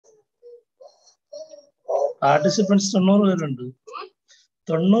Participants 90 പേരുണ്ട്.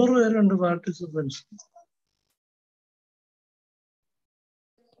 90 പേരുണ്ട് participants.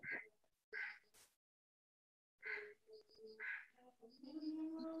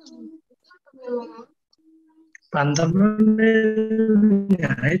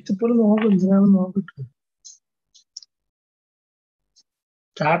 ഞാനിപ്പോഴും നോക്കും, എന്തിനാണെന്ന് നോക്കട്ടെ.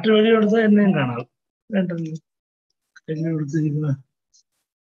 ചാർട്ട് വഴി കൊടുത്താൽ എന്നെയും കാണാം. വേണ്ടല്ലോ എന്നെ കൊടുത്തിരിക്കുന്ന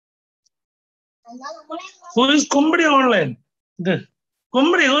ഹൂ ഈസ് കൊമ്പടി ഓൺലൈൻ. ഇത്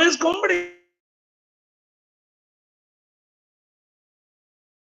കൊമ്പടി, ഹൂ ഈസ് കൊമ്പടി?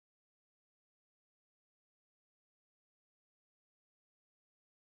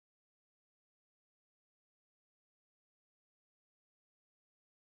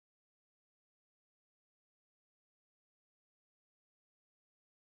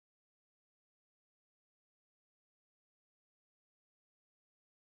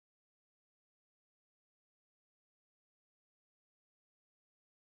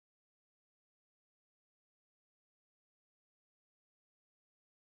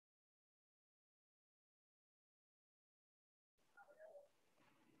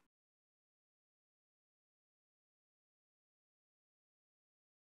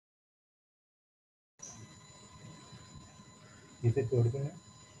 ഇതൊക്കെ കൊടുക്കുന്നത്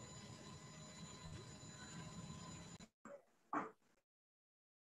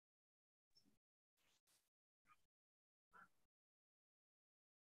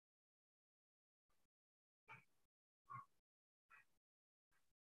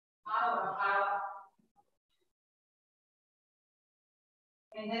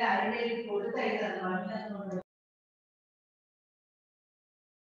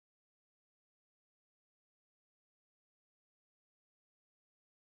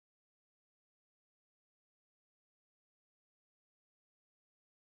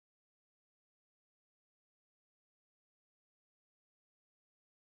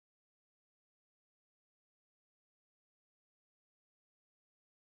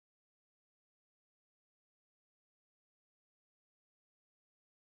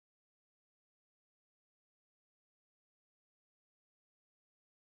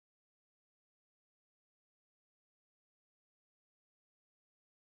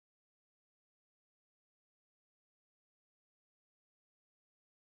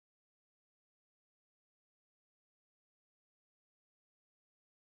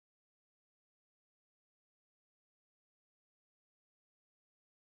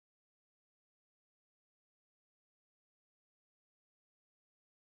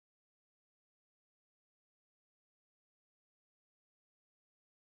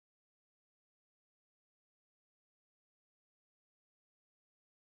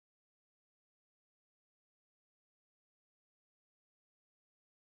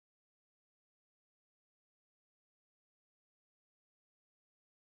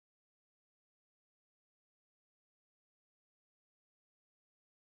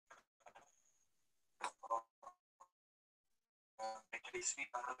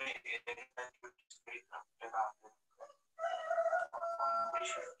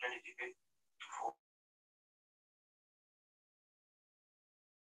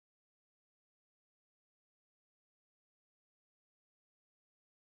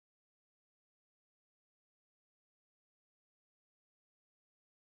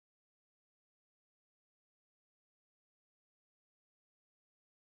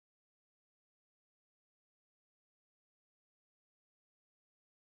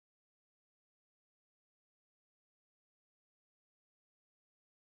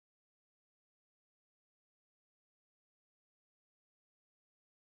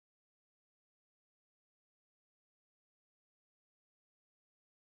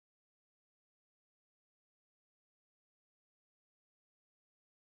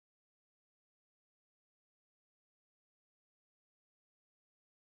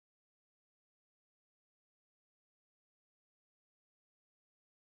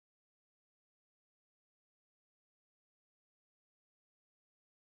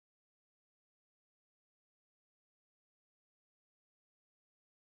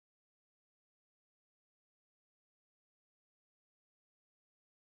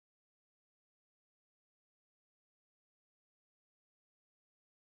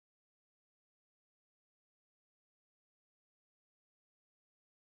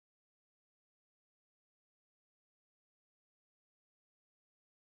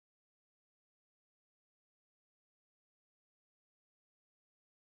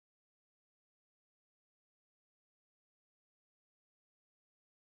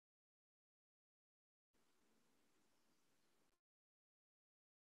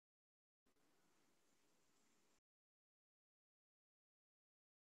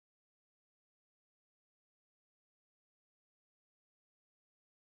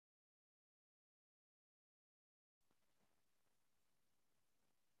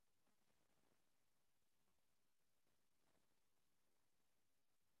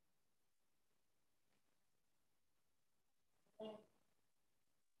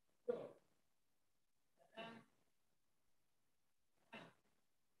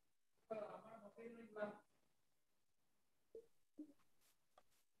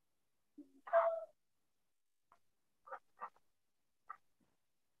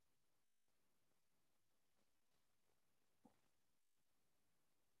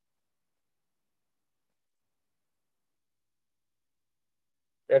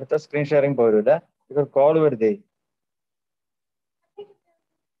എടുത്ത സ്ക്രീൻ ഷെയറിംഗ് പോരൂല്ലേ? ഇവർ കോൾ വരുതേ.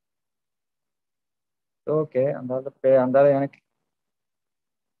 ഓക്കെ, എന്താ ഞാൻ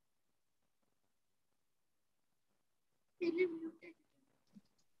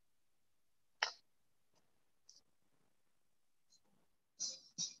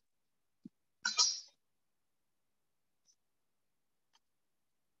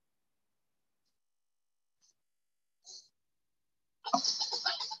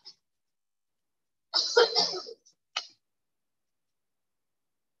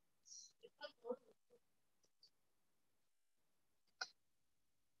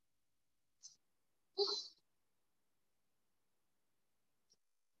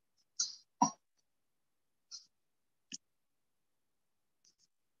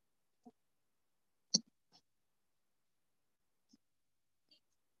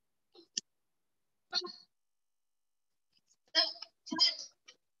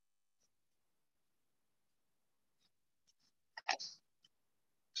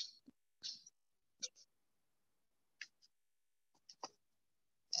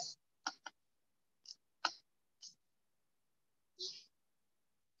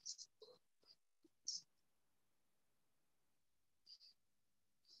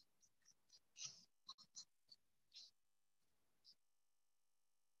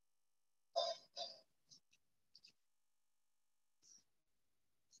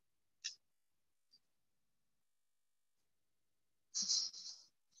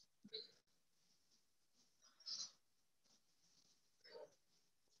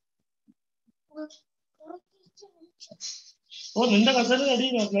ഓ നിന്റെ കസേര അടി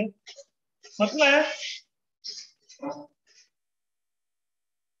നോക്കേ മക്കളെ.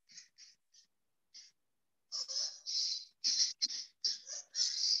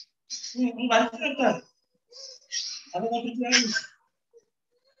 മനസ്സിലെത്താ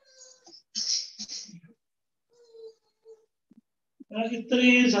അത്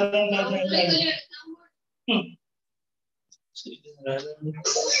ഇത്രയും സ്ഥലം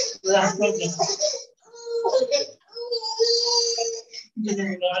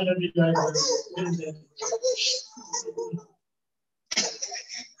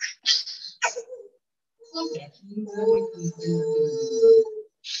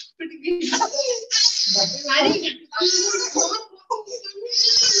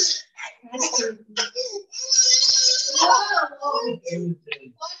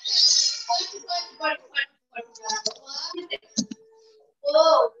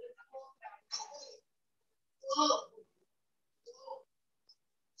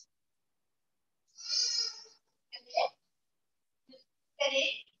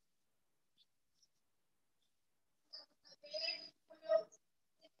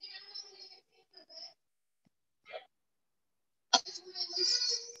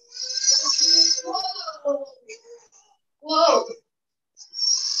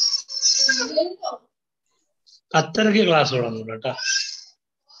പത്തരക്ക് ക്ലാസ് തുടങ്ങും കേട്ടോ.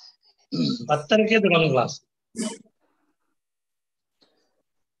 10:30 തുടങ്ങും ക്ലാസ്.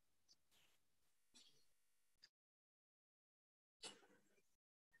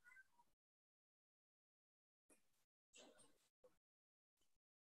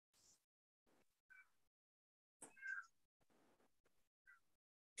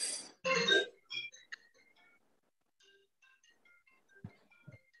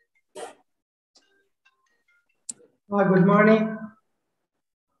 Good morning.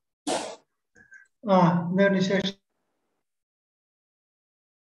 എന്താണ് വിശേഷം?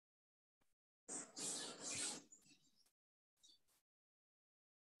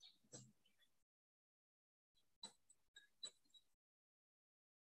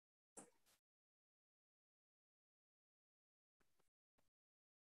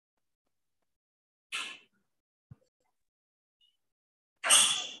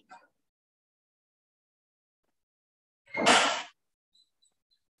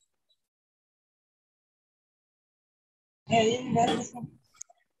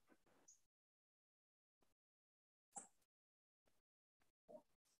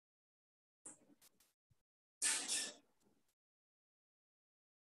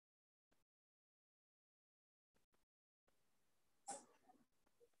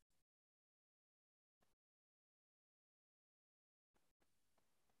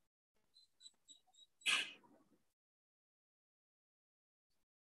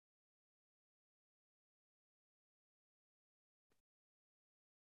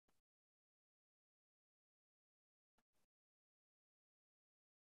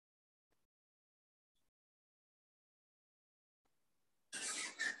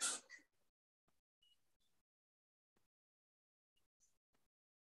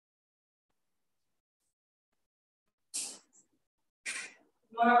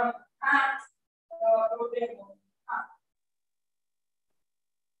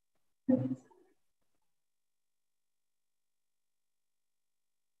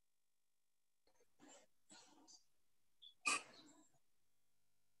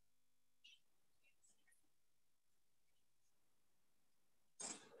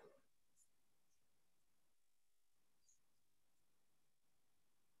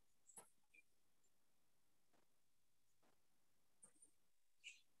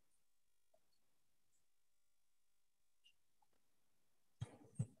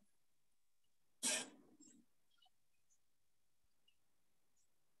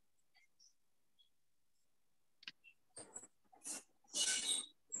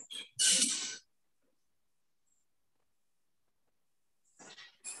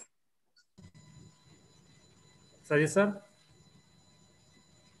 Sajid sir?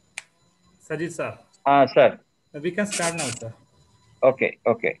 Sajid sir? Sir. We can start now, sir. Okay.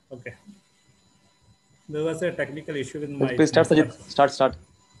 Okay. There was a technical issue with my... Please start, Sajid. Start.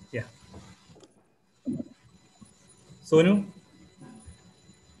 Yeah. Sonu?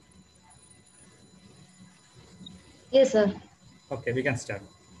 Yes, sir. Okay, we can start.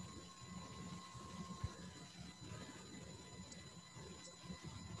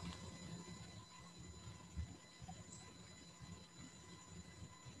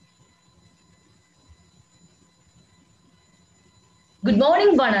 Good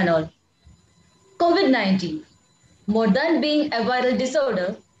morning, one and all. COVID-19, more than being a viral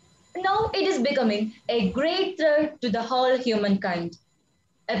disorder, now it is becoming a great threat to the whole humankind,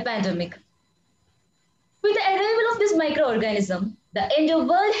 a pandemic. With the arrival of this microorganism, the entire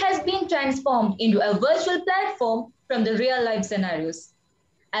world has been transformed into a virtual platform from the real-life scenarios.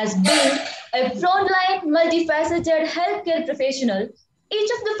 As being a frontline, multifaceted healthcare professional,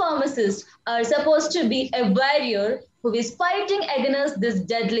 each of the pharmacists are supposed to be a warrior who is fighting against this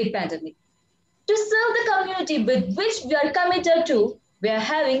deadly pandemic. To serve the community with which we are committed to, we are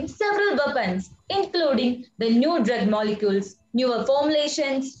having several weapons, including the new drug molecules, newer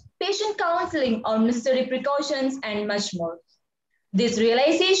formulations, patient counseling on necessary precautions, and much more. This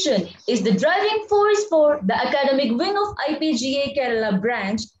realization is the driving force for the academic wing of IPGA Kerala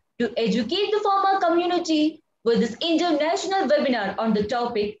branch to educate the pharma community with this international webinar on the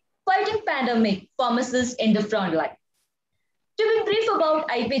topic Fighting Pandemic, Pharmacists in the Frontline. To be brief about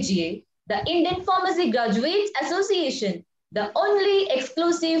IPGA, the Indian Pharmacy Graduates Association, the only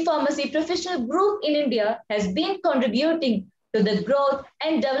exclusive pharmacy professional group in India, has been contributing to the growth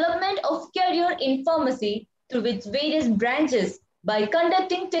and development of career in pharmacy through its various branches by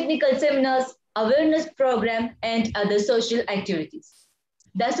conducting technical seminars, awareness programs, and other social activities.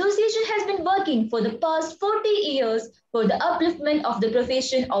 The association has been working for the past 40 years for the upliftment of the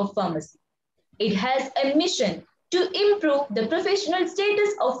profession of pharmacy. It has a mission to improve the professional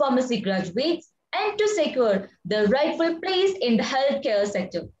status of pharmacy graduates and to secure the rightful place in the healthcare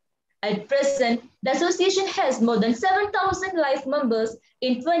sector. At present, the association has more than 7,000 life members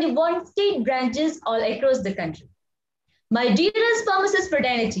in 21 state branches all across the country. My dearest pharmacist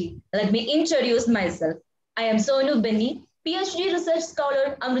fraternity, let me introduce myself. I am Sonu Benny, PhD Research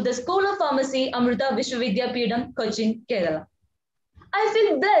Scholar, Amrita School of Pharmacy, Amrita Vishwavidyapeetham, Cochin, Kerala. I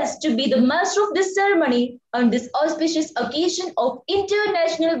feel blessed to be the master of this ceremony on this auspicious occasion of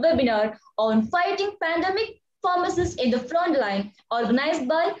international webinar on fighting pandemic, pharmacists in the front line, organized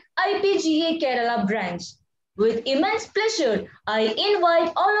by IPGA Kerala branch. With immense pleasure, I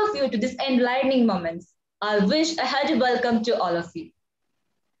invite all of you to this enlightening moment. I wish a hearty welcome to all of you.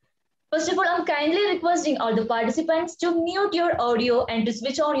 First of all, I'm kindly requesting all the participants to mute your audio and to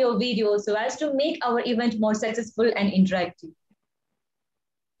switch on your video so as to make our event more successful and interactive.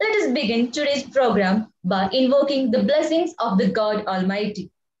 Let us begin today's program by invoking the blessings of the God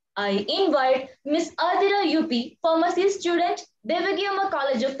Almighty. I invite Ms. Adira UP, pharmacy student, Devagiyamma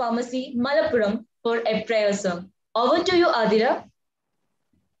College of Pharmacy, Malappuram, for a prayer song. Over to you, Adira.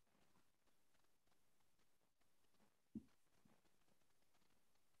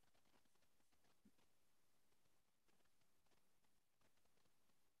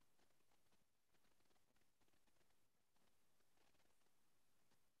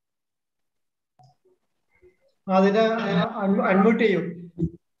 Adira, unmute you.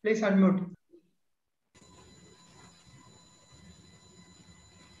 Please unmute.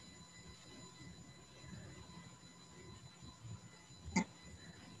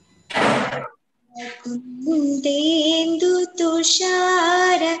 कुन्देन्दु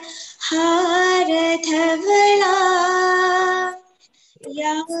Tushar हारधवला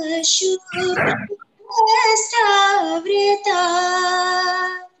या शुभ्रस्रावृता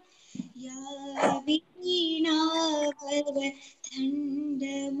या वीणावरधरा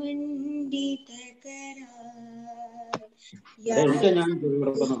दण्डमण्डितकरा या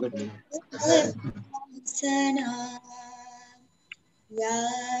या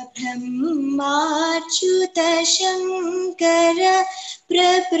ब्रह्माच्युतशङ्कर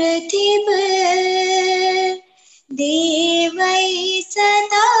प्रप्रथिभ देवै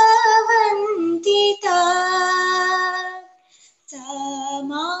सदा वन्दिता सा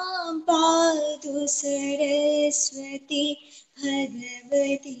मां पातु सरस्वती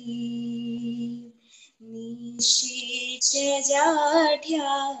भगवती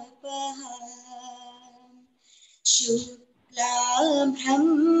निःशेषजाढ्यापहा शुक्लां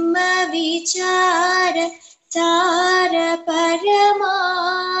ब्रह्मविचार सार परमा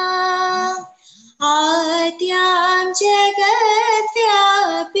आद्यां जगद्व्यापिनी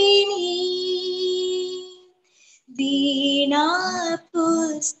वीणा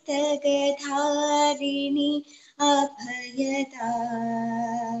पुस्तकधारिणी अभयदां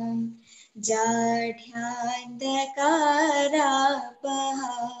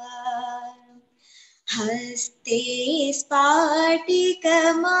जाढ्यान्धकारापहा हस्ते स्फाटिकमालिका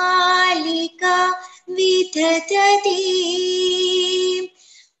विदधती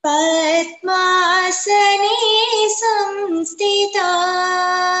पद्मासने संस्थिता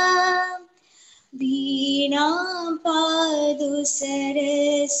वीणां पातु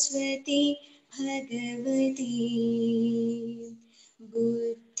Saraswati Bhagwati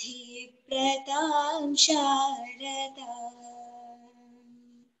बुद्धिप्रदां Sharda.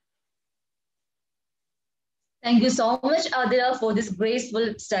 Thank you so much, Adira, for this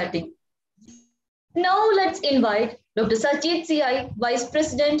graceful starting. Now let's invite Dr. Sachit C.I., Vice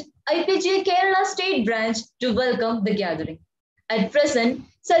President, IPGA Kerala State Branch, to welcome the gathering. At present,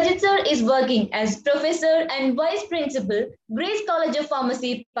 Sajid sir is working as Professor and Vice Principal, Grace College of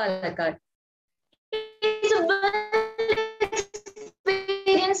Pharmacy, Palakkad. He is a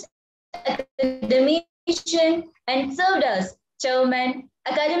well-experienced academician and served as Chairman,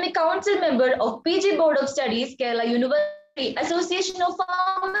 Academic Council Member of PG Board of Studies, Kerala University, Association of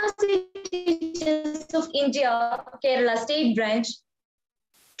Pharmacy Teachers of India, Kerala State Branch,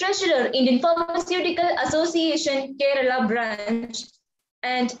 Treasurer, Indian Pharmaceutical Association, Kerala Branch,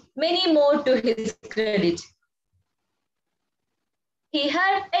 and many more to his credit. He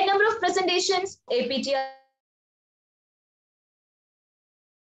had a number of presentations, APGA.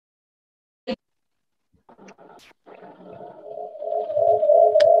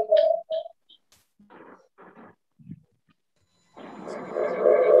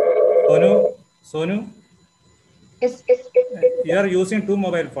 Sonu, Yes. you are using two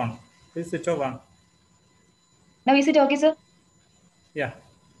mobile phones. Please switch off one. Now is it okay, sir? Yeah.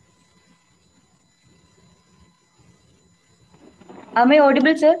 Am I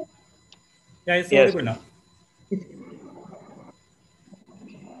audible, sir? Yeah, it's Yes. audible now.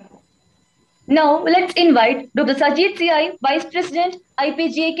 Now, let's invite Dr. Sajid C.I., Vice President,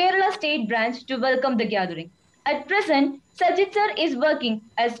 IPGA Kerala State Branch, to welcome the gathering. At present, Sajid sir is working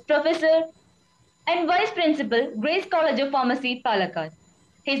as Professor and Vice Principal, Grace College of Pharmacy, Palakkad.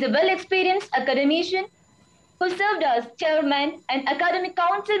 He is a well-experienced academician who served as Chairman and Academic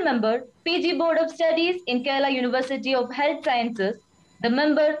Council Member, PG Board of Studies in Kerala University of Health Sciences, the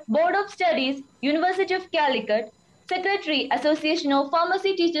Member, Board of Studies, University of Calicut, Secretary, Association of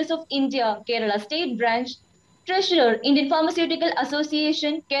Pharmacy Teachers of India, Kerala State Branch, Treasurer, Indian Pharmaceutical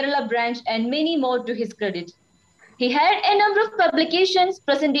Association, Kerala Branch, and many more to his credit. He had a number of publications,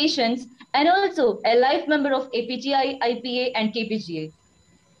 presentations, and also a life member of APGI, IPA, and KPGA.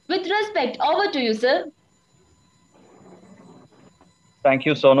 With respect, over to you, sir. Thank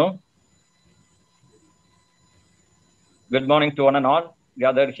you, Sonu. Good morning to one and all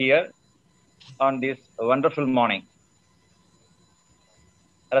gathered here on this wonderful morning.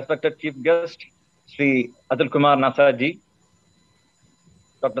 Respected Chief Guest, Sri Atul Kumar Nasaji,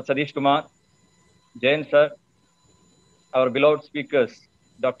 Dr. Sadish Kumar, Jain Sir, our beloved speakers,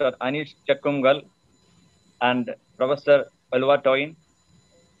 Dr. Anish Chakkumgal and Professor Alva Toyin,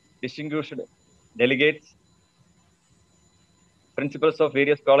 distinguished delegates, principals of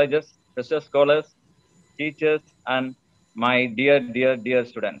various colleges, research scholars, teachers, and my dear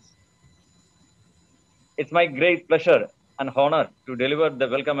students. It's my great pleasure and honor to deliver the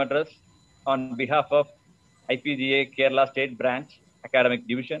welcome address on behalf of IPGA Kerala State Branch Academic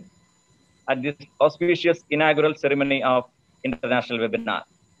Division at this auspicious inaugural ceremony of international webinar.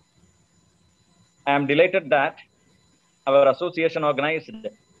 I am delighted that our association organized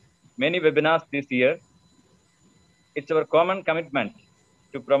many webinars this year. It's our common commitment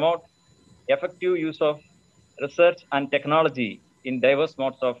to promote effective use of research and technology in diverse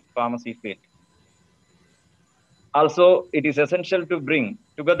modes of pharmacy field. Also, it is essential to bring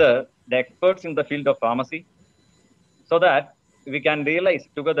together the experts in the field of pharmacy so that we can realize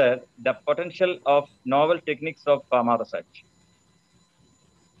together the potential of novel techniques of pharma research.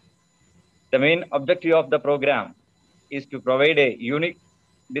 The main objective of the program is to provide a unique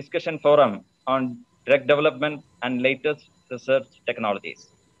discussion forum on drug development and latest research technologies.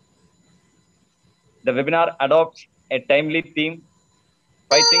 The webinar adopts a timely theme,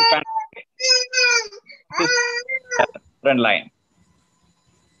 fighting pandemic frontline.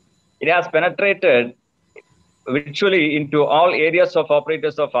 It has penetrated virtually into all areas of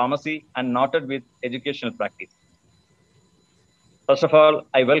operators of pharmacy and noted with educational practice. First of all,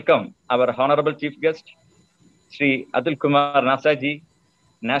 I welcome our honorable chief guest, Sri Atul Kumar Nasaji,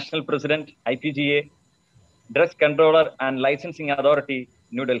 National President, IPGA, Drugs Controller and Licensing Authority,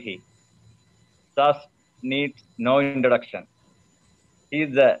 New Delhi. Thus needs no introduction. He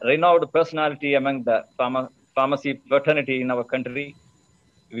is a renowned personality among the pharmacy fraternity in our country.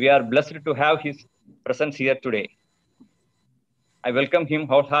 We are blessed to have his presence here today. I welcome him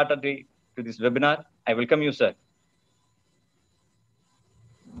wholeheartedly to this webinar. I welcome you, sir.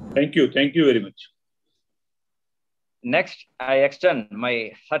 Thank you very much. Next, I extend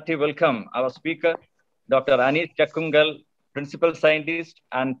my hearty welcome our speaker, Dr. Anish Chakungal, Principal Scientist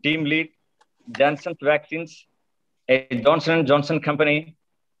and Team Lead, Janssen Vaccines, a Johnson & Johnson company,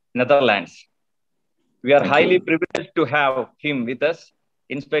 Netherlands. We are highly privileged to have him with us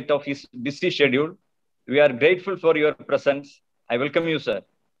in spite of his busy schedule. We are grateful for your presence. I welcome you, sir.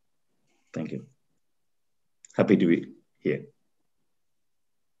 Thank you. Happy to be here.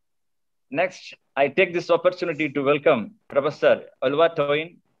 Next, I take this opportunity to welcome Professor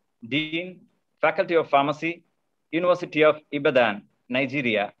Oluwatoyin, Dean, Faculty of Pharmacy, University of Ibadan,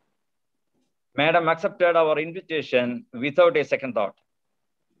 Nigeria. Madam accepted our invitation without a second thought.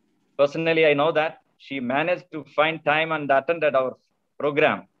 Personally, I know that she managed to find time and attended our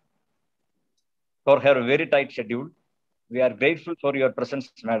program for her very tight schedule. We are grateful for your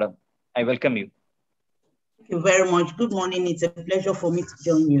presence, madam. I welcome you. Thank you very much. Good morning. It's a pleasure for me to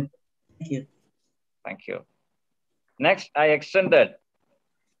join you. Thank you. Thank you. Next, I extended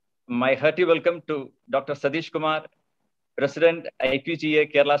my hearty welcome to Dr. Satish Kumar, President,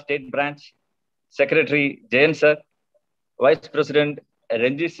 IPGA Kerala State Branch, Secretary Jayan sir, Vice President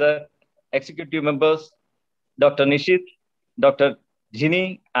Renji sir, Executive Members, Dr. Nishit, Dr.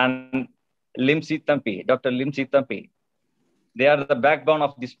 Jini, and Limsi Tampi, Dr. Limsi Tampi. They are the backbone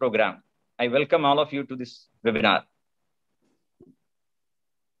of this program. I welcome all of you to this webinar.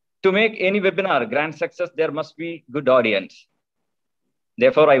 To make any webinar grand success, there must be good audience.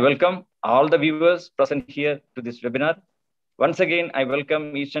 Therefore, I welcome all the viewers present here to this webinar. Once again, I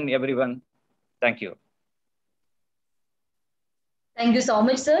welcome each and everyone. Thank you. Thank you so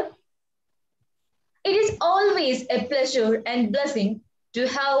much, sir. It is always a pleasure and blessing to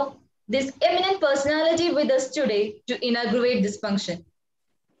have this eminent personality with us today to inaugurate this function.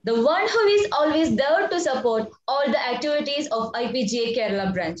 The one who is always there to support all the activities of IPGA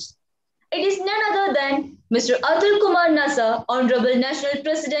Kerala branch. It is none other than Mr. Atul Kumar Nasa, Honorable National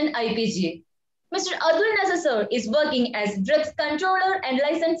President IPGA. Mr. Atul Nasa sir is working as Drugs Controller and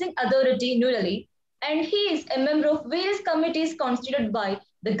Licensing Authority, New Delhi, and he is a member of various committees constituted by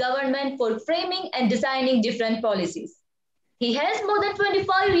the government for framing and designing different policies. He has more than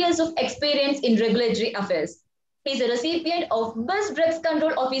 25 years of experience in regulatory affairs. He is a recipient of Best Drugs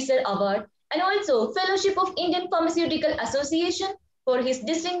Control Officer Award and also Fellowship of Indian Pharmaceutical Association for his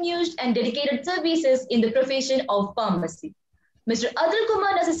distinguished and dedicated services in the profession of pharmacy. Mr. Atul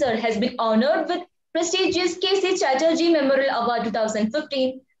Kumar Nasa sir has been honored with prestigious K.C. Chatterjee Memorial Award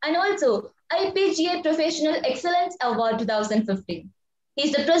 2015 and also IPGA Professional Excellence Award 2015. He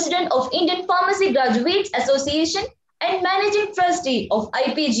is the President of Indian Pharmacy Graduates Association and Managing Trustee of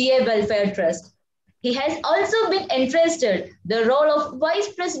IPGA Welfare Trust. He has also been entrusted the role of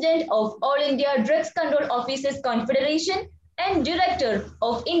Vice President of All India Drugs Control Officers Confederation and Director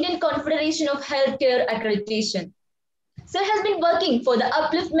of Indian Confederation of Healthcare Accreditation. Sir has been working for the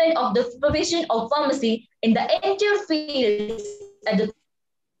upliftment of the profession of pharmacy in the entire fields at the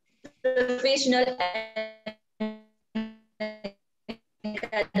professional and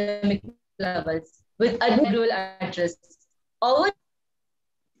academic levels with admirable address. Over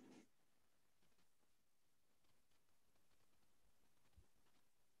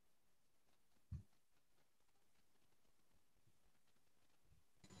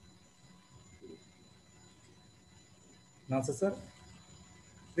Nasa sir.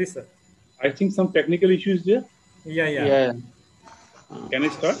 Please, sir. I think some technical issues there. Yeah. Can I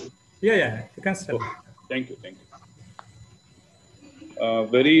start? Yeah. You can start. Okay. Thank you.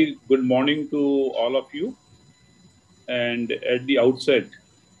 Very good morning to all of you. And at the outset,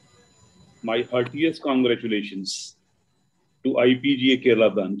 my heartiest congratulations to IPGA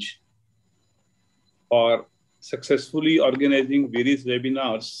Kerala branch for successfully organizing various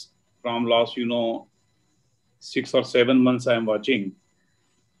webinars from last, 6 or 7 months I am watching.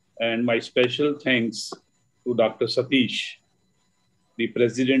 And my special thanks to Dr. Satish, the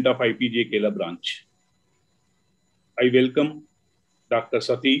president of IPGA Kerala branch. I welcome Dr.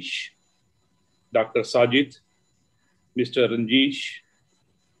 Satish, Dr. Sajid, Mr. Ranjesh,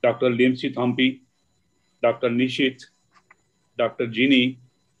 Dr. Lemsi Thampi, Dr. Nishit, Dr. Ginny,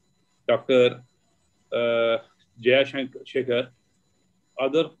 Dr. Jaya Shekhar,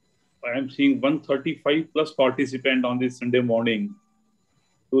 I am seeing 135 plus participants on this Sunday morning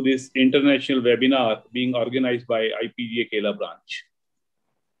to this international webinar being organized by IPGA Kerala branch.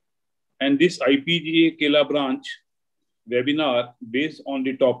 And this IPGA Kerala branch webinar based on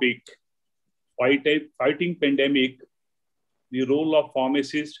the topic fighting pandemic, the role of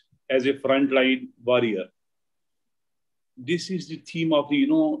pharmacist as a frontline warrior. This is the theme of the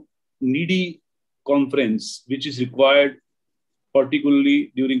needy conference which is required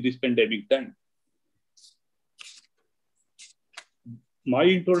particularly during this pandemic time. My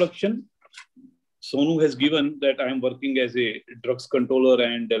introduction, Sonu has given that I am working as a drugs controller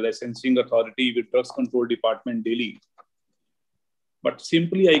and a licensing authority with drugs control department Delhi. But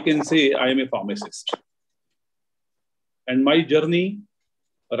simply I can say I am a pharmacist. And my journey,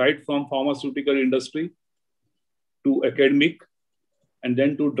 right from pharmaceutical industry to academic and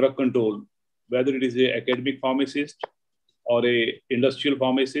then to drug control, whether it is a academic pharmacist or a industrial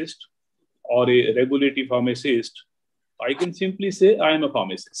pharmacist or a regulatory pharmacist, I can simply say I am a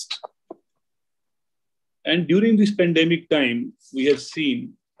pharmacist. And during this pandemic time, we have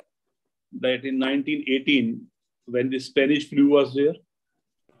seen that in 1918, when the Spanish flu was there,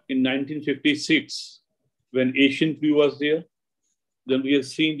 in 1956, when Asian flu was there, then we have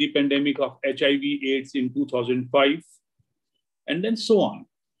seen the pandemic of HIV/AIDS in 2005, and then so on.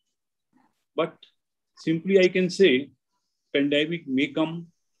 But simply I can say, pandemic may come.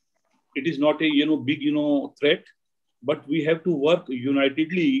 It is not a big threat, but we have to work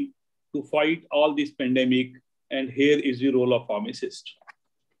unitedly to fight all this pandemic. And here is the role of pharmacist.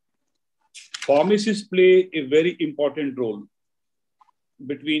 Pharmacists play a very important role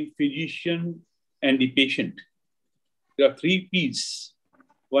between physician and the patient. There are 3 P's.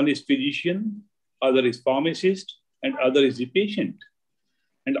 One is physician, other is pharmacist, and other is the patient.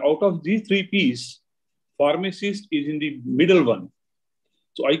 And out of these 3 P's, pharmacist is in the middle one.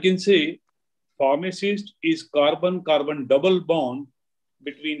 So I can say pharmacist is carbon-carbon double bond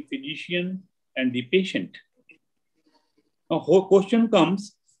between physician and the patient. Now, question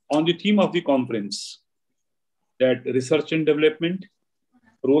comes on the theme of the conference, that research and development,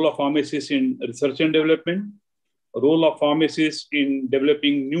 role of pharmacists in research and development, role of pharmacists in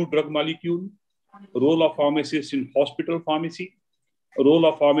developing new drug molecule, role of pharmacists in hospital pharmacy, role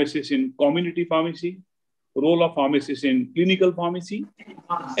of pharmacists in community pharmacy, role of pharmacists in clinical pharmacy.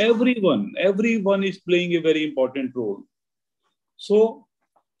 Everyone is playing a very important role. So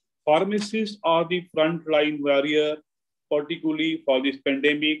pharmacists are the frontline warrior, particularly for this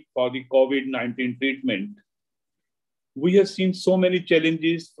pandemic, for the COVID-19 treatment. We have seen so many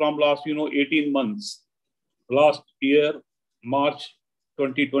challenges from last 18 months. Last year, March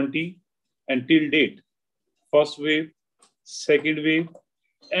 2020, and till date, first wave, second wave,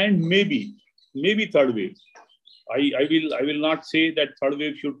 and maybe third wave. I will not say that third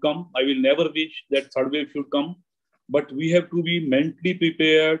wave should come. I will never wish that third wave should come. But we have to be mentally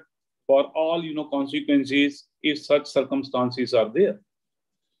prepared for all consequences if such circumstances are there.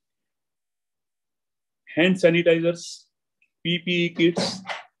 Hand sanitizers, PPE kits,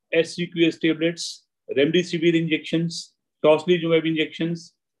 SCQS tablets, remdesivir injections, tocilizumab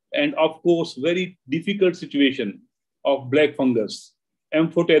injections, and of course, very difficult situation of black fungus,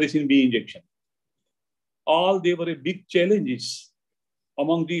 amphotericin B injection. All they were big challenges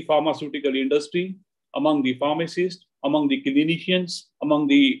among the pharmaceutical industry, among the pharmacists, among the clinicians, among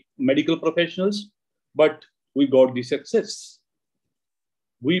the medical professionals, but we got the success.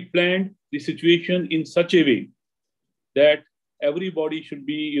 We planned the situation in such a way that everybody should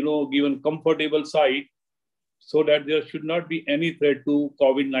be, given comfortable side so that there should not be any threat to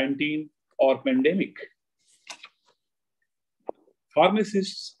COVID-19 or pandemic.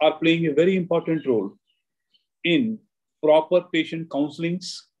 Pharmacists are playing a very important role in proper patient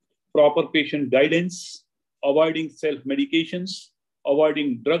counselings, proper patient guidance, avoiding self-medications,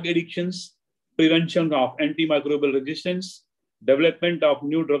 avoiding drug addictions, prevention of antimicrobial resistance, development of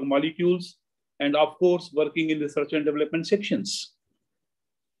new drug molecules, and of course, working in research and development sections.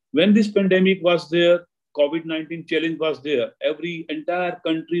 When this pandemic was there, COVID-19 challenge was there, every entire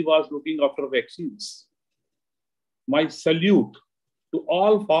country was looking after vaccines. My salute to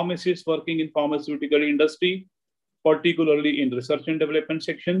all pharmacists working in pharmaceutical industry, particularly in research and development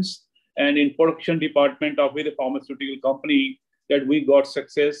sections and in production department of the pharmaceutical company, that we got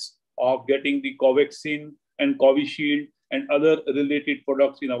success of getting the Covaxin and Covishield and other related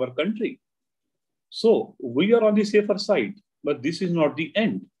products in our country. So we are on the safer side, but this is not the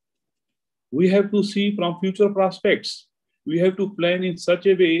end. We have to see from future prospects. We have to plan in such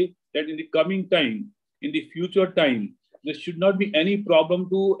a way that in the coming time, in the future time, there should not be any problem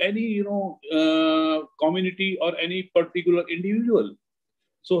to any community or any particular individual.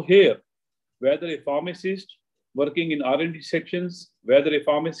 So here, whether a pharmacist working in R&D sections, whether a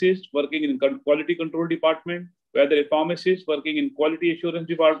pharmacist working in quality control department, whether a pharmacist working in quality assurance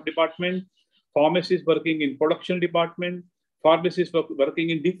department, pharmacists working in production department, pharmacists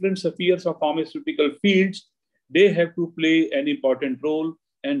working in different spheres of pharmaceutical fields, they have to play an important role,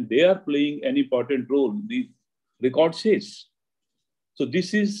 and they are playing an important role, the record says. So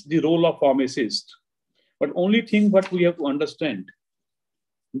this is the role of pharmacist. But only thing what we have to understand,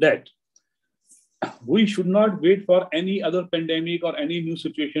 that we should not wait for any other pandemic or any new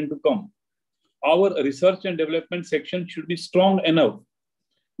situation to come. Our research and development section should be strong enough.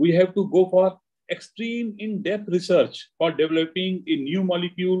 We have to go for extreme in-depth research for developing a new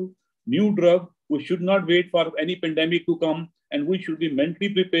molecule, new drug. We should not wait for any pandemic to come, and we should be mentally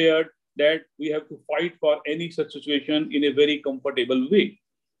prepared that we have to fight for any such situation in a very comfortable way.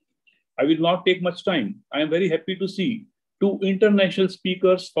 I will not take much time. I am very happy to see two international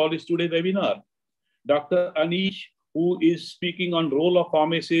speakers for this today's webinar. Dr. Anish, who is speaking on role of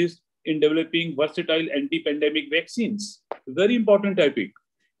pharmacists in developing versatile anti-pandemic vaccines. Very important topic.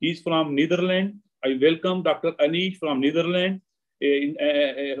 He's from Netherlands. I welcome Dr. Anish from Netherlands,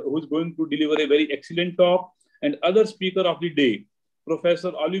 who is going to deliver a very excellent talk. And other speaker of the day,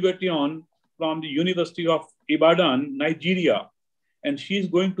 Professor Oluwation from the University of Ibadan, Nigeria. And she's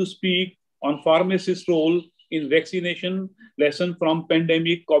going to speak on pharmacist role in vaccination lesson from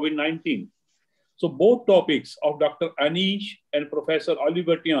pandemic COVID-19. So both topics of Dr. Anish and Professor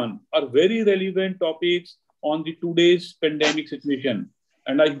Oluwation are very relevant topics on the today's pandemic situation.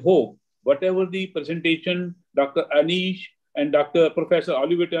 And I hope whatever the presentation Dr. Anish and Professor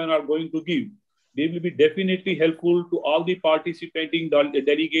Oluwation are going to give, they will be definitely helpful to all the participating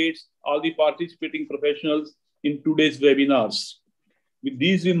delegates, all the participating professionals in today's webinars. With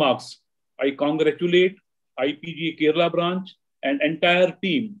these remarks, I congratulate IPGA Kerala branch and entire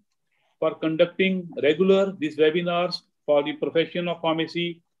team for conducting regular these webinars for the profession of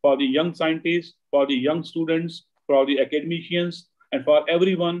pharmacy, for the young scientists, for the young students, for the academicians, and for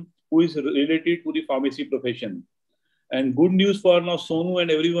everyone who is related to the pharmacy profession. And good news for now Sonu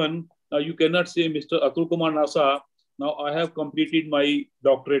and everyone, now you cannot say Mr. Atul Kumar Nasa, now I have completed my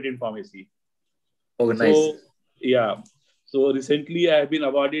doctorate in pharmacy. Oh, nice. So, yeah. So recently I have been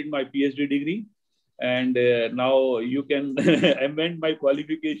awarded my PhD degree, and now you can amend my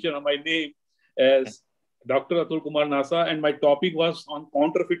qualification or my name as Dr. Atul Kumar Nasa, and my topic was on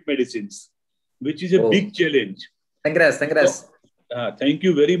counterfeit medicines, which is a big challenge. Congrats. So, thank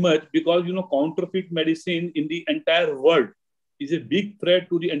you very much, because counterfeit medicine in the entire world is a big threat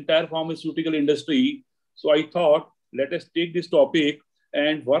to the entire pharmaceutical industry. So I thought, let us take this topic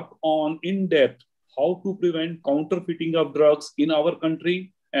and work on in depth how to prevent counterfeiting of drugs in our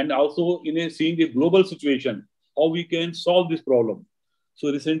country, and also seeing the global situation, how we can solve this problem.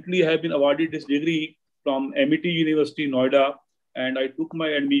 So recently I have been awarded this degree from MIT University, Noida, and I took my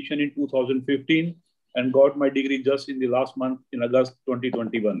admission in 2015 and got my degree just in the last month in August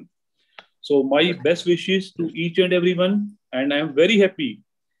 2021. So my best wishes to each and everyone, and I am very happy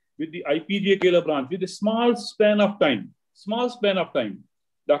with the IPGA Kerala branch with a small span of time,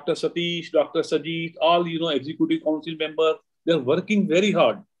 Dr. Satish, Dr. Sajid, all executive council members, they're working very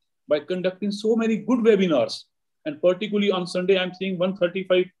hard by conducting so many good webinars. And particularly on Sunday, I'm seeing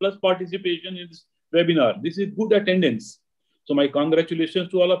 135 plus participation in this webinar. This is good attendance. So my congratulations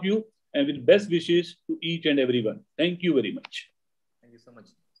to all of you, and with best wishes to each and everyone. Thank you very much. Thank you so much.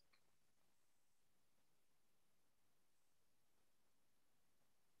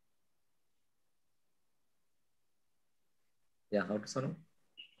 Yeah, how to Sonu?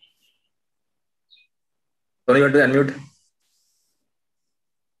 Sonu, you want to unmute?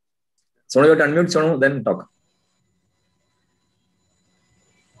 Sonu, you want to unmute, Sonu, then talk.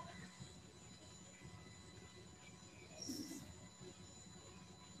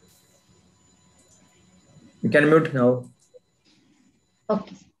 You can mute now.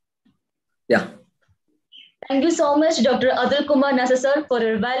 Okay. Yeah. Thank you so much, Dr. Atul Kumar Nasa sir, for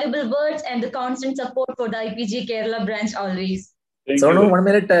your valuable words and the constant support for the IPG Kerala branch always. So no, 1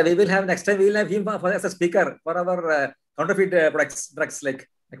 minute. We will have next time. We will have him as a speaker for our counterfeit drugs. Like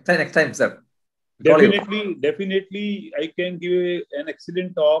next time, sir. Definitely, I can give an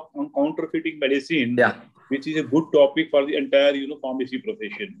excellent talk on counterfeiting medicine. Yeah, which is a good topic for the entire, pharmacy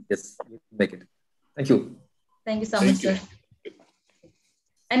profession. Yes, make it. Thank you. Thank you so much, sir.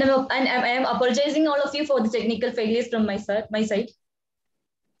 And I am apologizing all of you for the technical failures from my side.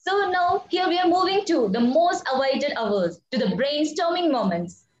 So now here we are moving to the most awaited hours, to the brainstorming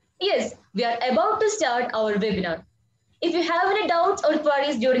moments. Yes, we are about to start our webinar. If you have any doubts or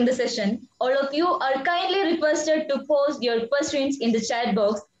queries during the session, all of you are kindly requested to post your questions in the chat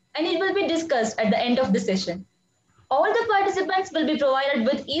box and it will be discussed at the end of the session. All the participants will be provided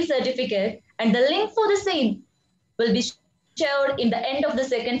with e-certificate and the link for the same will be shared in the end of the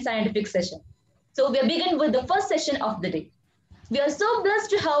second scientific session. So we begin with the first session of the day. We are so blessed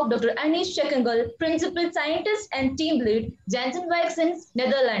to have Dr. Anish Chekkangal, Principal Scientist and Team Lead, Janssen Vaccines,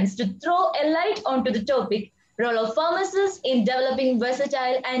 Netherlands, to throw a light onto the topic, role of pharmacists in developing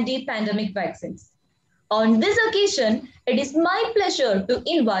versatile anti-pandemic vaccines. On this occasion, it is my pleasure to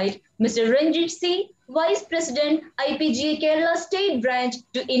invite Mr. Ranjit C., Vice President, IPGA Kerala State Branch,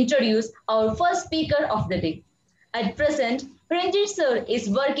 to introduce our first speaker of the day. At present, Ranjit sir is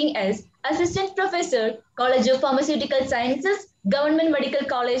working as Assistant Professor, College of Pharmaceutical Sciences, Government Medical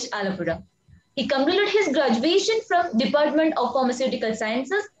College, Alappuzha. He completed his graduation from Department of Pharmaceutical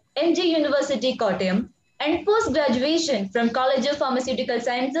Sciences, MG University, Kottayam, and post-graduation from College of Pharmaceutical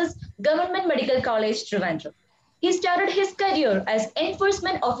Sciences, Government Medical College, Trivandrum. He started his career as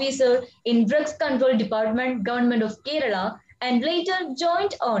Enforcement Officer in Drugs Control Department, Government of Kerala, and later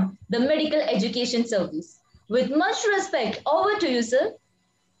joined on the Medical Education Service. With much respect, over to you, sir.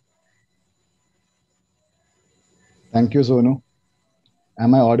 Thank you, Sonu.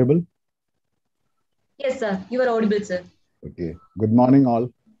 Am I audible? Yes, sir. You are audible, sir. Okay. Good morning, all.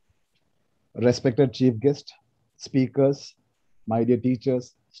 Respected chief guest, speakers, my dear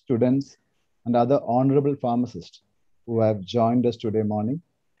teachers, students, and other honorable pharmacists who have joined us today morning.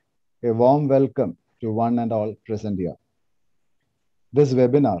 A warm welcome to one and all present here. This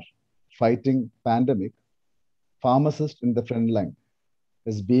webinar, Fighting Pandemic, Pharmacists in the Frontline,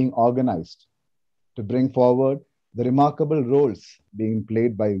 is being organized to bring forward the remarkable roles being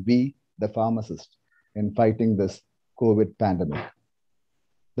played by we, the pharmacists, in fighting this COVID pandemic.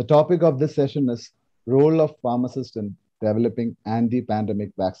 The topic of this session is role of pharmacists in developing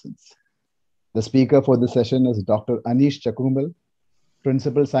anti-pandemic vaccines. The speaker for this session is Dr. Anish Chekkangal,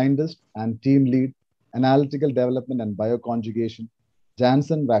 Principal Scientist and Team Lead, Analytical Development and Bioconjugation,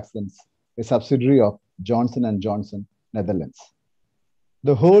 Janssen Vaccines, a subsidiary of Johnson & Johnson, Netherlands.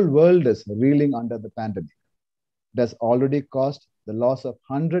 The whole world is reeling under the pandemic. It has already caused the loss of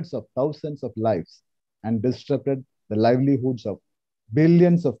hundreds of thousands of lives and disrupted the livelihoods of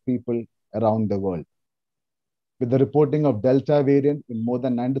billions of people around the world. With the reporting of Delta variant in more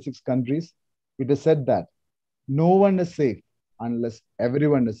than 96 countries, it is said that no one is safe unless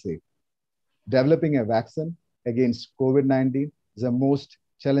everyone is safe. Developing a vaccine against COVID-19 is a most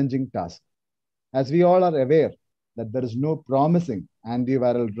challenging task. As we all are aware that there is no promising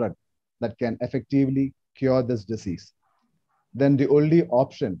antiviral drug that can effectively cure this disease, then the only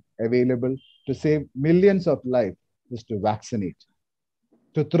option available to save millions of lives is to vaccinate.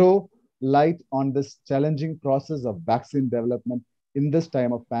 To throw light on this challenging process of vaccine development in this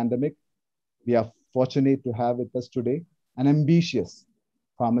time of pandemic, we are fortunate to have with us today an ambitious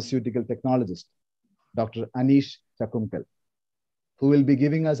pharmaceutical technologist, Dr. Anish Chekkangal, who will be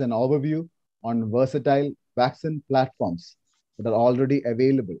giving us an overview on versatile vaccine platforms that are already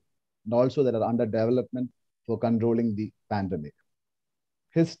available and also that are under development for controlling the pandemic.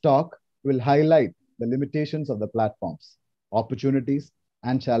 His talk will highlight the limitations of the platforms, opportunities,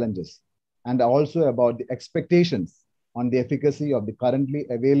 and challenges, and also about the expectations on the efficacy of the currently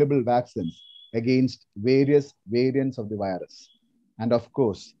available vaccines against various variants of the virus. And of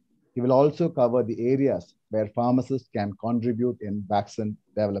course, he will also cover the areas where pharmacists can contribute in vaccine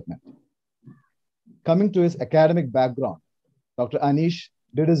development. Coming to his academic background, Dr. Anish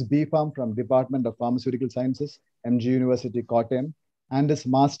did his B.Pharm from Department of Pharmaceutical Sciences, MG University, Kottayam, and his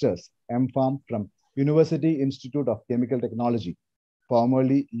master's M.Pharm from University Institute of Chemical Technology,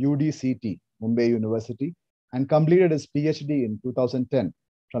 formerly UDCT, Mumbai University, and completed his PhD in 2010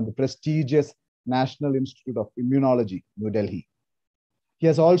 from the prestigious National Institute of Immunology, New Delhi. He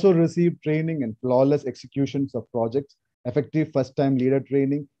has also received training in flawless executions of projects, effective first-time leader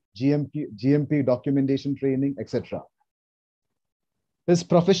training, GMP documentation training, etc. His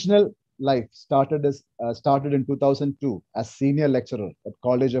professional life started in 2002 as senior lecturer at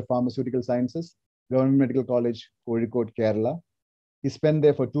College of Pharmaceutical Sciences, Government Medical College, Kozhikode, Kerala. He spent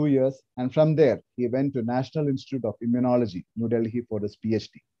there for 2 years, and from there, he went to National Institute of Immunology, New Delhi, for his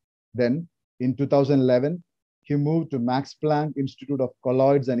PhD. Then, in 2011, he moved to Max Planck Institute of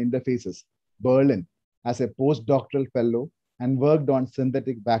Colloids and Interfaces, Berlin, as a postdoctoral fellow and worked on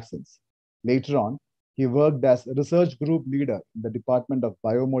synthetic vaccines. Later on, he worked as a research group leader in the Department of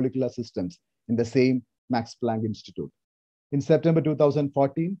Biomolecular Systems in the same Max Planck Institute. In September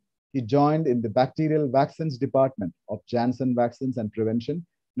 2014, he joined in the Bacterial Vaccines Department of Janssen Vaccines and Prevention,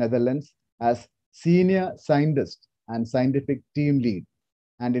 Netherlands, as Senior Scientist and Scientific Team Lead.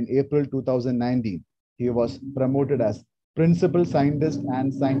 And in April 2019, he was promoted as Principal Scientist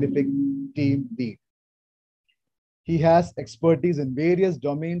and Scientific Team Lead. He has expertise in various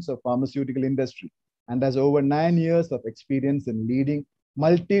domains of pharmaceutical industry and has over 9 years of experience in leading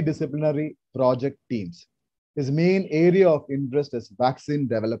multidisciplinary project teams. His main area of interest is vaccine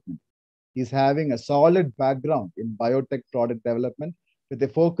development. He's having a solid background in biotech product development with a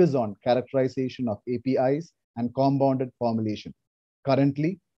focus on characterization of APIs and compounded formulation.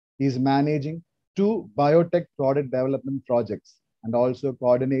 Currently, he is managing 2 biotech product development projects and also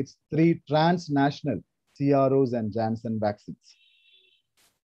coordinates 3 transnational CROs and Janssen vaccines.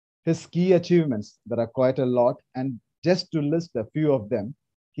 His key achievements, there are quite a lot, and just to list a few of them,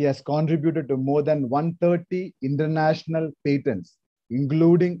 he has contributed to more than 130 international patents,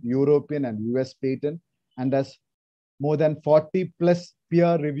 including European and US patent, and has more than 40 plus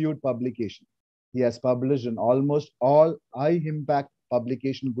peer-reviewed publications. He has published in almost all high-impact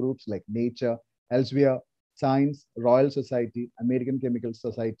publication groups like Nature, Elsevier, Science, Royal Society, American Chemical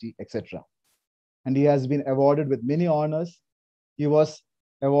Society, etc. And he has been awarded with many honors. He was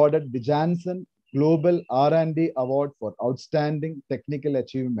awarded the Janssen Global R&D Award for Outstanding Technical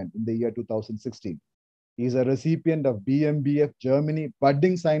Achievement in the year 2016. He is a recipient of BMBF Germany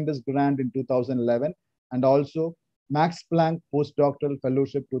Budding Scientist Grant in 2011 and also Max Planck Postdoctoral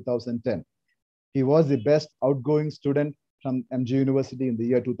Fellowship 2010. He was the best outgoing student from MG University in the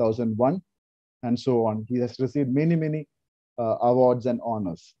year 2001 and so on. He has received many awards and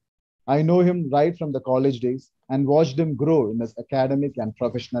honors. I know him right from the college days and watched him grow in his academic and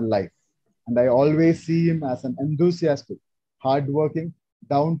professional life. And I always see him as an enthusiastic, hardworking,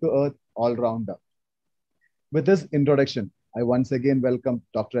 down-to-earth all-rounder. With this introduction, I once again welcome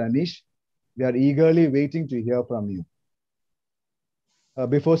Dr. Anish. We are eagerly waiting to hear from you.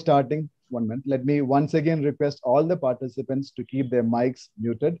 Before starting, 1 minute, let me once again request all the participants to keep their mics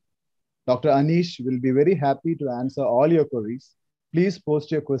muted. Dr. Anish will be very happy to answer all your queries. Please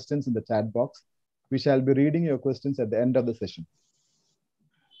post your questions in the chat box. We shall be reading your questions at the end of the session.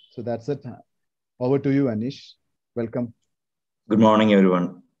 So that's it. Over to you, Anish. Welcome. Good morning,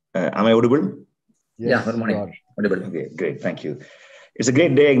 everyone. Am I audible? Yes, yeah, good morning. Audible. Okay, great. Thank you. It's a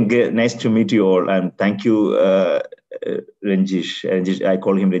great day and nice to meet you all. And thank you, Ranjish. I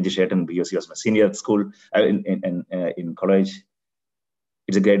call him Ranjish Etan because he was my senior at school in college.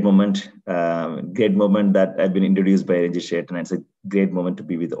 It's a great moment that I've been introduced by Ranjish Etan. And it's a great moment to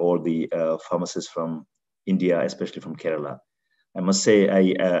be with all the pharmacists from India, especially from Kerala. I must say,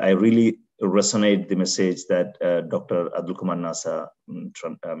 I really resonate the message that Dr. Abdul Kumar Nasa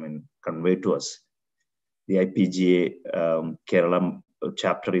conveyed to us. The IPGA Kerala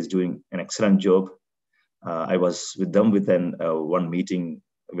chapter is doing an excellent job. I was with them with one meeting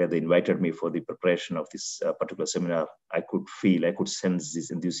where they invited me for the preparation of this particular seminar. I could sense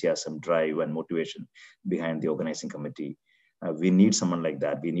this enthusiasm, drive, and motivation behind the organizing committee. We need someone like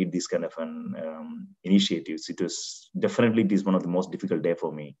that. We need this kind of an initiatives. It is one of the most difficult day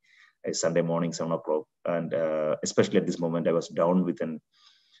for me. Sunday morning, 7 o'clock, and especially at this moment, I was down with a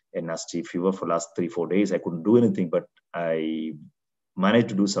nasty fever for last 3-4 days. I couldn't do anything, but I managed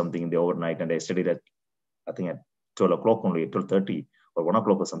to do something in the overnight, and I studied at 12 o'clock only, 12:30 or 1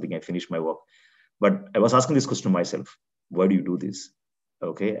 o'clock or something. I finished my work, but I was asking this question to myself: why do you do this?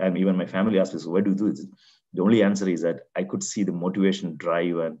 Okay, and even my family asked me, so why do you do this? The only answer is that I could see the motivation,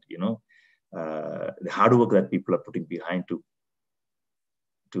 drive, and the hard work that people are putting behind to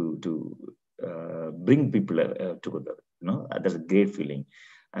bring people together. That's a great feeling.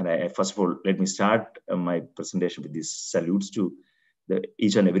 And first of all, let me start my presentation with these salutes to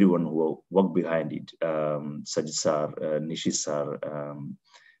each and everyone who worked behind it. Sajid sir, Nishi sir,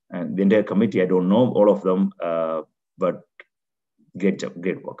 and the entire committee. I don't know all of them, but great job,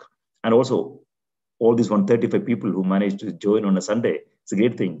 great work. And also, all these 135 people who managed to join on a Sunday, it's a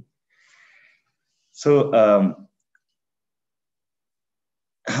great thing. So,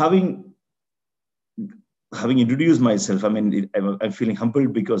 having having introduced myself, I mean, I'm feeling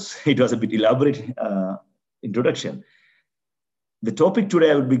humbled because it was a bit elaborate introduction. The topic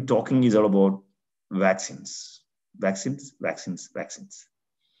today I will be talking is all about vaccines. Vaccines, vaccines, vaccines.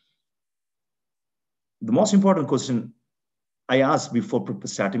 The most important question I asked before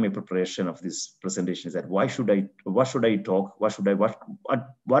starting my preparation of this presentation is that what should I talk?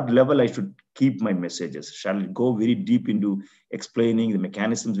 What level I should keep my messages? Shall I go very deep into explaining the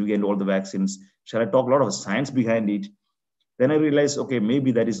mechanisms behind all the vaccines? Shall I talk a lot of science behind it? Then I realized, okay,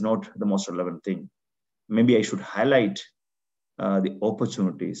 maybe that is not the most relevant thing. Maybe I should highlight the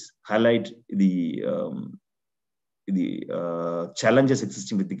opportunities, highlight the challenges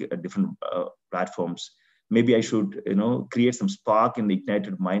existing with the different platforms. Maybe I should, create some spark in the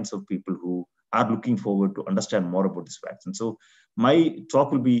ignited minds of people who are looking forward to understand more about this vaccine. So my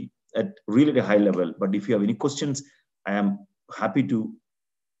talk will be at really a high level, but if you have any questions, I am happy to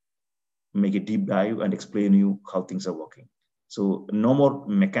make a deep dive and explain to you how things are working. So no more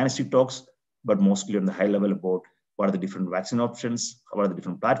mechanistic talks, but mostly on the high level about what are the different vaccine options, what are the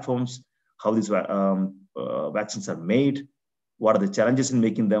different platforms, how these vaccines are made, what are the challenges in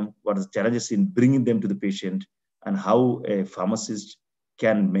making them, what are the challenges in bringing them to the patient, and how a pharmacist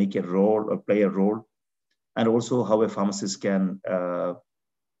can make a role or play a role, and also how a pharmacist can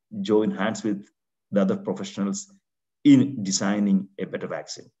join hands with the other professionals in designing a better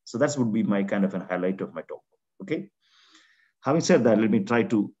vaccine. So that would be my kind of a highlight of my talk, okay? Having said that, let me try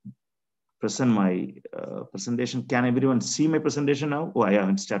to present my presentation. Can everyone see my presentation now? Oh, I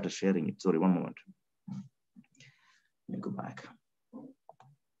haven't started sharing it. Sorry, one moment. Let me go back.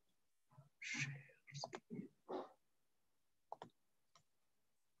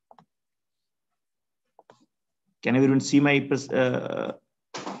 Can everyone see my?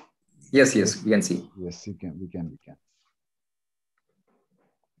 Yes, we can see. Yes, we can.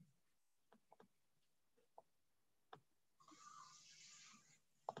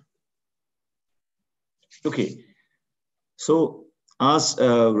 Okay. So as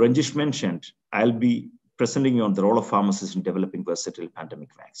Ranjish mentioned, I'll be presenting you on the role of pharmacists in developing versatile pandemic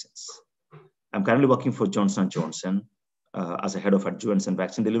vaccines. I'm currently working for Johnson & Johnson as a head of adjuvants and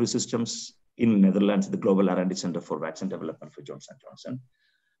vaccine delivery systems in Netherlands, the Global R&D Center for Vaccine Development for Johnson & Johnson.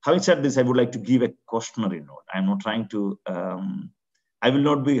 Having said this, I would like to give a cautionary note. I'm not trying to, I will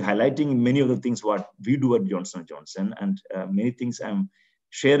not be highlighting many of the things what we do at Johnson & Johnson, and many things I'm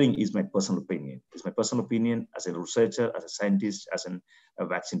sharing is my personal opinion. It's my personal opinion as a researcher, as a scientist, as a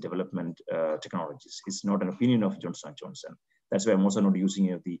vaccine development technologist. It's not an opinion of Johnson & Johnson. That's why I'm also not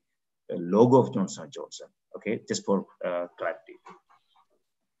using the logo of Johnson & Johnson, okay, just for clarity.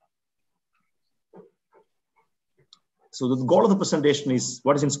 So the goal of the presentation is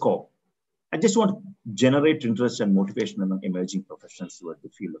what is in scope. I just want to generate interest and motivation among emerging professionals toward the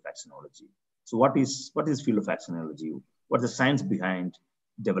field of vaccinology. So what is field of vaccinology? What's the science behind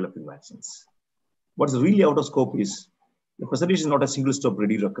developing vaccines? What's really out of scope is the presentation is not a single stop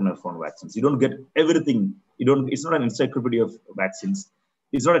ready reckoner for vaccines. You don't get everything. It's not an encyclopedia of vaccines.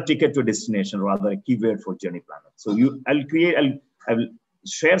 It's not a ticket to a destination, rather a keyword for journey planner. So I will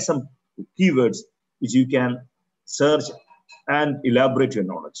share some keywords which you can search and elaborate your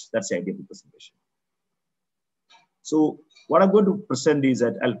knowledge. That's the idea of the presentation. So what I'm going to present is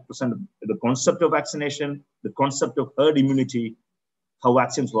that I'll present the concept of vaccination, the concept of herd immunity, how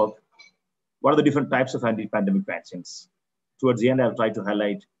vaccines work, what are the different types of anti-pandemic vaccines. Towards the end, I'll try to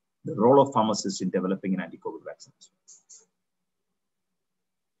highlight the role of pharmacists in developing an anti-COVID vaccine.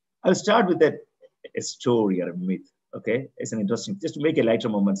 I'll start with a story or a myth, okay? It's an interesting, just to make a lighter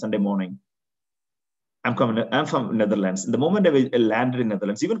moment, Sunday morning. I'm from Netherlands. The moment I landed in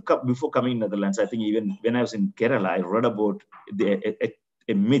Netherlands, even before coming in Netherlands, I think even when I was in Kerala, I read about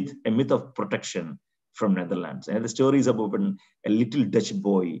a myth of protection from Netherlands. And the story is about a little Dutch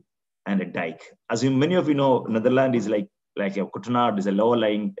boy and a dike. As many of you know, Netherlands is like a Kutenard is a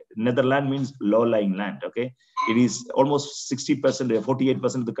lower-lying, Netherlands means low-lying land, okay? It is almost 60%,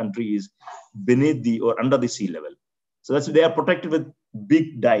 48% of the country is beneath or under the sea level. So they are protected with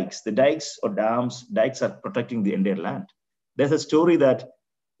big dikes. The dikes or dikes are protecting the entire land. There's a story that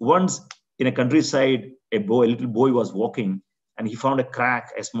once in a countryside, a little boy was walking and he found a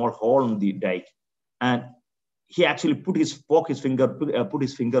crack, a small hole in the dike. And he actually put his finger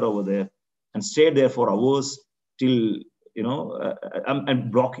over there and stayed there for hours till,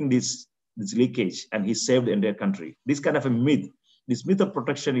 and blocking this leakage, and he saved the entire country. This kind of a myth, this myth of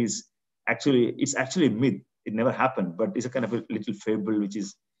protection it's actually a myth. It never happened, but it's a kind of a little fable which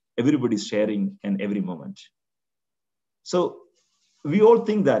is everybody's sharing in every moment. So we all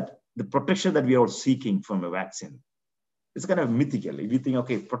think that the protection that we are seeking from a vaccine is kind of mythical. If you think,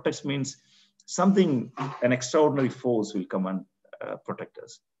 okay, protect means an extraordinary force will come and protect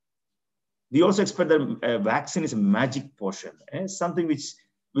us. We also expect that a vaccine is a magic potion, something which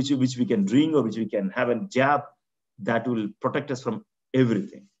we can drink or which we can have a jab that will protect us from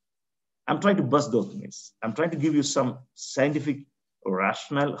everything. I'm trying to bust those myths. I'm trying to give you some scientific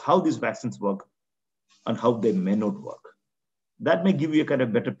rationale how these vaccines work and how they may not work. That may give you a kind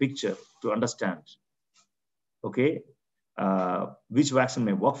of better picture to understand, okay, which vaccine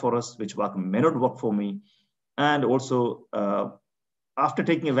may work for us, which vaccine may not work for me, and also after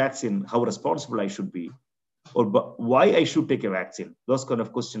taking a vaccine, how responsible I should be, or why I should take a vaccine. Those kind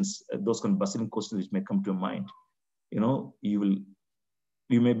of questions, those kind of bustling questions which may come to your mind,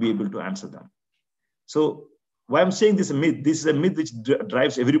 you may be able to answer them. So why I'm saying this is a myth which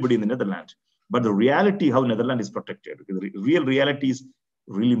drives everybody in the Netherlands. But the reality, how Netherlands is protected, the real reality is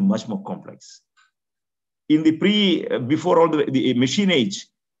really much more complex. In the before all the machine age,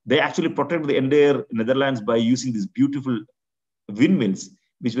 they actually protected the entire Netherlands by using these beautiful windmills,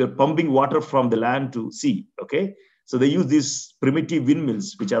 which were pumping water from the land to sea, okay? So they use these primitive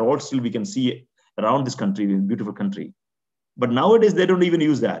windmills, which are all still we can see around this country, this beautiful country. But nowadays, they don't even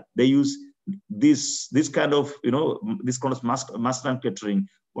use that. They use this kind of, mass land catering,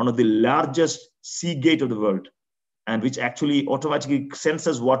 one of the largest sea gate of the world, and which actually automatically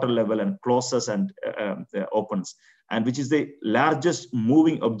senses water level and closes and opens, and which is the largest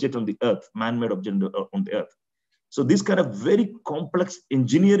moving object on the earth, man-made object on the earth. So these kind of very complex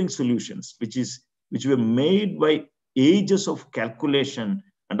engineering solutions, which were made by ages of calculation,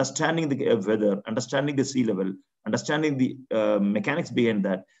 understanding the weather, understanding the sea level, understanding the mechanics behind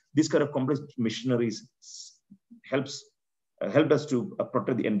that, this kind of complex machineries helped us to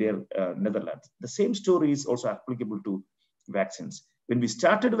protect the entire Netherlands. The same story is also applicable to vaccines. When we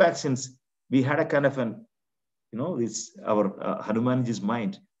started vaccines, we had a kind of our Hanumanji's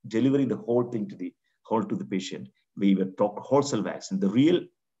mind delivering the whole thing to the patient. We were talk whole cell vaccine. The real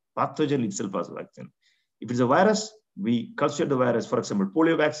pathogen itself was a vaccine. If it's a virus, we culture the virus. For example,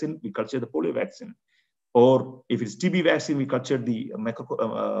 polio vaccine, we culture the polio vaccine. Or if it's TB vaccine, we culture the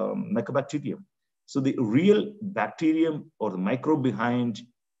mycobacterium. So the real bacterium or the microbe behind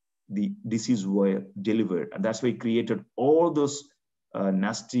the disease were delivered. And that's why it created all those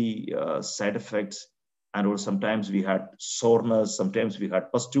nasty side effects. And or sometimes we had soreness, sometimes we had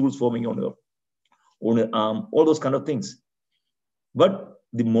pustules forming on the arm, all those kind of things. But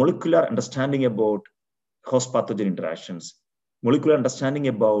the molecular understanding about host pathogen interactions, molecular understanding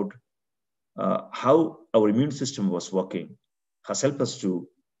about how our immune system was working has helped us to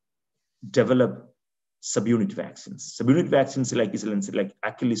develop subunit vaccines. Subunit vaccines like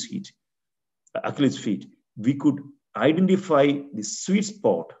Achilles feet. We could identify the sweet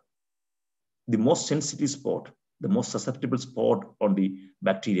spot, the most sensitive spot, the most susceptible spot on the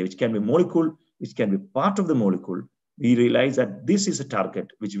bacteria, which can be a molecule, which can be part of the molecule. We realize that this is a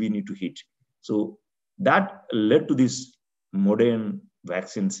target which we need to hit. So that led to these modern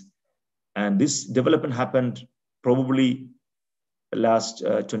vaccines. And this development happened probably last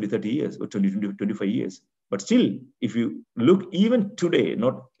 20, 30 years or 20, 25 years. But still, if you look even today,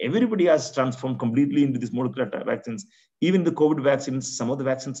 not everybody has transformed completely into these molecular vaccines. Even the COVID vaccines, some of the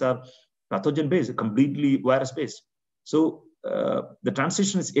vaccines are pathogen-based, completely virus-based. So the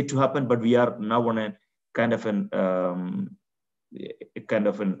transition is yet to happen, but we are now on a kind of a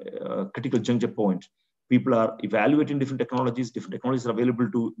critical juncture point. People are evaluating different technologies are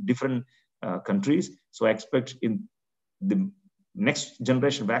available to different countries. So I expect in the next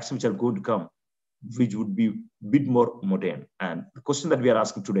generation vaccines which are going to come, which would be a bit more modern. And the question that we are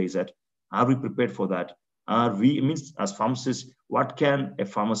asking today is that, are we prepared for that? As pharmacists, what can a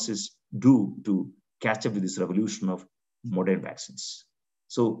pharmacist do to catch up with this revolution of modern vaccines?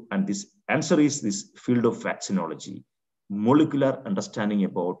 So, and this answer is this field of vaccinology, molecular understanding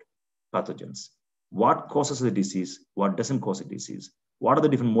about pathogens. What causes the disease? What doesn't cause a disease? What are the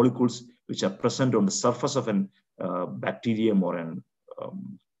different molecules which are present on the surface of an bacterium or an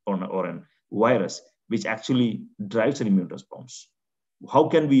virus, which actually drives an immune response? How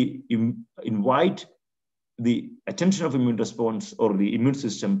can we invite the attention of immune response or the immune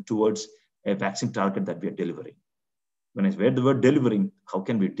system towards a vaccine target that we are delivering? When I wear the word delivering, how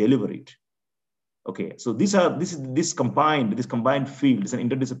can we deliver it? Okay, so this combined field, is an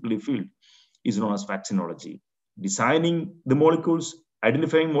interdisciplinary field, is known as vaccinology. Designing the molecules,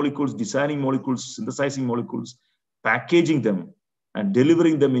 identifying molecules, designing molecules, synthesizing molecules, packaging them, and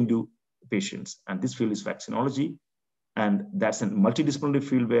delivering them into patients. And this field is vaccinology. And that's a multidisciplinary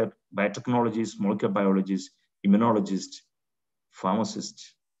field where biotechnologists, molecular biologists, immunologists,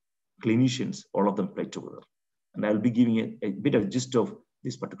 pharmacists, clinicians, all of them play together. And I'll be giving a bit of gist of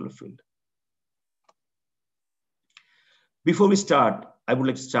this particular field. Before we start, I would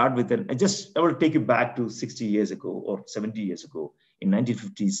like to start with I will take you back to 60 years ago or 70 years ago. In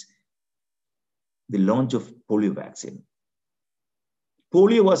 1950s, the launch of polio vaccine.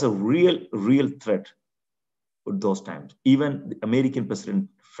 Polio was a real threat at those times. Even the American President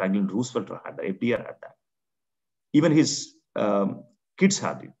Franklin Roosevelt had that, FDR had that. Even his kids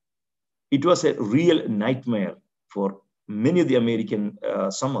had it. It was a real nightmare for many of the American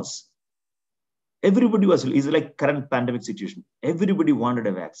summers. Everybody is like current pandemic situation. Everybody wanted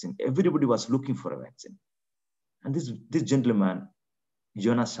a vaccine. Everybody was looking for a vaccine. And this gentleman,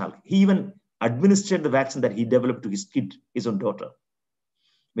 Jonas Salk, he even administered the vaccine that he developed to his kid, his own daughter.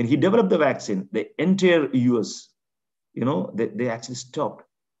 When he developed the vaccine, the entire US, they actually stopped.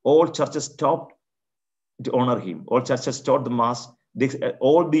 All churches stopped to honor him. All churches stopped the mass.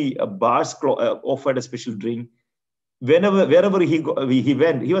 All the bars offered a special drink. Wherever he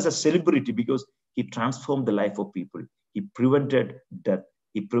went, he was a celebrity because he transformed the life of people. He prevented death.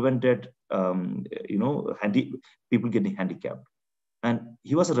 He prevented, people getting handicapped. And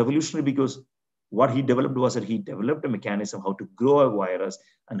he was a revolutionary because what he developed was that he developed a mechanism how to grow a virus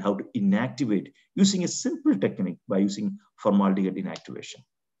and how to inactivate using a simple technique by using formaldehyde inactivation.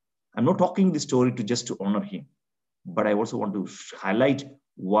 I'm not talking this story just to honor him, but I also want to highlight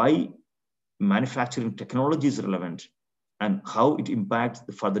why manufacturing technology is relevant and how it impacts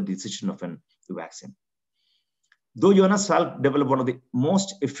the further decision of the vaccine. Though Jonas Salk developed one of the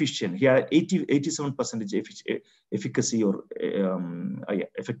most efficient, he had 87% efficacy or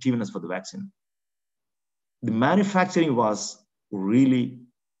effectiveness for the vaccine. The manufacturing was really,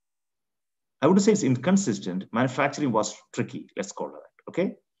 I would say it's inconsistent. Manufacturing was tricky, let's call it that,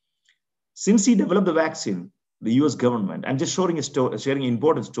 okay? Since he developed the vaccine, the US government, I'm just sharing an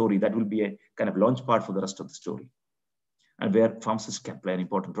important story that will be a kind of launch part for the rest of the story, and where pharmacists can play an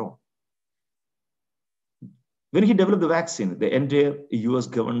important role. When he developed the vaccine, the entire US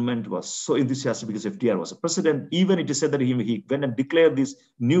government was so enthusiastic because FDR was a president. Even it is said that he went and declared this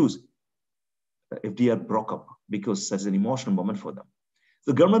news. FDR broke up because such an emotional moment for them.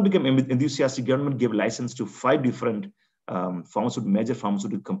 The government became enthusiastic. Government gave license to 5 different major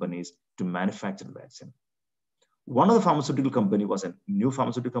pharmaceutical companies to manufacture the vaccine. One of the pharmaceutical company was a new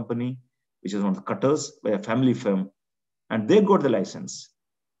pharmaceutical company, which is one of the cutters by a family firm, and they got the license.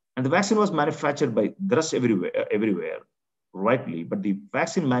 And the vaccine was manufactured by the rest everywhere, rightly, but the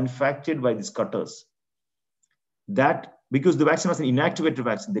vaccine manufactured by these cutters, that because the vaccine was an inactivated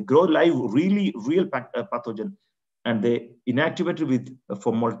vaccine, they grow live real pathogen, and they inactivated with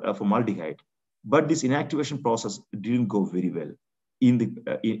formaldehyde. But this inactivation process didn't go very well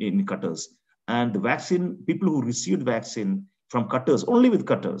in cutters. And the vaccine, people who received vaccine from cutters, only with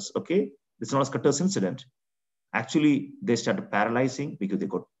cutters, okay? It's not a cutters incident. Actually, they started paralyzing because they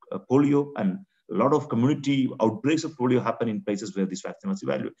got polio, and a lot of community outbreaks of polio happen in places where this vaccine was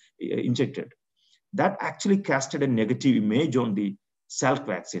injected. That actually casted a negative image on the Salk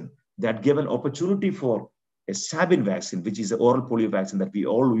vaccine that gave an opportunity for a Sabin vaccine, which is an oral polio vaccine that we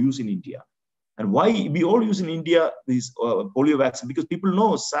all use in India. And why we all use in India this polio vaccine? Because people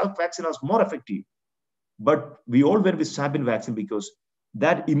know Salk vaccine was more effective. But we all went with Sabin vaccine because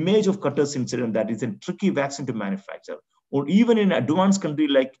that image of cutters incident, that is a tricky vaccine to manufacture, or even in an advanced country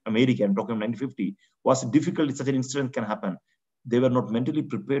like America, I'm talking 1950, was difficult. Such an incident can happen. They were not mentally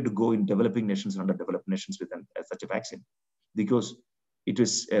prepared to go in developing nations and underdeveloped nations with such a vaccine, because it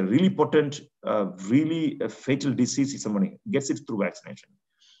is a really potent, really a fatal disease if somebody gets it through vaccination.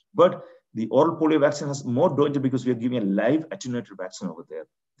 But the oral polio vaccine has more danger because we are giving a live attenuated vaccine over there.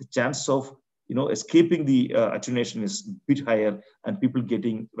 The chance of escaping the attenuation is a bit higher, and people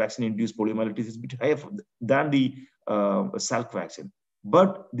getting vaccine-induced poliomyelitis is a bit higher than the Salk vaccine.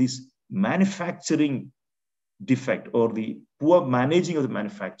 But this manufacturing defect or the poor managing of the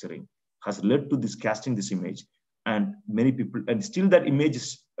manufacturing has led to this casting this image, and many people, and still that image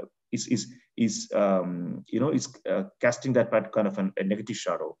is casting that kind of a negative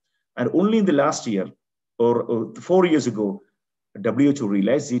shadow. And only in the last year or 4 years ago, WHO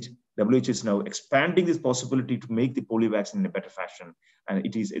realized it. WHO is now expanding this possibility to make the polio vaccine in a better fashion. And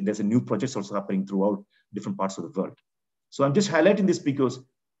there's a new projects also happening throughout different parts of the world. So I'm just highlighting this because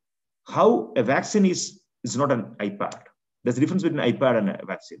how a vaccine is not an iPad. There's a difference between an iPad and a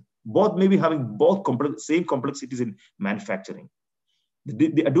vaccine. Both may be having same complexities in manufacturing.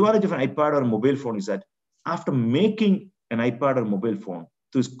 The advantage of an iPad or a mobile phone is that after making an iPad or mobile phone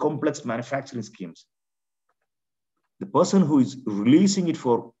through complex manufacturing schemes, the person who is releasing it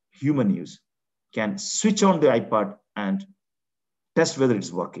for human use can switch on the iPad and test whether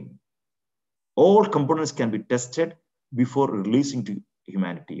it's working. All components can be tested before releasing to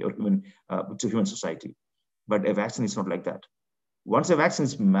humanity or to human society. But a vaccine is not like that. Once a vaccine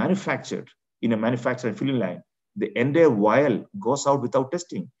is manufactured in a manufacturing filling line, the entire vial goes out without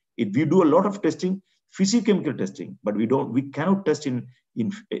testing. We do a lot of testing, physicochemical testing, but we cannot test in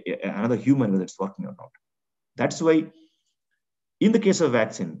another human whether it's working or not. That's why in the case of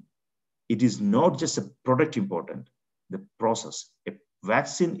vaccine, it is not just a product important, the process. A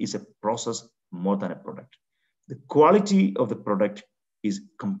vaccine is a process more than a product. The quality of the product is,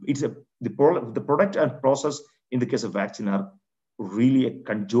 the product and process in the case of vaccine are really a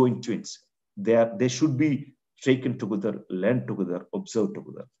conjoined twins. They should be taken together, learned together, observed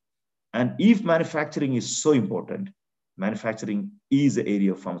together. And if manufacturing is so important, manufacturing is the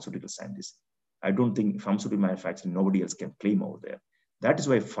area of pharmaceutical scientists. I don't think pharmaceutical manufacturing, nobody else can claim over there. That is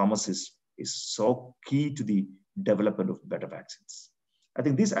why pharmacists is so key to the development of better vaccines. I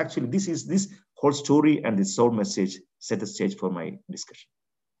think this whole story and this whole message set the stage for my discussion.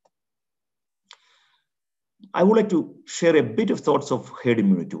 I would like to share a bit of thoughts of herd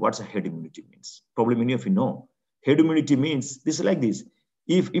immunity. What's a herd immunity means? Probably many of you know. Herd immunity means this is like this.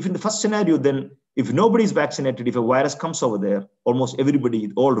 If in the first scenario, then if nobody is vaccinated, if a virus comes over there, almost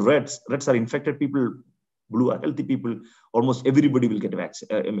everybody, all reds are infected people, blue are healthy people, almost everybody will get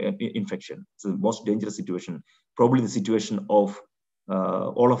infection. It's the most dangerous situation, probably the situation of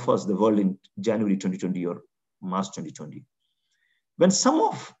all of us, the world in January 2020 or March 2020. When some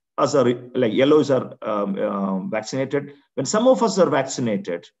of us are, like yellows are vaccinated, when some of us are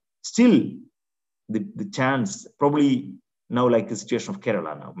vaccinated, still the chance, probably now like the situation of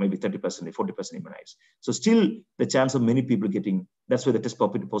Kerala now, maybe 30%, 40% immunized. So still the chance of many people getting, that's why the test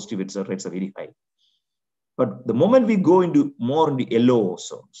positivity rates are very high. But the moment we go into more in the yellow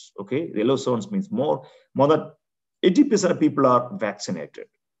zones, okay, the yellow zones means more than 80% of people are vaccinated.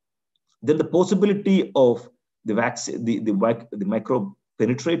 Then the possibility of the vaccine, the microbe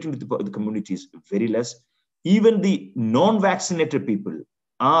penetrating into the community is very less. Even the non-vaccinated people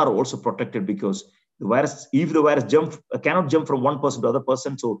are also protected because the virus, if the virus cannot jump from one person to other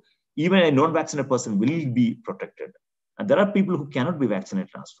person, so even a non-vaccinated person will be protected. And there are people who cannot be vaccinated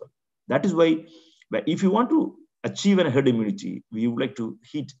as well. That is why if you want to achieve a herd immunity, we would like to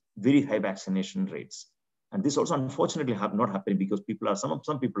hit very high vaccination rates. And this also unfortunately not happening because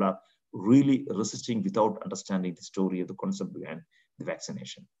some people are really resisting without understanding the story of the concept behind the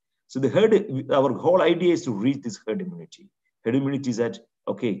vaccination. So our whole idea is to reach this herd immunity. Herd immunity is that,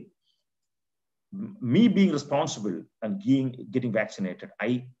 okay, me being responsible and getting vaccinated,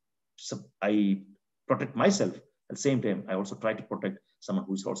 I protect myself. At the same time, I also try to protect someone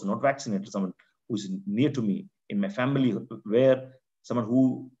who is also not vaccinated, someone who is near to me in my family, where someone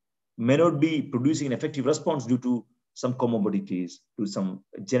who may not be producing an effective response due to some comorbidities, to some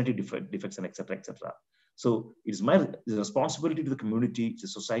genetic defects, and etc., etc. So it is my responsibility to the community, to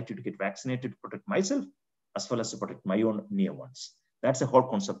society, to get vaccinated, to protect myself, as well as to protect my own near ones. That's the whole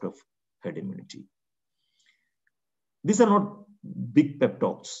concept of herd immunity. These are not big pep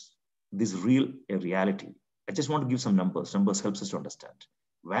talks. This is a reality. I just want to give some numbers. Numbers helps us to understand.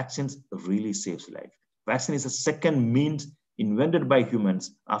 Vaccines really saves life. Vaccine is the second means invented by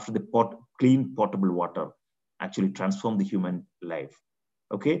humans after the clean potable water actually transformed the human life.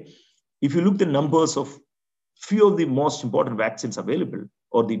 Okay, if you look the numbers of few of the most important vaccines available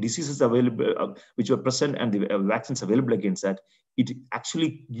or the diseases available which were present and the vaccines available against that, it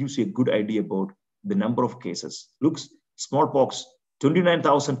actually gives you a good idea about the number of cases. Looks, smallpox,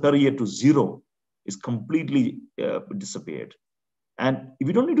 29,000 per year to zero is completely disappeared. And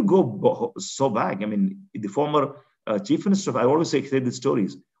we don't need to go so back. I mean, the former chief minister, I always say these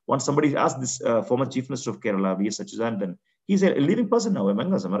stories. Once somebody asked this former chief minister of Kerala, V.S. Achuthanandan, he's a living person now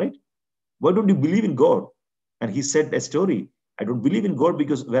among us, am I right? Why don't you believe in God? And he said a story. I don't believe in God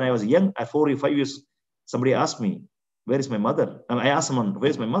because when I was young, at 4 or 5 years, somebody asked me, where is my mother? And I asked someone, where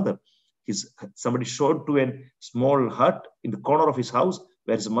is my mother? Somebody showed to a small hut in the corner of his house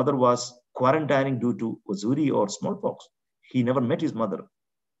where his mother was quarantining due to Wazuri or smallpox. He never met his mother.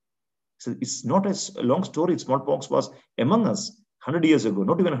 So it's not a long story. Smallpox was among us 100 years ago,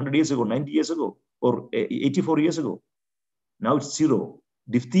 not even 100 years ago, 90 years ago, or 84 years ago. Now it's zero.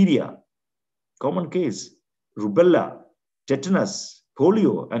 Diphtheria, common case, rubella, tetanus,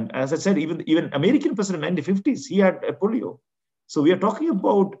 polio. And as I said, even American president in the 1950s, he had polio. So we are talking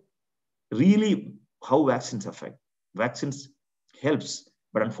about really how vaccines affect. Vaccines helps,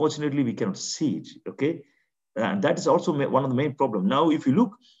 but unfortunately we cannot see it, okay? And that is also one of the main problems. Now, if you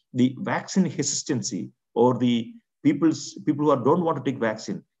look, the vaccine hesitancy or the people who don't want to take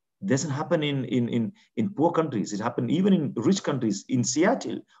vaccine doesn't happen in poor countries. It happens even in rich countries. In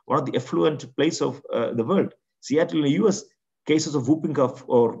Seattle, one of the affluent place of the world, Seattle in the US, cases of whooping cough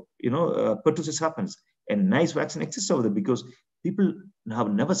or pertussis happens. a nice vaccine exists over there, because people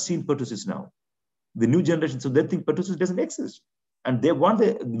have never seen pertussis now. The new generation, so they think pertussis doesn't exist. And they want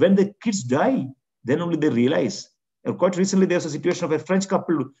when the kids die, then only they realize. And quite recently, there's a situation of a French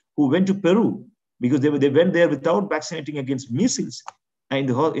couple who went to Peru because they went there without vaccinating against measles. And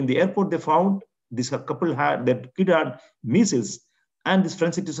in the airport, they found this couple that kid had measles, and these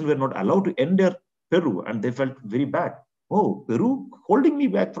French citizens were not allowed to enter Peru, and they felt very bad. Oh, Peru holding me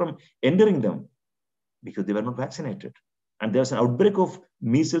back from entering them because they were not vaccinated. And there was an outbreak of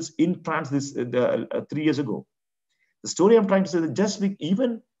measles in France 3 years ago. The story I'm trying to say is that just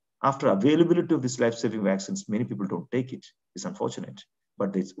even after availability of these life-saving vaccines, many people don't take it. It's unfortunate,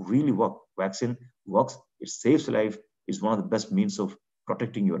 but it's really work. Vaccine works. It saves life. It's one of the best means of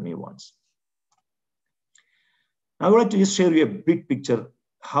protecting your new ones. I would like to just share you a big picture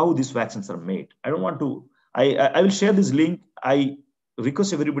how these vaccines are made. I don't want to. I will share this link. I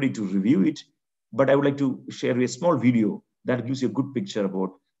request everybody to review it, but I would like to share a small video that gives you a good picture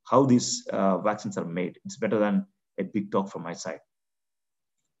about how these vaccines are made. It's better than a big talk from my side.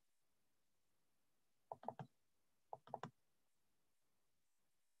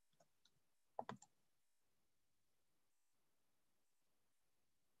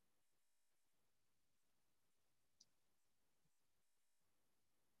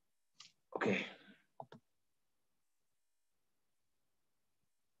 Okay.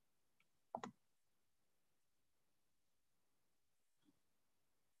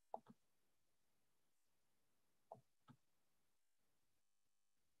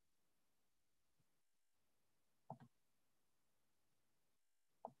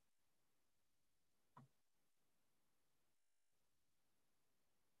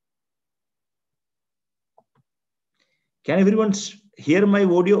 Can everyone hear my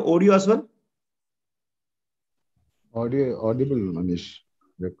audio as well? Audible, Manish.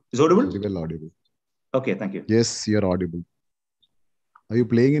 Is audible? Very well audible. Okay, thank you. Yes, you're audible. Are you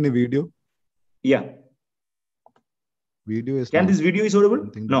playing in a video? Yeah. Video is. Can this video is audible?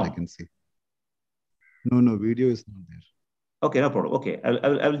 No. I can see. No, video is not there. Okay, no problem. Okay,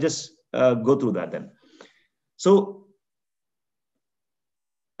 I will just go through that then. So,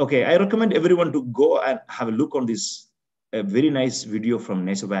 okay, I recommend everyone to go and have a look on this very nice video from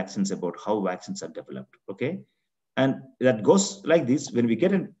Nature Vaccines about how vaccines are developed. Okay, and that goes like this: when we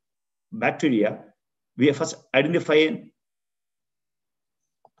get a bacteria, we first identify.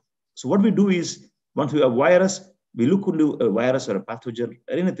 So what we do is, once we have a virus, we look into a virus or a pathogen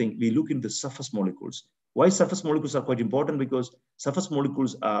or anything, we look into the surface molecules. Why surface molecules are quite important? Because surface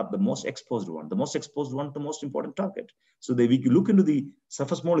molecules are the most exposed one. The most exposed one, the most important target. So we look into the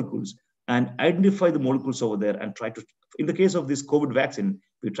surface molecules and identify the molecules over there and try to, in the case of this COVID vaccine,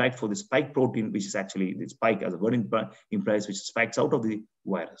 we tried for the spike protein, which is actually the spike, as the word implies, which spikes out of the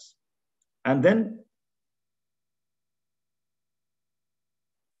virus. And then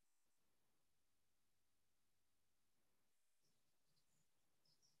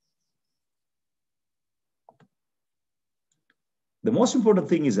the most important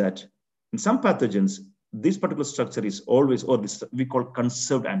thing is that in some pathogens, this particular structure is always, or this we call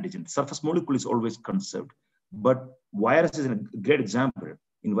conserved antigen. The surface molecule is always conserved. But virus is a great example.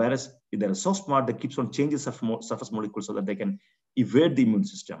 In virus, they're so smart that keeps on changing surface molecules so that they can evade the immune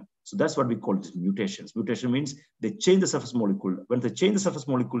system. So that's what we call these mutations. Mutation means they change the surface molecule. When they change the surface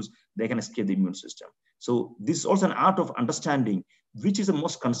molecules, they can escape the immune system. So this is also an art of understanding which is the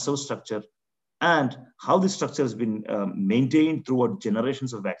most conserved structure and how this structure has been maintained throughout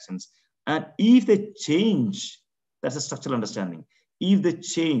generations of vaccines. And if they change, that's a structural understanding. If they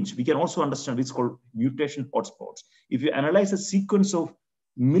change, we can also understand what's called mutation hotspots. If you analyze a sequence of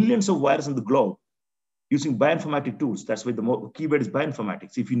millions of viruses in the globe using bioinformatic tools, that's why the keyword is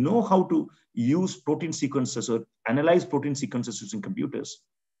bioinformatics. If you know how to use protein sequences or analyze protein sequences using computers,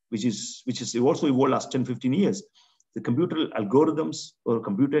 which is also evolved last 10, 15 years, the computer algorithms or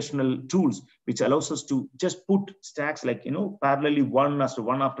computational tools, which allows us to just put stacks like, parallelly one after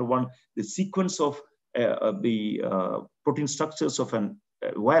one, the sequence of the protein structures of a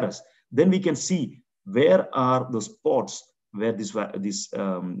virus, then we can see where are the spots where this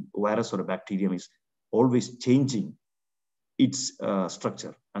virus or a bacterium is always changing its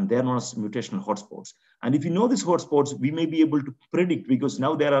structure, and they're known as mutational hotspots. And if you know these hotspots, we may be able to predict, because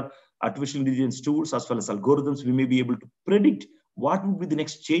now there are artificial intelligence tools as well as algorithms, we may be able to predict what would be the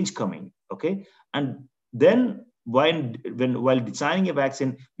next change coming, okay? And then while designing a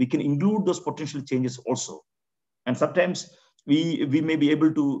vaccine, we can include those potential changes also. And sometimes we may be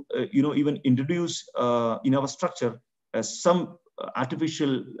able to, even introduce in our structure some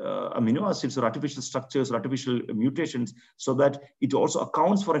artificial amino acids or artificial structures or artificial mutations, so that it also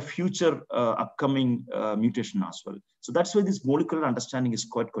accounts for a future upcoming mutation as well. So that's why this molecular understanding is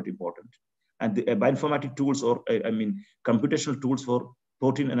quite important. And the bioinformatic tools, or computational tools for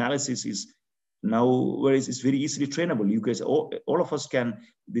protein analysis is nowadays is very easily trainable. You guys, all of us can,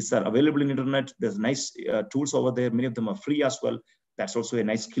 these are available in internet. There's nice tools over there. Many of them are free as well. That's also a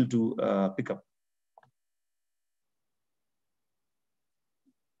nice skill to pick up.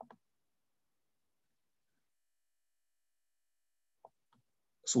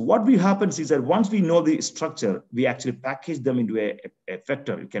 So what happens is that once we know the structure, we actually package them into a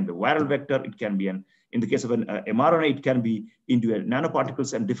vector. It can be a viral vector. It can be in the case of an mRNA, it can be into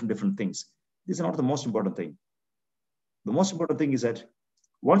nanoparticles and different things. These are not the most important thing. The most important thing is that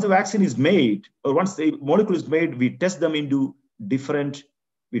once the vaccine is made, or once the molecule is made, we test them into different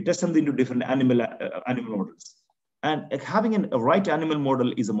animal models. And having a right animal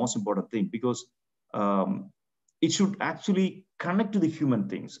model is the most important thing, because it should actually connect to the human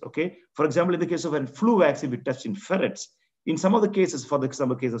things. Okay. For example, in the case of a flu vaccine, we test in ferrets. In some of the cases, for the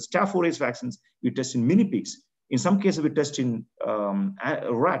example, case of staph aureus vaccines, we test in mini pigs. In some cases, we test in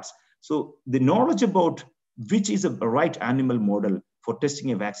rats. So the knowledge about which is a right animal model for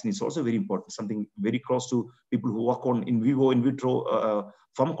testing a vaccine is also very important, something very close to people who work on in vivo, in vitro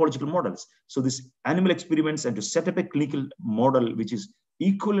pharmacological models. So this animal experiments and to set up a clinical model which is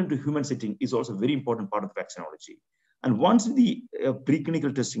equivalent to human setting is also a very important part of vaccinology. And once the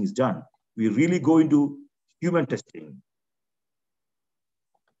preclinical testing is done, we really go into human testing.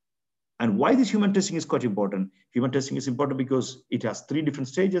 And why this human testing is quite important? Human testing is important because it has 3 different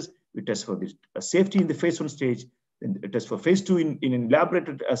stages. We test for this safety in the phase 1 stage, then test for phase 2 in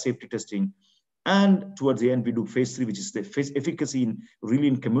elaborated safety testing. And towards the end, we do phase 3, which is the phase efficacy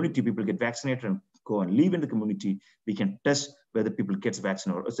in community. People get vaccinated and go and live in the community. We can test whether people get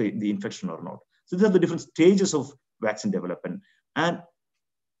vaccine or say the infection or not. So these are the different stages of vaccine development. And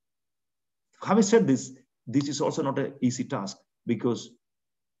having said this is also not an easy task, because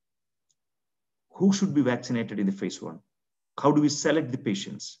who should be vaccinated in the phase 1? How do we select the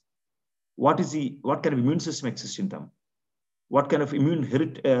patients? What kind of immune system exists in them? What kind of immune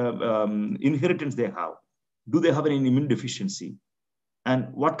inheritance they have? Do they have any immune deficiency?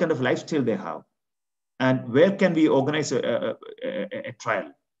 And what kind of lifestyle they have? And where can we organize a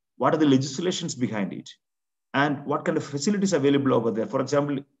trial? What are the legislations behind it? And what kind of facilities are available over there? For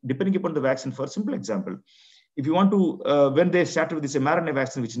example, depending upon the vaccine, for a simple example, if you want to, when they started with this mRNA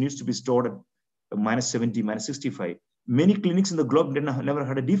vaccine, which needs to be stored at -70, -65, many clinics in the globe never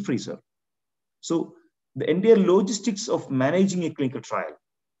had a deep freezer. So the entire logistics of managing a clinical trial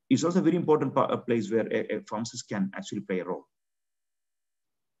is also a very important place where a pharmacist can actually play a role.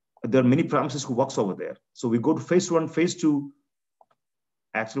 There are many pharmacists who works over there. So we go to phase 1, phase 2,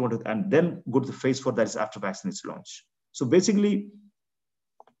 and then go to the phase 4, that is after vaccine is launched. So basically,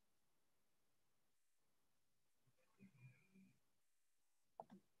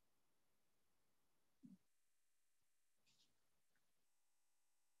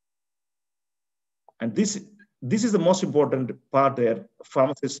 and this is the most important part where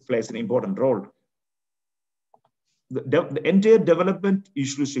pharmacists plays an important role. The entire development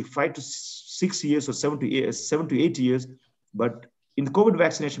usually takes 5 to 6 years or 7 to 8 years, but in the COVID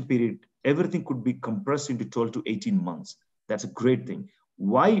vaccination period, everything could be compressed into 12 to 18 months. That's a great thing.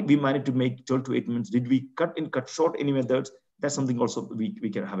 Why we managed to make 12 to 18 months? Did we cut short any methods? That's something also we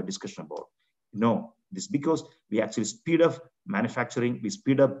can have a discussion about. No, this is because we actually speed up manufacturing, we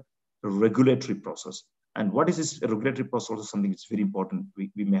speed up the regulatory process. And what is this regulatory process? Also something that's very important.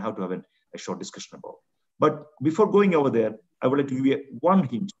 We may have to have a short discussion about. But before going over there, I would like to give you one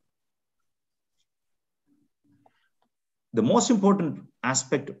hint. The most important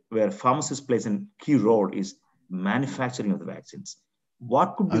aspect where pharmacists plays a key role is manufacturing of the vaccines.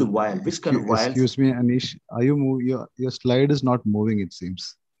 What could be the vial? Which kind of vials? Excuse me, Anish. Are you moving? Your slide is not moving, it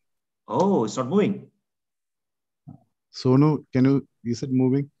seems. Oh, it's not moving. Sonu, is it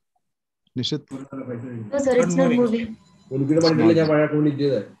moving? Nishit? No, sir, it's not moving.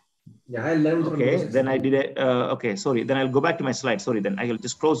 Okay, then I did okay, sorry. Then I'll go back to my slide. Sorry, then I will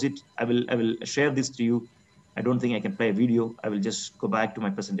just close it. I will share this to you. I don't think I can play a video. I will just go back to my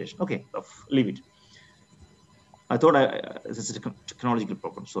presentation. Okay, leave it. I thought this is a technological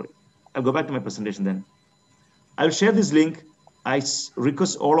problem. Sorry. I'll go back to my presentation then. I'll share this link. I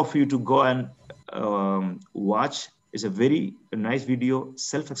request all of you to go and watch. It's a very nice video,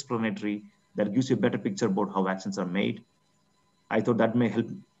 self-explanatory, that gives you a better picture about how vaccines are made. I thought that may help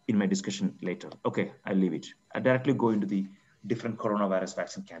in my discussion later. Okay, I'll leave it. I directly go into the different coronavirus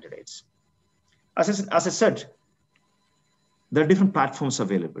vaccine candidates. As I said, there are different platforms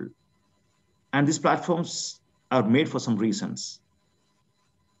available. And these platforms are made for some reasons.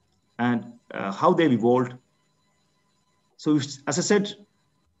 And how they've evolved. So as I said,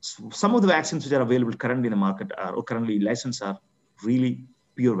 some of the vaccines which are available currently in the market or currently licensed are really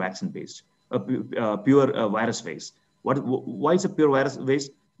pure vaccine based, pure virus based. Why is it pure virus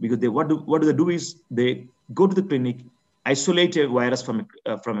based? Because what do they do is they go to the clinic, isolate a virus from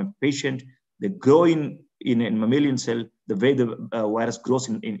a patient. They grow in a mammalian cell the way the virus grows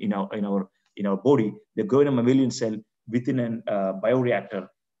in our body. They grow in a mammalian cell within a bioreactor,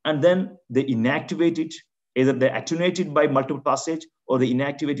 and then they inactivate it. Either they attenuate it by multiple passage or they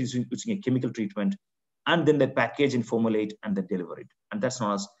inactivate it using a chemical treatment, and then they package and formulate and then deliver it. And that's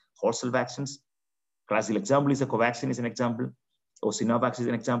known as whole cell vaccines. Classical example is a Covaxin is an example, or Sinovac is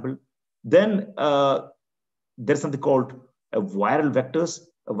an example. Then there's something called viral vectors.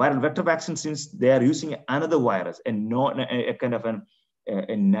 A viral vector vaccine, since they are using another virus and not a kind of a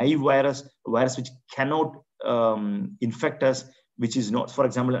naive virus, a virus which cannot infect us, which is not, for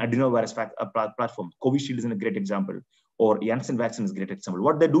example, an adenovirus platform. Covishield is a great example, or Janssen vaccine is a great example.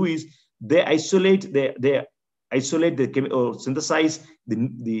 What they do is they isolate, or synthesize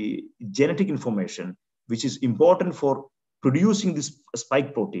the genetic information, which is important for producing this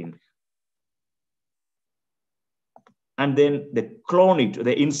spike protein. And then they clone it,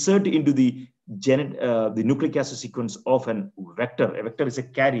 they insert into the nucleic acid sequence of a vector. A vector is a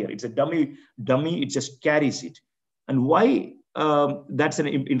carrier, it's a dummy, it just carries it. And why that's an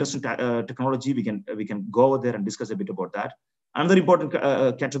interesting technology. We can go over there and discuss a bit about that. Another important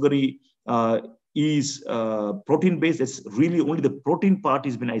category is protein-based. It's really only the protein part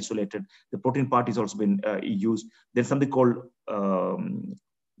has been isolated. The protein part has also been used. There's something called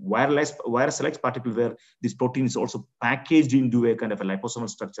virus-like particle, where this protein is also packaged into a kind of a liposomal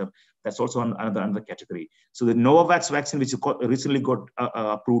structure. That's also another category. So the Novavax vaccine, which recently got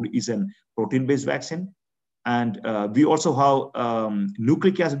approved, is a protein-based vaccine. And we also have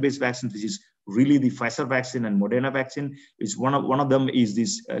nucleic acid-based vaccines, which is really the Pfizer vaccine and Moderna vaccine. Is one of them is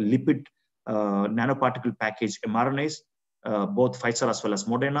this lipid nanoparticle package mRNAs, both Pfizer as well as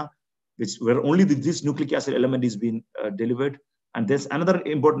Moderna, where only this nucleic acid element is being delivered. And there's another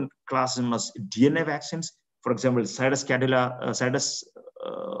important class known as DNA vaccines. For example, the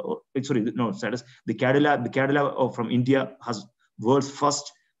Cadila from India has world's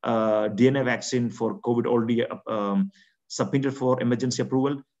first DNA vaccine for COVID, already submitted for emergency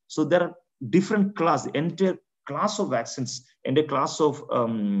approval. So there are different class, the entire class of vaccines and a class of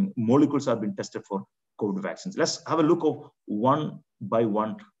molecules have been tested for COVID vaccines. Let's have a look of one by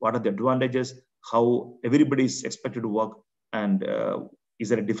one. What are the advantages? How everybody is expected to work, and is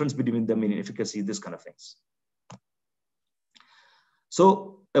there a difference between them in efficacy? This kind of things.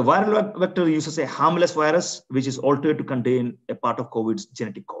 So a viral vector uses a harmless virus, which is altered to contain a part of COVID's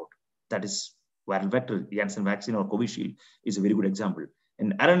genetic code. That is viral vector. Janssen vaccine or Covishield is a very good example.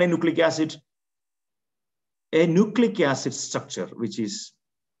 And RNA nucleic acid, a nucleic acid structure, which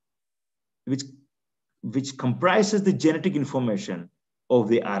comprises the genetic information of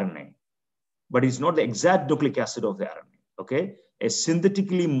the RNA, but it's not the exact nucleic acid of the RNA. Okay, a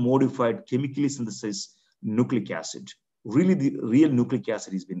synthetically modified, chemically synthesized nucleic acid. Really, the real nucleic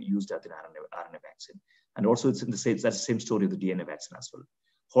acid has been used as an RNA vaccine. And also it's in the same, that's the same story of the DNA vaccine as well.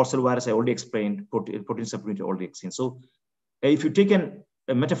 Whole cell virus, I already explained, protein supplement, already explained. So if you take a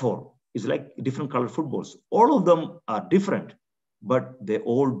metaphor, it's like different colored footballs. All of them are different, but they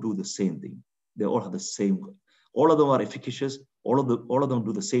all do the same thing. They all have the same goal. All of them are efficacious. All of them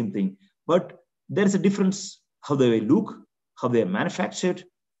do the same thing, but there is a difference how they look, how they are manufactured.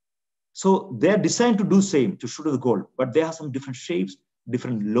 So they're designed to do same, to shoot at the goal, but they have some different shapes,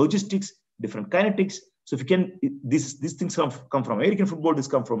 different logistics, different kinetics. So if you can, these things come from American football, this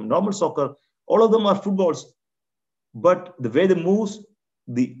come from normal soccer. All of them are footballs, but the way they move,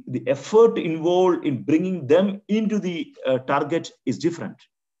 the effort involved in bringing them into the target is different.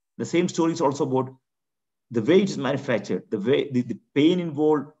 The same story is also about the way it is manufactured, the way the pain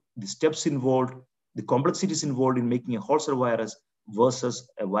involved, the steps involved, the complexities involved in making a whole cell virus versus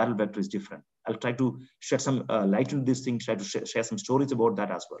a viral vector is different. I'll try to shed some light into this thing, try to share some stories about that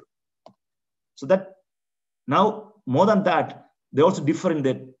as well. So that now, more than that, they also differ in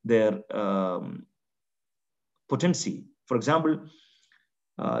their potency. For example,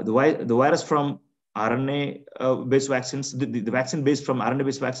 the virus from RNA-based vaccines, the vaccine based from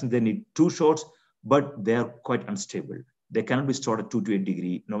RNA-based vaccines, they need 2 shots, but they are quite unstable. They cannot be stored at 2 to 8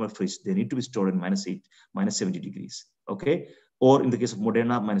 degree normal fridge. They need to be stored at -8, -70 degrees. Okay, or in the case of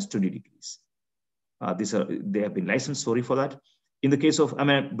Moderna, -20 degrees. They have been licensed. Sorry for that. in the case of,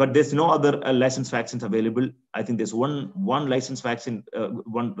 but there's no other licensed vaccines available. I think there's one licensed vaccine,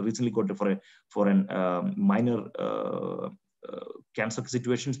 one recently got for an minor cancer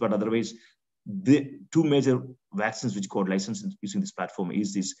situations, but otherwise, the two major vaccines which got licensed using this platform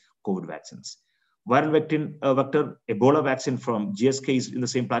is these COVID vaccines. Viral vector, Ebola vaccine from GSK is in the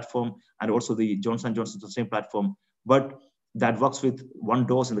same platform, and also the Johnson & Johnson is the same platform, but that works with 1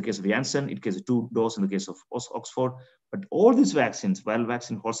 dose in the case of Janssen, in case of 2 doses in the case of Oxford. But all these vaccines, viral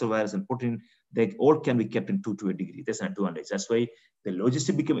vaccine, horsel virus, and protein, they all can be kept in to a degree. There's an advantage. That's why the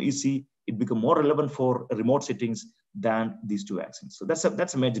logistics become easy. It become more relevant for remote settings than these 2 vaccines. So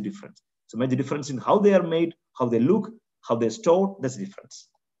that's a major difference. So major difference in how they are made, how they look, how they're stored. That's the difference.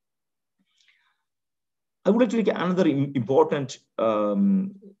 I would like to make another important,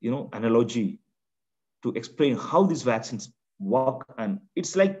 analogy to explain how these vaccines work, and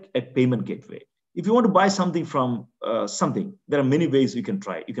it's like a payment gateway. If you want to buy something from something, there are many ways you can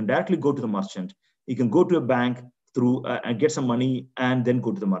try. You can directly go to the merchant. You can go to a bank through and get some money, and then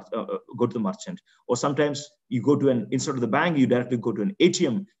go to the merchant. Or sometimes you go to instead of the bank, you directly go to an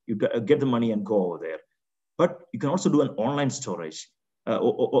ATM. You get the money and go over there. But you can also do an online storage.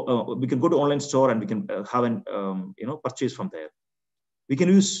 We can go to online store and we can have an purchase from there. We can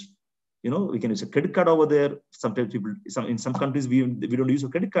use we can use a credit card over there. Sometimes people, in some countries, we don't use a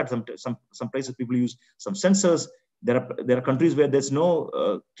credit card. Some places people use some sensors. There are countries where there's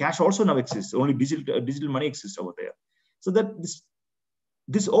no cash also now exists. Only digital money exists over there. So that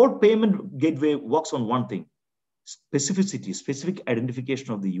this all payment gateway works on one thing: specificity, specific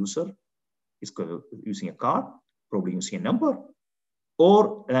identification of the user is using a card, probably using a number,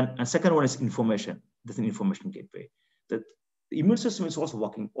 or and second one is information. That's an information gateway. The immune system is also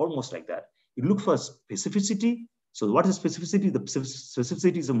working almost like that. You look for specificity. So what is specificity? The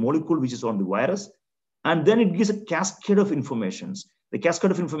specificity is a molecule which is on the virus. And then it gives a cascade of informations. The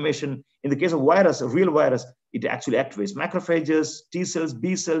cascade of information, in the case of virus, a real virus, it actually activates macrophages, T cells,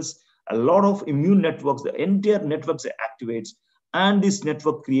 B cells, a lot of immune networks. The entire networks activates. And this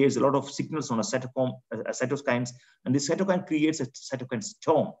network creates a lot of signals on a cytokines. And this cytokine creates a cytokine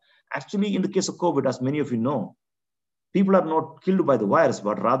storm. Actually, in the case of COVID, as many of you know, people are not killed by the virus,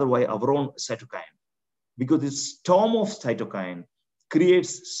 but rather by our own cytokine. Because this storm of cytokine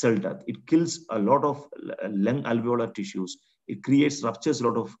creates cell death. It kills a lot of lung alveolar tissues. It creates ruptures a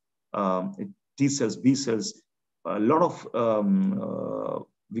lot of T cells, B cells, a lot of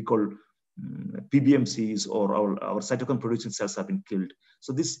we call PBMCs, or our cytokine producing cells have been killed.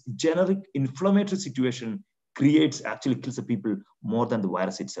 So this generic inflammatory situation actually kills the people more than the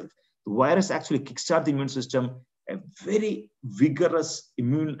virus itself. The virus actually kickstarts the immune system. A very vigorous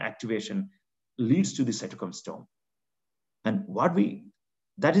immune activation leads to the cytokine storm. And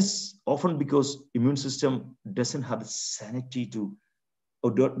that is often because immune system doesn't have the sanity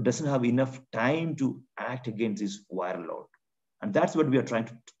or doesn't have enough time to act against this viral load. And that's what we are trying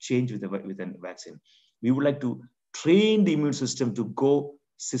to change with a vaccine. We would like to train the immune system to go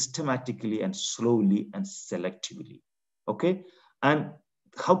systematically and slowly and selectively. Okay? And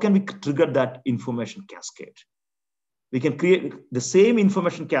how can we trigger that information cascade? We can create the same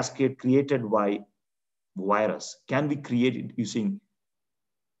information cascade created by virus. Can we create it using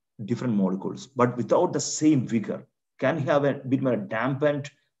different molecules, but without the same vigor? Can we have a bit more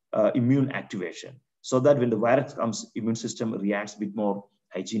dampened immune activation, so that when the virus comes, immune system reacts a bit more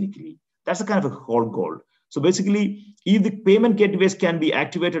hygienically? That's a kind of a whole goal. So basically, if the payment gateways can be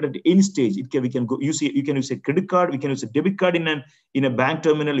activated at any stage, you can use a credit card, we can use a debit card in a bank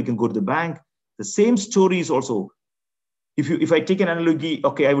terminal, you can go to the bank. The same story is also, if I take an analogy,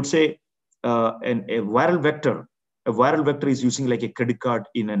 okay, I would say a viral vector is using like a credit card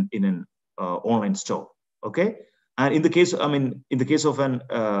in an online store. Okay, and in the case of an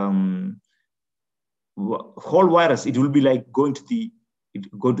whole virus, it will be like going to the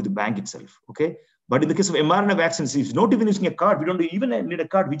bank itself. Okay, but in the case of mRNA vaccines, it's not even using a card. We don't even need a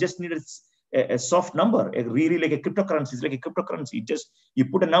card. We just need a soft number, really like a cryptocurrency. It's like a cryptocurrency. You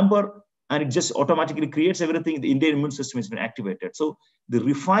put a number, and it just automatically creates everything. The Indian immune system has been activated. So the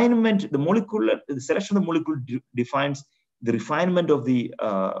refinement, the selection of the molecule defines the refinement of the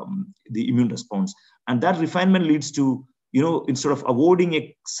immune response. And that refinement leads to, instead of avoiding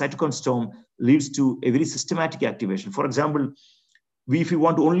a cytokine storm, leads to a very systematic activation. For example, if we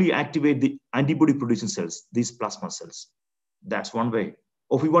want to only activate the antibody producing cells, these plasma cells, that's one way.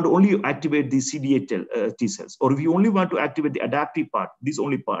 Or if we want to only activate the CD8 T cells, or if we only want to activate the adaptive part, this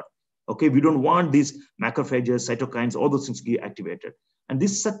only part, okay, we don't want these macrophages, cytokines, all those things to be activated. And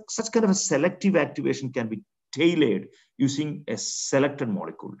this such kind of a selective activation can be tailored using a selected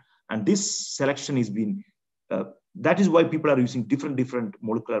molecule. And this selection is being that is why people are using different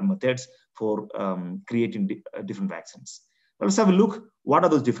molecular methods for creating different vaccines. Now let's have a look. What are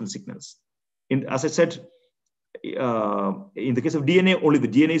those different signals? As I said, in the case of DNA, only the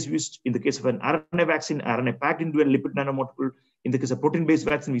DNA is used. In the case of an RNA vaccine, RNA packed into a lipid nanomolecule. In the case of protein-based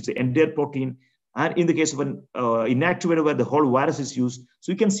vaccine, which is the entire protein. And in the case of an inactivator, where the whole virus is used.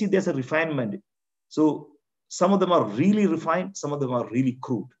 So you can see there's a refinement. So some of them are really refined, some of them are really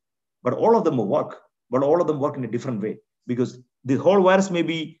crude. But all of them will work, but all of them work in a different way, because the whole virus may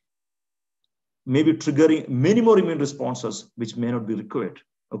be triggering many more immune responses, which may not be required.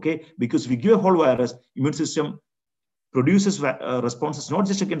 Okay, because if we give a whole virus, immune system produces responses not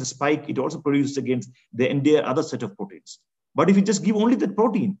just against the spike, it also produces against the entire other set of proteins. But if you just give only the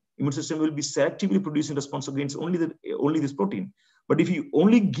protein, immune system will be selectively producing response against only this protein. But if you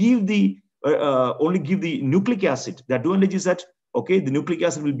only give the nucleic acid, the advantage is that, okay, the nucleic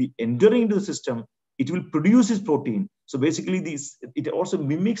acid will be entering into the system, it will produce this protein. So basically it also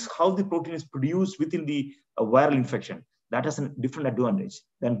mimics how the protein is produced within the viral infection. That has a different advantage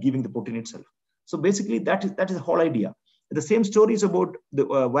than giving the protein itself. So basically that is the whole idea. The same story is about the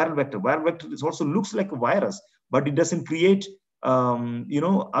viral vector. Viral vector also looks like a virus, but it doesn't create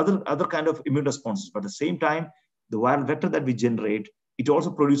other kind of immune responses. But at the same time, the viral vector that we generate, it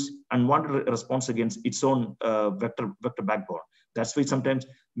also produces unwanted response against its own vector backbone. That's why sometimes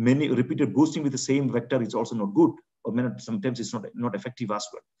many repeated boosting with the same vector is also not good, or sometimes it's not effective as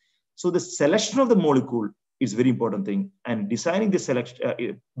well. So the selection of the molecule is a very important thing, and designing the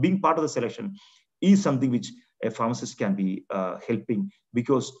selection, being part of the selection, is something which a pharmacist can be helping,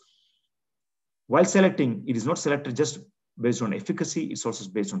 because while selecting, it is not selected just based on efficacy, it's also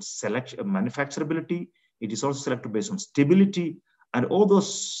based on manufacturability, it is also selected based on stability, and all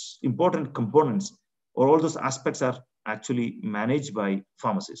those important components or all those aspects are actually managed by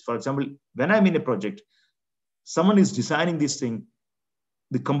pharmacists. For example, when I'm in a project, someone is designing this thing,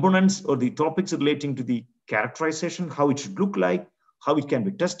 the components or the topics relating to the characterization, how it should look like, how it can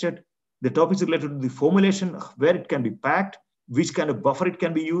be tested, the topics related to the formulation, where it can be packed, which kind of buffer it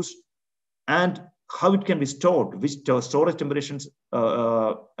can be used, and how it can be stored, which storage temperatures,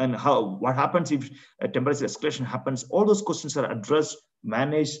 and what happens if a temperature escalation happens. All those questions are addressed,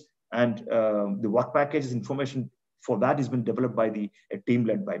 managed, and the work packages information for that has been developed by a team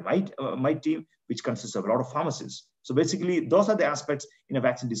led by my team, which consists of a lot of pharmacists. So basically, those are the aspects in a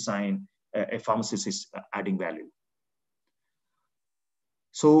vaccine design a pharmacist is adding value.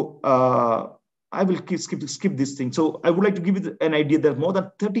 So I will skip this thing. So I would like to give you an idea that more than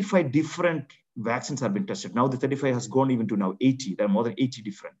 35 different vaccines have been tested. Now the 35 has gone even to now 80. There are more than 80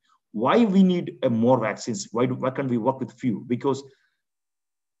 different. Why we need more vaccines? Why can't we work with few? Because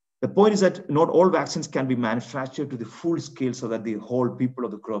the point is that not all vaccines can be manufactured to the full scale so that the whole people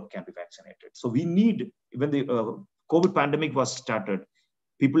of the globe can be vaccinated. So we need, when the COVID pandemic was started,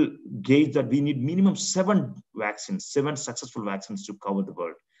 people gauged that we need minimum 7 successful vaccines to cover the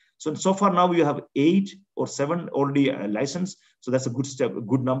world. So far now we have 8 or 7 already licensed. So that's a good step, a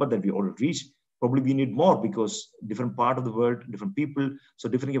good number that we already reached. Probably we need more because different part of the world, different people, so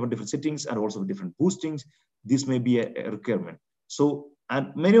different settings and also different boostings. This may be a requirement. So,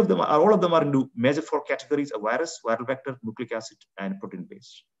 and many of them all of them are into major 4 categories: a virus, viral vector, nucleic acid, and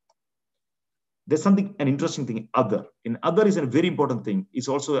protein-based. There's an interesting thing, other. In other is a very important thing. It's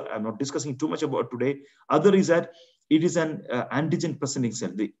also, I'm not discussing too much about today. Other is that it is an antigen presenting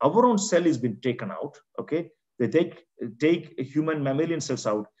cell. Our own cell has been taken out, okay? They take human mammalian cells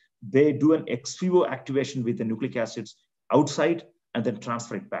out. They do an ex vivo activation with the nucleic acids outside and then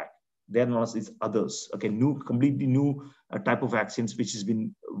transfer it back. They're known as these others, okay? Completely new type of vaccines, which has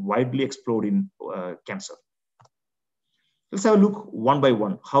been widely explored in cancer. Let's have a look one by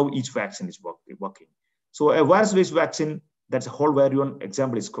one, how each vaccine is working. So a virus-based vaccine, that's a whole variant.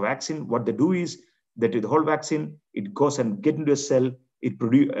 Example is Covaxin. What they do is that the whole vaccine, it goes and get into a cell. It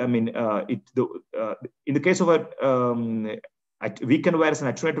produce, in the case of a weakened virus and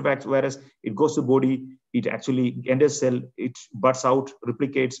attenuated virus, it goes to the body. It actually enters cell. It buds out,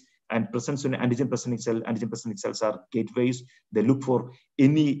 replicates, and presents an antigen presenting cell. Antigen presenting cells are gateways. They look for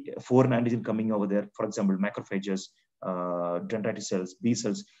any foreign antigen coming over there. For example, macrophages, dendritic cells, B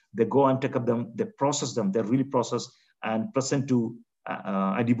cells. They go and take up them. They process them. They're really processed and present to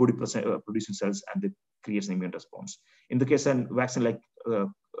antibody producing cells, and they create an immune response. In the case of a vaccine like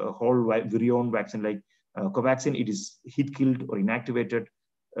whole virion vaccine like Covaxin, it is heat killed or inactivated.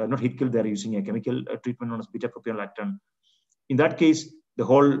 Not heat killed, they're using a chemical treatment known as beta-propionolactam. In that case, the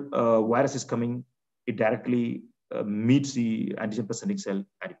whole virus is coming, it directly meets the antigen presenting cell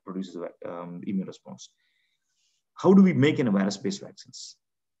and it produces immune response. How do we make a virus-based vaccines?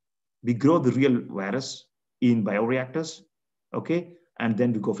 We grow the real virus, in bioreactors, okay? And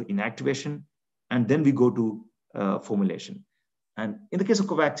then we go for inactivation, and then we go to formulation. And in the case of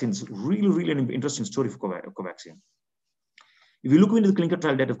Covaxin, really an interesting story for Covaxin. If you look into the clinical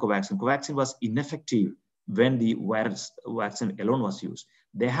trial data of Covaxin, Covaxin was ineffective when the virus vaccine alone was used.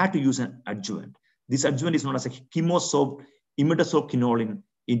 They had to use an adjuvant. This adjuvant is known as a chemosorbed imidazopyridine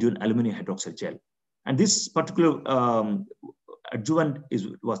into an aluminum hydroxide gel. And this particular adjuvant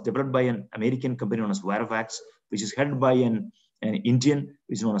was developed by an American company known as Viravax, which is headed by an Indian,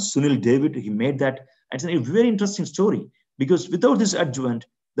 which is known as Sunil David. He made that. And it's a very interesting story because without this adjuvant,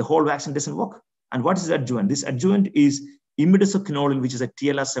 the whole vaccine doesn't work. And what is the adjuvant? This adjuvant is imidazopyridine, which is a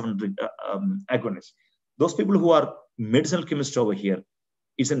TLR7 agonist. Those people who are medicinal chemists over here,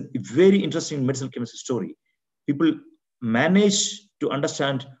 it's a very interesting medicinal chemistry story. People manage to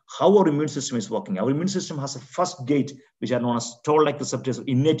understand how our immune system is working. Our immune system has a first gate, which are known as toll-like receptors,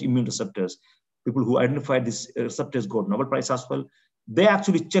 innate immune receptors. People who identified these receptors got Nobel Prize as well. They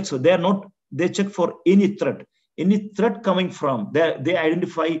actually check, so they check for any threat coming from, they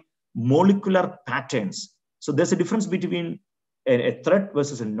identify molecular patterns. So there's a difference between a threat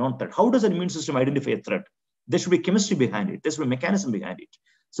versus a non-threat. How does an immune system identify a threat? There should be chemistry behind it. There should be a mechanism behind it.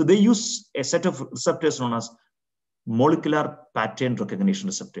 So they use a set of receptors known as molecular pattern recognition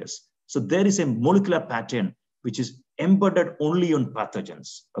receptors. So there is a molecular pattern which is embedded only on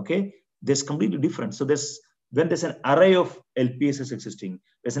pathogens. Okay, there's completely different. So when there's an array of LPSs existing,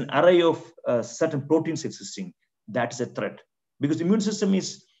 there's an array of certain proteins existing. That is a threat because the immune system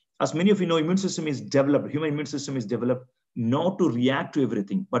is, as many of you know, human immune system is developed not to react to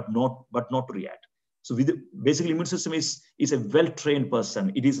everything, but not to react. So basically, immune system is a well-trained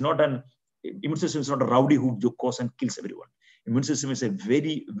person. It is not immune system is not a rowdy who goes and kills everyone. Immune system is a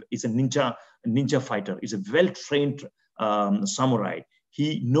ninja fighter. It's a well-trained samurai.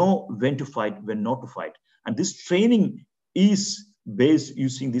 He knows when to fight, when not to fight. And this training is based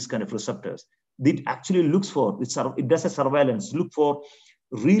using these kind of receptors. It actually looks for, it does a surveillance, look for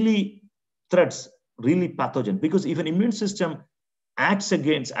really threats, really pathogen. Because if an immune system acts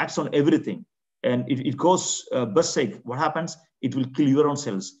on everything, and it goes berserk, what happens? It will kill your own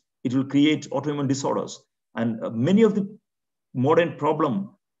cells. It will create autoimmune disorders. And many of the modern problems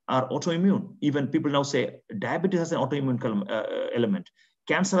are autoimmune. Even people now say diabetes has an autoimmune element.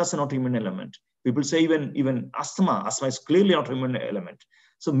 Cancer has an autoimmune element. People say even asthma is clearly an autoimmune element.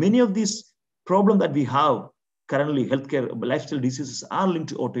 So many of these problems that we have currently, healthcare, lifestyle diseases are linked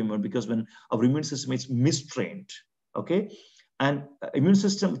to autoimmune because when our immune system is mistrained, okay? And immune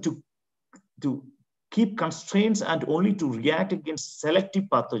system to keep constraints and only to react against selective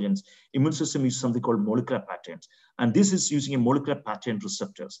pathogens, immune system uses something called molecular patterns. And this is using a molecular pattern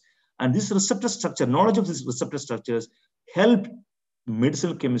receptors. And this receptor structure, knowledge of these receptor structures help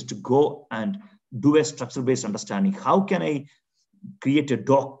medicinal chemists to go and do a structure-based understanding. How can I create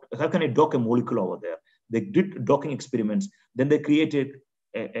how can I dock a molecule over there? They did docking experiments. Then they created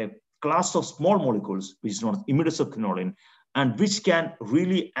a class of small molecules, which is known as imidazopyridine, and which can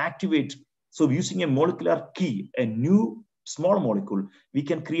really activate. So using a molecular key, a new small molecule, we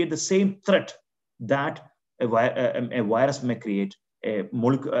can create the same threat that a virus may create, a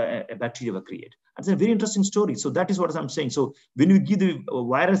bacteria will create. That's a very interesting story. So that is what I'm saying. So when you give the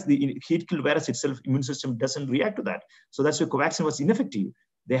virus, the heat-killed virus itself, immune system doesn't react to that. So that's why Covaxin was ineffective.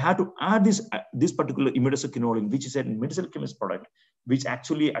 They had to add this particular imidazopyridine, which is a medicinal chemist product, which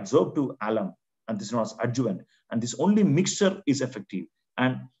actually adsorbed to alum, and this is known as adjuvant. And this only mixture is effective.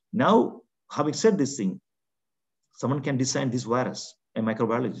 And now, having said this thing, someone can design this virus, a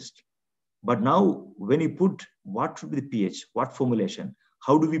microbiologist. But now, when you put what should be the pH, what formulation,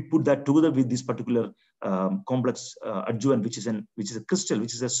 how do we put that together with this particular complex adjuvant, which is a crystal,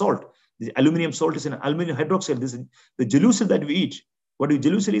 which is a salt. The aluminum salt is an aluminum hydroxide. This is the gelusil that we eat. What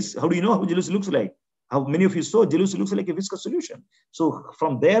gelusil is? How do you know how gelusil looks like? How many of you saw gelusil looks like a viscous solution? So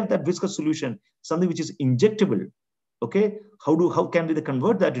from there, that viscous solution, something which is injectable. Okay, how can they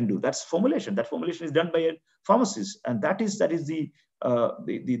convert that into? That's formulation. That formulation is done by a pharmacist, and that is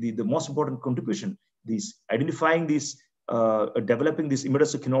the most important contribution. These identifying these, developing these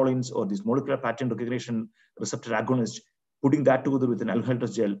imidazopyridines or these molecular pattern recognition receptor agonists, putting that together with an alcohol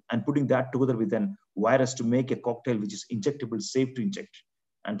gel, and putting that together with an virus to make a cocktail which is injectable, safe to inject,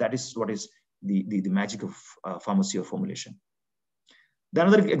 and that is what is the magic of pharmacy or formulation. The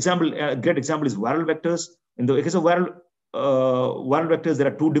another example, great example, is viral vectors. In the case of viral vectors, there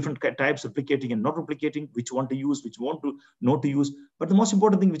are two different types, replicating and not replicating, which one to use, which one to not to use. But the most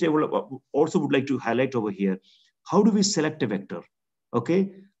important thing, which I also would like to highlight over here, how do we select a vector?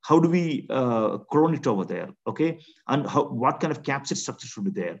 Okay, how do we clone it over there? Okay, and what kind of capsid structure should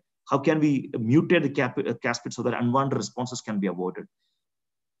be there? How can we mutate the caspid so that unwanted responses can be avoided?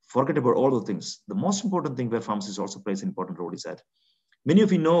 Forget about all those things. The most important thing where pharmacists also plays an important role is that many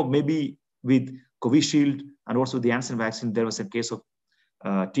of you know, maybe with Covishield and also the Janssen vaccine, there was a case of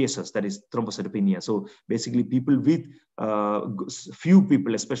TSS, that is thrombocytopenia. So basically people with few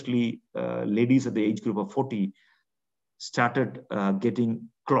people, especially ladies at the age group of 40, started getting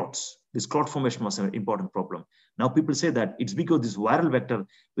clots. This clot formation was an important problem. Now people say that it's because this viral vector,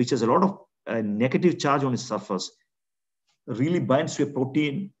 which has a lot of negative charge on its surface, really binds to a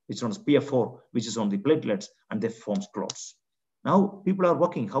protein which is known as PF4, which is on the platelets, and they forms clots. Now people are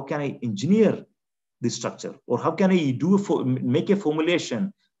working, how can I engineer this structure? Or how can I make a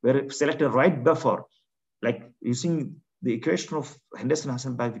formulation where I select a right buffer, like using the equation of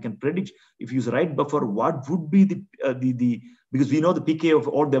Henderson-Hasselbalch, we can predict if you use the right buffer, what would be because we know the pK of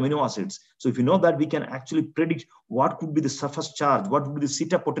all the amino acids. So if you know that, we can actually predict what could be the surface charge, what would be the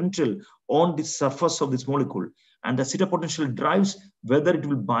zeta potential on the surface of this molecule. And the zeta potential drives whether it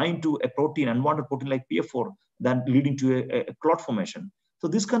will bind to a protein, unwanted protein like PF4, then leading to a clot formation. So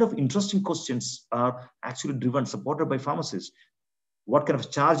these kind of interesting questions are actually driven, supported by pharmacists. What kind of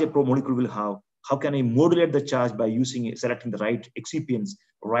charge a molecule will have? How can I modulate the charge by selecting the right excipients,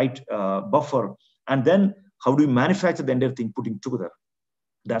 right buffer? And then how do you manufacture the entire thing, putting together?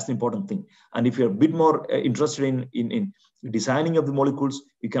 That's the important thing. And if you're a bit more interested in designing of the molecules,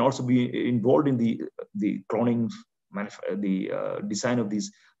 you can also be involved in the cloning, the design of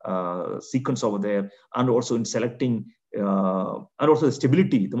these sequence over there, and also in selecting and also the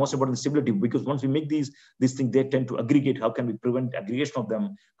stability. The most important is stability, because once we make these things, they tend to aggregate. How can we prevent aggregation of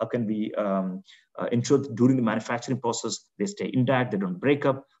them? How can we ensure that during the manufacturing process they stay intact, they don't break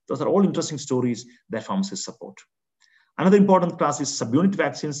up? Those are all interesting stories that pharmacists support. Another important class is subunit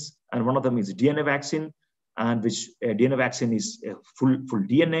vaccines, and one of them is DNA vaccine, and which DNA vaccine is a full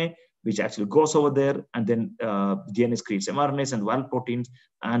DNA, which actually goes over there, and then DNA creates mRNAs and viral proteins,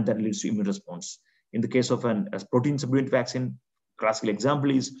 and that leads to immune response. In the case of a protein subunit vaccine, classical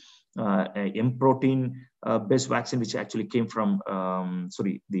example is M protein based vaccine, which actually came from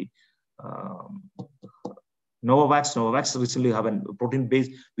Novavax. Novavax recently have a protein base,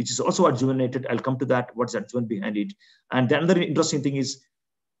 which is also adjuvanted. I'll come to that, what's adjuvant behind it. And the other interesting thing is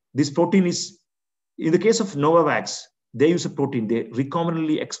this protein is, in the case of Novavax, they use a protein. They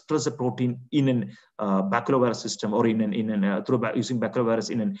recombinantly express a protein in an baculovirus system, or using baculovirus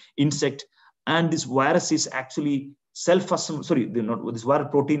in an insect. And this virus is actually self-assembled. This viral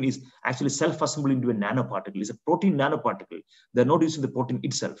protein is actually self-assembled into a nanoparticle. It's a protein nanoparticle. They're not using the protein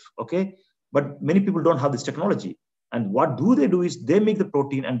itself. Okay, but many people don't have this technology. And what they do is they make the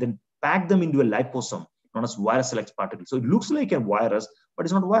protein and then pack them into a liposome known as virus-select particle. So it looks like a virus, but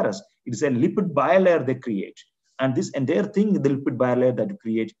it's not a virus. It is a lipid bilayer they create. And this entire thing, the lipid bilayer that you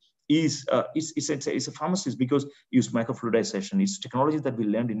create, is a pharmacist, because use microfluidization. It's technology that we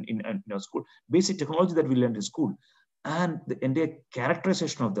learned in our school, basic technology that we learned in school, and the entire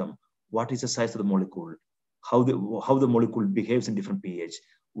characterization of them. What is the size of the molecule? How the molecule behaves in different pH?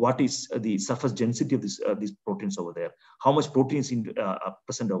 What is the surface density of these proteins over there? How much protein is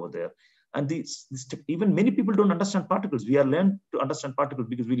present over there? And even many people don't understand particles. We are learned to understand particles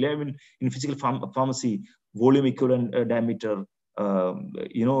because we learn in physical pharmacy, volume equivalent diameter,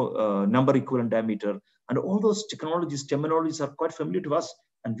 number equivalent diameter, and all those terminologies are quite familiar to us,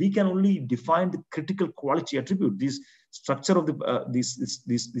 and we can only define the critical quality attribute. This structure of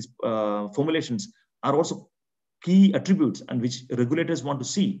these formulations are also key attributes, and which regulators want to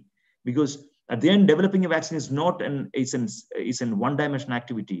see, because at the end, developing a vaccine is not an one-dimensional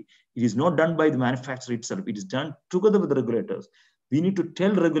activity. It is not done by the manufacturer itself. It is done together with the regulators. We need to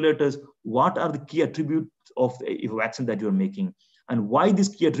tell regulators what are the key attributes of a vaccine that you're making, and why these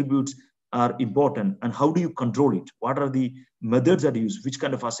key attributes are important, and how do you control it? What are the methods that you use? Which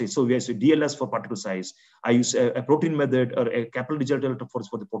kind of assay? So we use a DLS for particle size. I use a protein method, or a capital digital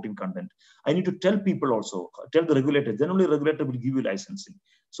for the protein content. I need to tell people also, tell the regulator, then only the regulator will give you licensing.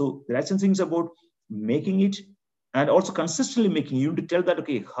 So the licensing is about making it, and also consistently making. You need to tell that,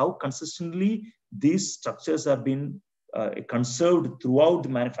 okay, how consistently these structures have been conserved throughout the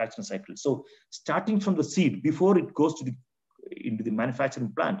manufacturing cycle. So starting from the seed, before it goes into the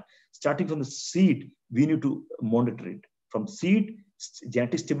manufacturing plant, starting from the seed, we need to monitor it. From seed,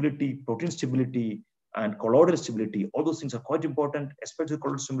 genetic stability, protein stability, and colloidal stability, all those things are quite important. Especially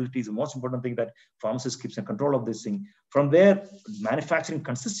colloidal stability is the most important thing that pharmacist keeps in control of this thing. From there, manufacturing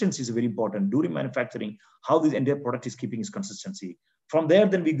consistency is very important. During manufacturing, how the entire product is keeping its consistency. From there,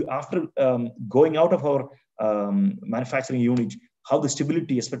 then after going out of our manufacturing unit, how the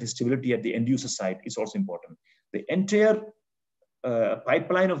stability, especially stability at the end user side, is also important. The entire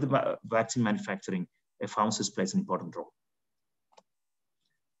pipeline of the vaccine manufacturing, a pharmacist plays an important role.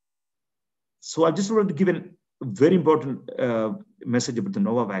 So I just wanted to give a very important message about the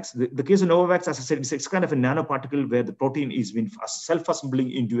Novavax. The case of Novavax, as I said, it's kind of a nanoparticle where the protein is been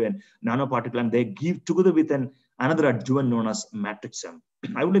self-assembling into a nanoparticle, and they give together with another adjuvant known as matrix M.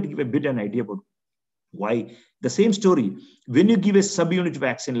 I would like to give a bit an idea about why the same story. When you give a subunit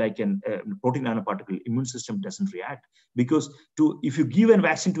vaccine like a protein nanoparticle, immune system doesn't react, because if you give a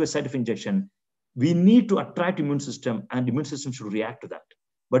vaccine to a site of injection, we need to attract immune system, and immune system should react to that.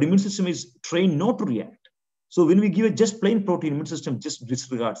 But immune system is trained not to react. So when we give it just plain protein, immune system just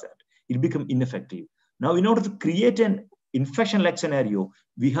disregards that. It becomes ineffective. Now, in order to create an infection-like scenario,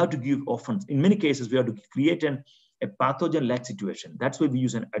 we have to give often, in many cases, we have to create a pathogen-like situation. That's why we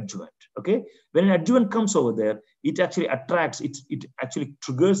use an adjuvant, okay? When an adjuvant comes over there, it actually attracts, it actually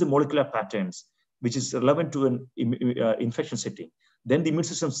triggers the molecular patterns, which is relevant to an infection setting. Then the immune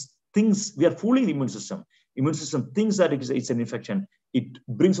system thinks, we are fooling the immune system. Immune system thinks that it's an infection. It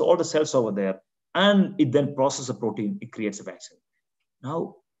brings all the cells over there, and it then processes a protein, it creates a vaccine.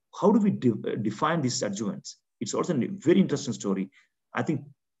 Now, how do we define these adjuvants? It's also a very interesting story. I think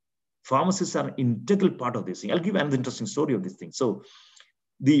pharmacists are an integral part of this thing. I'll give another interesting story of this thing. So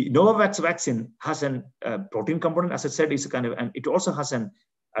the Novavax vaccine has a protein component, as I said, it's a kind of, and it also has an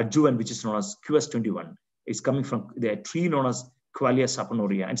adjuvant, which is known as QS21. It's coming from the tree known as Qualia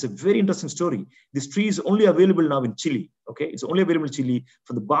saponaria. And it's a very interesting story. This tree is only available now in Chile. Okay, it's only available in Chile.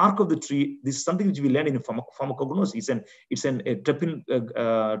 From the bark of the tree, this is something which we learn in pharmacognosy. It's a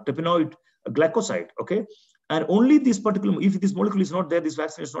terpenoid glycoside. Okay, and only this particular, if this molecule is not there, this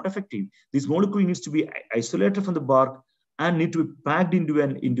vaccine is not effective. This molecule needs to be isolated from the bark and need to be packed into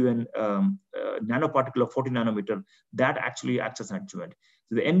an nanoparticle of 40 nanometer that actually acts as an adjuvant.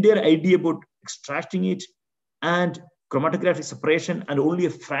 So the entire idea about extracting it and chromatographic separation, and only a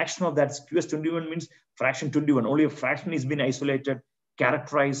fraction of that QS21 means fraction 21. Only a fraction is being isolated,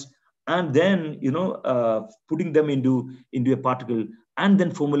 characterized, and then putting them into a particle and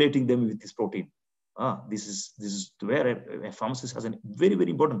then formulating them with this protein. This is where a pharmacist has a very,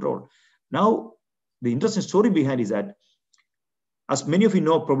 very important role. Now, the interesting story behind is that, as many of you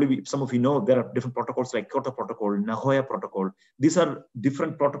know, probably some of you know, there are different protocols like Kyoto Protocol, Nagoya Protocol. These are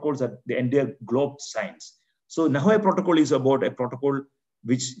different protocols that the entire globe signs. So Nagoya Protocol is about a protocol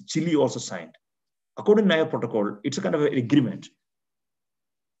which Chile also signed. According to Nagoya Protocol, it's a kind of an agreement.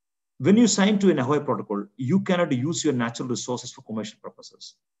 When you sign to a Nagoya Protocol, you cannot use your natural resources for commercial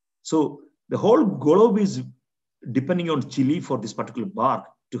purposes. So the whole globe is depending on Chile for this particular bark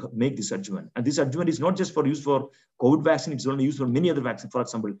to make this adjuvant. And this adjuvant is not just for use for COVID vaccine, it's only used for many other vaccines. For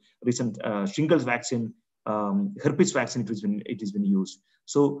example, recent shingles vaccine, herpes vaccine, it has been used.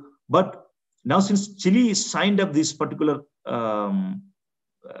 So, but now, since Chile signed up this particular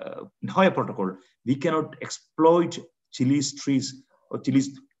Nagoya Protocol, we cannot exploit Chile's trees or Chile's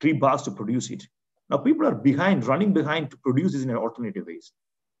tree barks to produce it. Now, people are running behind to produce this in alternative ways.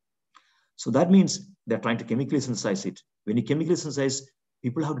 So that means they're trying to chemically synthesize it. When you chemically synthesize,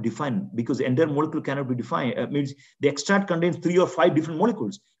 people have to define, because the entire molecule cannot be defined. It means the extract contains 3 or 5 different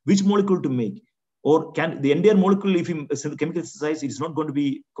molecules. Which molecule to make? Or can the entire molecule, if you chemically synthesize, it is not going to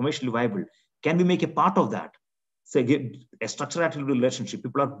be commercially viable. Can we make a part of that? So again, a structure-active relationship.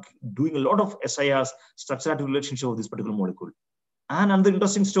 People are doing a lot of SIRs, structure-active relationship of this particular molecule. And another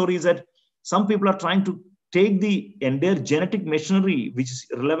interesting story is that some people are trying to take the entire genetic machinery, which is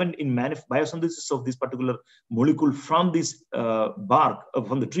relevant in biosynthesis of this particular molecule from this bark,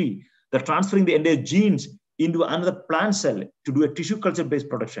 from the tree. They're transferring the entire genes into another plant cell to do a tissue culture-based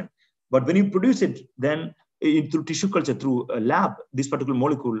production. But when you produce it, then through tissue culture, through a lab, this particular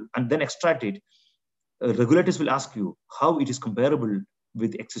molecule, and then extract it, regulators will ask you how it is comparable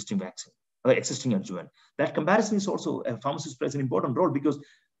with existing vaccine or existing adjuvant. That comparison is also, a pharmacist plays an important role, because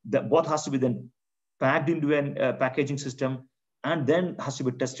both has to be then packed into a packaging system and then has to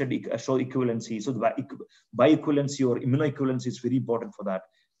be tested, show equivalency. So the bioequivalency or immunoequivalency is very important for that.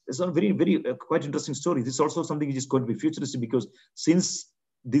 It's a very, very quite interesting story. This is also something which is going to be futuristic, because since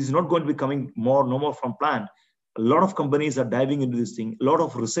this is not going to be coming no more from plant, a lot of companies are diving into this thing. A lot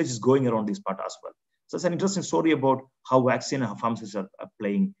of research is going around this part as well. So it's an interesting story about how vaccine and how pharmacists are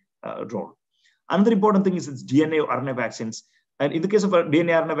playing a role. Another important thing is it's DNA or RNA vaccines. And in the case of a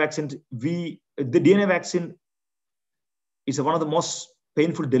DNA RNA vaccine, the DNA vaccine is one of the most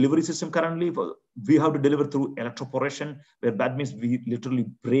painful delivery system currently. We have to deliver through electroporation, where that means we literally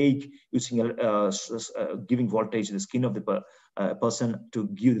break using giving voltage to the skin of the person to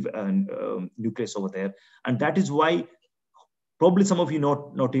give nucleus over there. And that is why probably some of you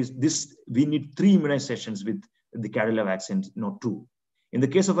notice this, we need 3 immunizations with the candula vaccine, not true. In the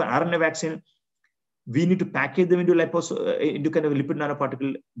case of an RNA vaccine, we need to package them into into kind of a lipid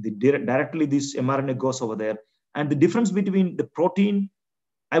nanoparticle. Directly this mRNA goes over there. And the difference between the protein,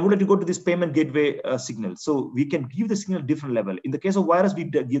 I would like to go to this payment gateway signal. So we can give the signal at different level. In the case of virus, we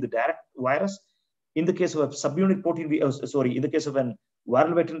give the direct virus. In the case of a subunit protein, in the case of an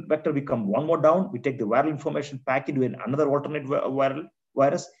viral vector, we come one more down. We take the viral information, pack it with another alternate viral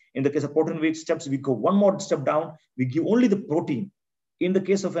virus. In the case of protein steps, we go one more step down. We give only the protein. In the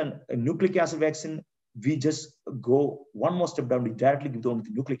case of a nucleic acid vaccine, we just go one more step down. We directly give only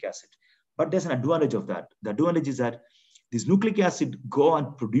the nucleic acid. But there's an advantage of that. The advantage is that this nucleic acid go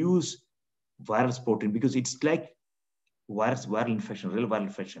and produce virus protein because it's like viral infection, real viral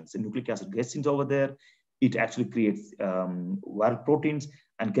infections. The nucleic acid gets into over there. It actually creates viral proteins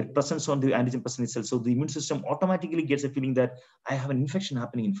and get presence on the antigen present itself. So the immune system automatically gets a feeling that I have an infection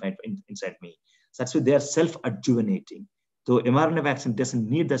happening inside me. So that's why they are self-adjuvating. So mRNA vaccine doesn't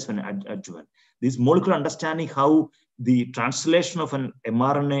need that as an adjuvant. This molecular understanding how the translation of an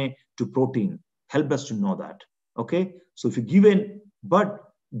mRNA to protein help us to know that. Okay, so if you give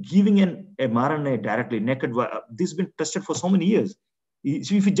giving an mRNA directly naked, this has been tested for so many years.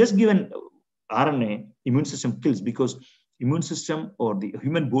 So if you just give an RNA, immune system kills because immune system or the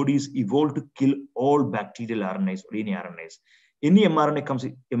human bodies evolved to kill all bacterial RNAs or any RNAs. Any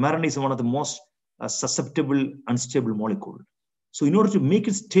mRNA is one of the most susceptible, unstable molecule. So in order to make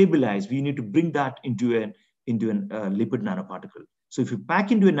it stabilize, we need to bring that into a lipid nanoparticle. So if you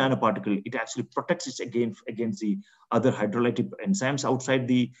pack into a nanoparticle, it actually protects it against the other hydrolytic enzymes outside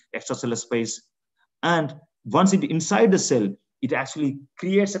the extracellular space. And once it inside the cell, it actually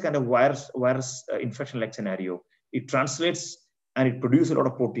creates a kind of virus infection-like scenario. It translates and it produces a lot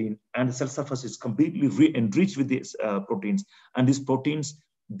of protein, and the cell surface is completely enriched with these proteins. And these proteins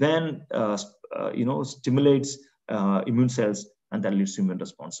then stimulates immune cells, and that leads to immune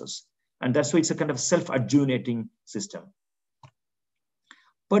responses. And that's why it's a kind of self-adjuvating system.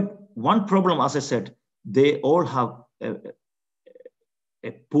 But one problem, as I said, they all have a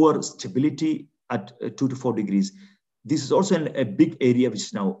poor stability at 2 to 4 degrees. This is also a big area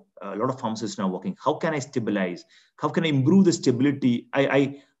which now a lot of pharmacists are now working. How can I stabilize? How can I improve the stability?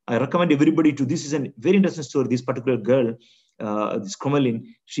 I recommend everybody to, this is a very interesting story. This particular girl, this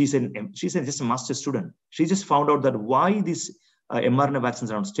Cromelin, she's just a master's student. She just found out that why these mRNA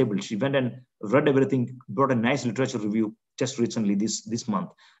vaccines are unstable. She went and read everything, brought a nice literature review just recently this month.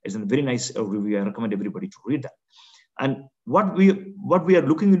 It's a very nice review. I recommend everybody to read that. And what we are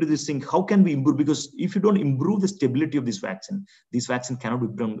looking into this thing, how can we improve? Because if you don't improve the stability of this vaccine cannot be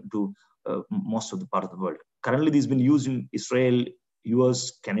brought to most of the part of the world. Currently, this has been used in Israel,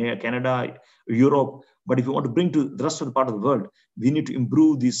 US, Canada, Europe. But if you want to bring to the rest of the part of the world, we need to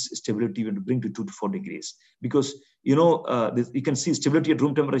improve this stability and to bring to 2 to 4 degrees. Because, you can see stability at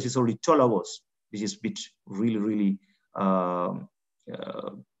room temperature is already 12 hours, which is really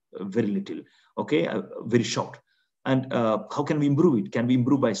very little, okay, very short. And how can we improve it? Can we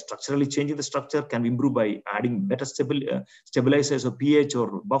improve by structurally changing the structure? Can we improve by adding better stabilizers or pH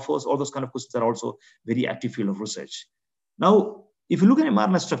or buffers? All those kind of questions are also very active field of research. Now, if you look at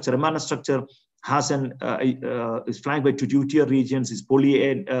mRNA structure has is flanked by 2 tier regions, is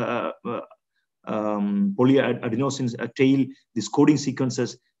polyadenosine tail, these coding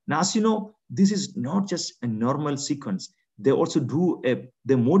sequences. Now, as you know, this is not just a normal sequence. They also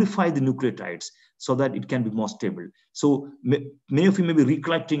they modify the nucleotides so that it can be more stable. So many of you may be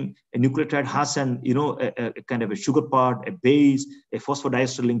recollecting a nucleotide has a kind of a sugar part, a base, a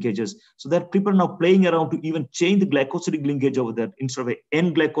phosphodiester linkages. So that people are now playing around to even change the glycosidic linkage over there. Instead of an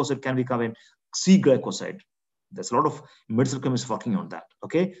N-glycoside can become a C-glycoside. There's a lot of medicinal chemists working on that,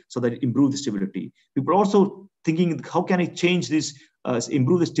 okay? So that it improves the stability. People are also thinking, how can I change this,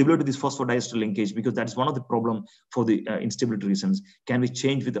 improve the stability of this phosphodiester linkage? Because that's one of the problem for the instability reasons. Can we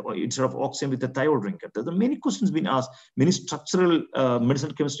change with instead of oxygen with the thiol drinker? There are many questions being asked, many structural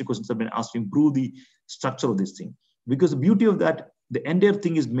medicinal chemistry questions have been asked to improve the structure of this thing. Because the beauty of that, the entire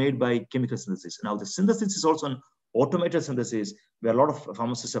thing is made by chemical synthesis. Now the synthesis is also an automated synthesis where a lot of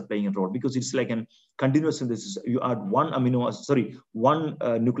pharmacists are playing a role because it's like a continuous synthesis. You add one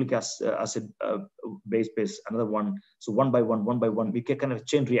nucleic acid base, another one. So one by one, we get kind of a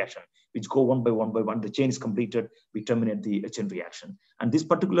chain reaction, which go one by one. The chain is completed, we terminate the chain reaction. And this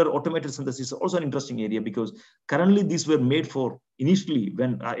particular automated synthesis is also an interesting area because currently these were made for, initially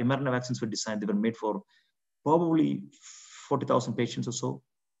when mRNA vaccines were designed, they were made for probably 40,000 patients or so.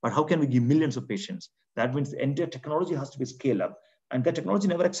 But how can we give millions of patients? That means the entire technology has to be scaled up. And that technology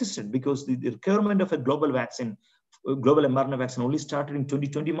never existed because the requirement of a global vaccine, global mRNA vaccine only started in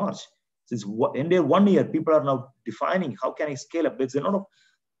 2020 March. Since in 1 year, people are now defining how can I scale up. There's a lot of,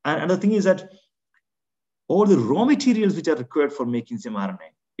 and the thing is that all the raw materials which are required for making this mRNA,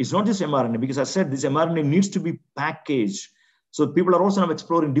 it's not just mRNA, because I said this mRNA needs to be packaged. So people are also now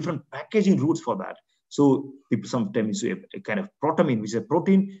exploring different packaging routes for that. So people sometimes use a kind of protamine, which is a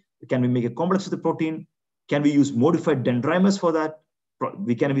protein. Can we make a complex with the protein? Can we use modified dendrimers for that?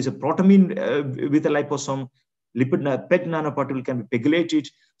 We can use a protamine with a liposome. Lipid PEG nanoparticle can be pegylated.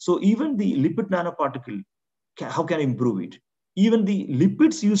 So even the lipid nanoparticle, how can I improve it? Even the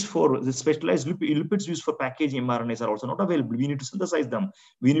lipids used for the specialized lipids used for packaging mRNAs are also not available. We need to synthesize them.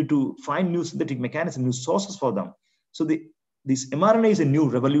 We need to find new synthetic mechanisms, new sources for them. So this mRNA is a new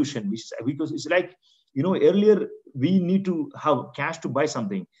revolution, which is, because it's like, earlier we need to have cash to buy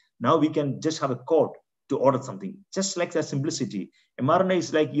something. Now we can just have a code to order something, just like that simplicity. mRNA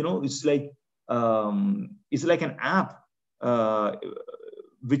is like, it's like an app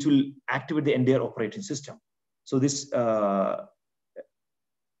which will activate the entire operating system. So this, earlier,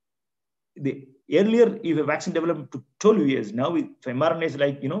 if a vaccine development took 12 years, now mRNA is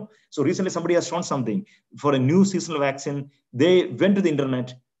like, so recently somebody has shown something for a new seasonal vaccine. They went to the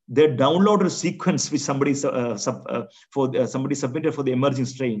internet, they downloaded a sequence which somebody submitted for the emerging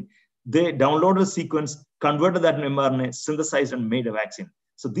strain. They downloaded a sequence, converted that to mRNA, synthesized and made a vaccine.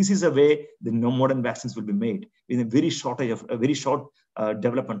 So this is a way the modern vaccines will be made in a very short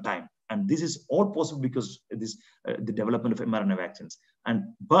development time. And this is all possible because the development of mRNA vaccines.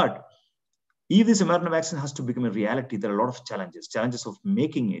 But if this mRNA vaccine has to become a reality, there are a lot of challenges of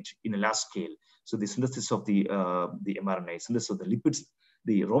making it in a large scale. So the synthesis of the mRNA, synthesis of the lipids,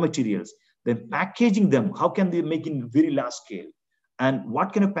 the raw materials, then packaging them. How can they make in very large scale? And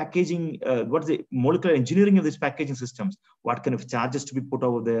what kind of packaging, what's the molecular engineering of these packaging systems? What kind of charges to be put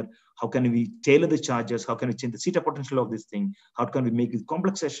over there? How can we tailor the charges? How can we change the zeta potential of this thing? How can we make it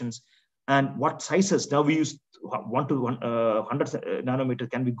complex sessions? And what sizes? Now we use 1 to 100 nanometer.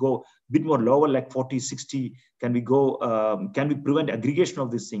 Can we go a bit more lower, like 40, 60? Can we go, can we prevent aggregation of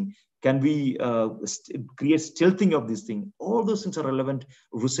this thing? Can we create stealthing of this thing? All those things are relevant.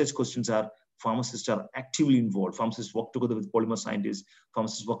 Research questions are, pharmacists are actively involved. Pharmacists work together with polymer scientists.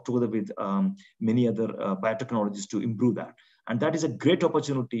 Pharmacists work together with many other biotechnologists to improve that. And that is a great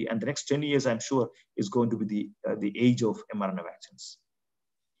opportunity. And the next 10 years, I'm sure, is going to be the age of mRNA vaccines.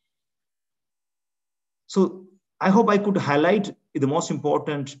 So I hope I could highlight the most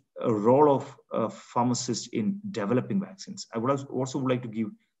important role of pharmacists in developing vaccines. I would also like to give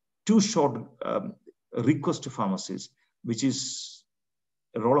 2 short requests to pharmacists, which is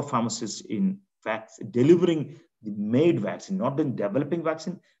a role of pharmacists in delivering the made vaccine, not in developing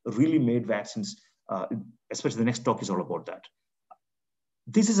vaccine, really made vaccines, especially the next talk is all about that.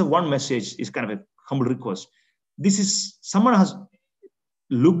 This is one message, is kind of a humble request. This is, someone has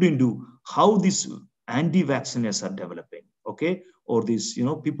looked into how these anti-vacciners are developing, okay? Or these,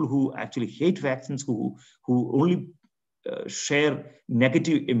 people who actually hate vaccines, who only share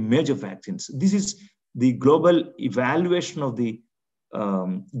negative image of vaccines. This is the global evaluation of the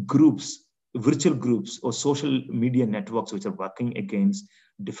groups, virtual groups or social media networks which are working against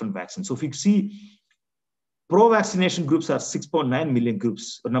different vaccines. So if you see, pro-vaccination groups are 6.9 million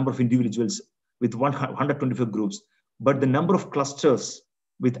groups, a number of individuals with 125 groups, but the number of clusters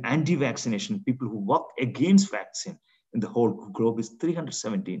with anti-vaccination, people who work against vaccine in the whole globe is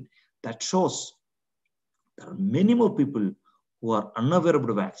 317. That shows there are many more people who are unaware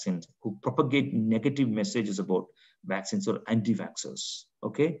about vaccines, who propagate negative messages about vaccines or anti-vaxxers,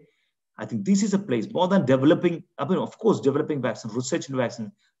 okay? I think this is a place, more than developing, of course, developing vaccine, research in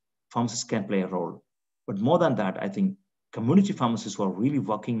vaccine, pharmacists can play a role. But more than that, I think community pharmacists who are really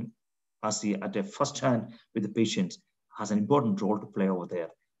working at a first hand with the patients has an important role to play over there.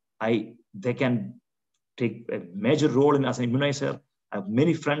 They can take a major role as an immunizer. I have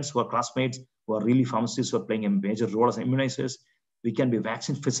many friends who are classmates who are really pharmacists who are playing a major role as immunizers. We can be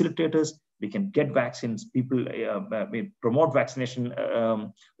vaccine facilitators. We can get vaccines. People promote vaccination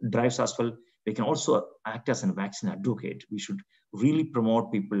drives as well. We can also act as a vaccine advocate. We should really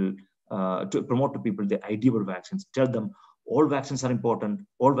promote people to people the idea about vaccines. Tell them all vaccines are important.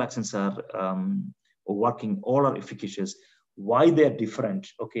 All vaccines are working. All are efficacious. Why they are different?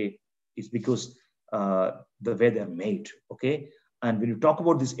 Okay, it's because the way they are made. Okay, and when you talk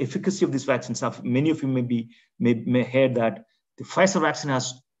about this efficacy of these vaccines, many of you may hear that the Pfizer vaccine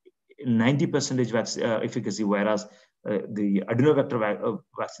has 90% efficacy, whereas the adenovector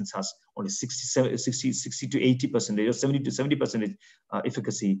vaccines has only 60 to 80% or 70 to 70%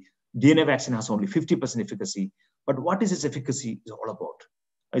 efficacy. DNA vaccine has only 50% efficacy. But what is its efficacy all about?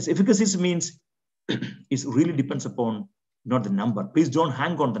 Its efficacy means it really depends upon not the number. Please don't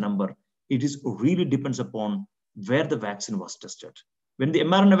hang on the number. it is really depends upon where the vaccine was tested. When the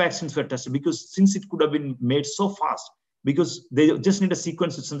mRNA vaccines were tested, because since it could have been made so fast, because they just need a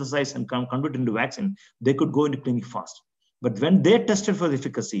sequence to synthesize and convert into vaccine, they could go into clinic fast. But when they tested for the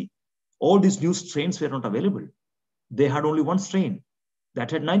efficacy, all these new strains were not available. They had only one strain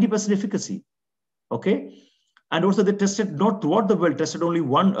that had 90% efficacy. Okay. And also they tested not throughout the world, tested only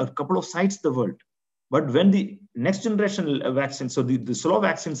a couple of sites in the world. But when the next generation vaccines, so the slow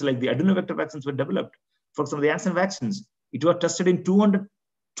vaccines like the adenovector vaccines were developed, for example, the Janssen vaccines, it was tested in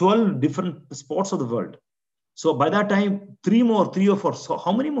 212 different spots of the world. So by that time, three or four. So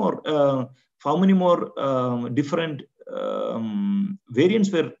how many more different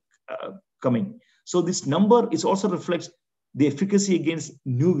variants were coming? So this number is also reflects the efficacy against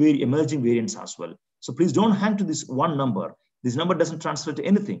new emerging variants as well. So please don't hang to this one number. This number doesn't translate to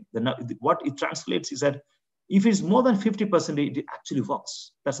anything. What it translates is that if it's more than 50%, it actually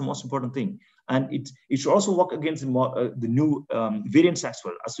works. That's the most important thing. And it should also work against the new variants as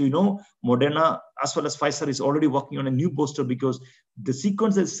well. As we know, Moderna as well as Pfizer is already working on a new booster because the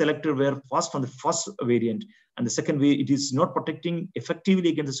sequence that's selected were fast from the first variant, and the second variant, it is not protecting effectively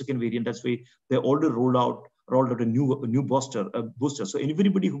against the second variant. That's why they already rolled out a new booster. So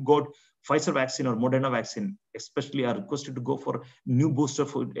anybody who got Pfizer vaccine or Moderna vaccine, especially, are requested to go for new booster,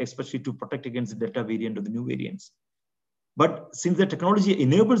 especially to protect against the Delta variant or the new variants. But since the technology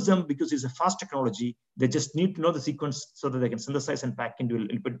enables them, because it's a fast technology, they just need to know the sequence so that they can synthesize and pack into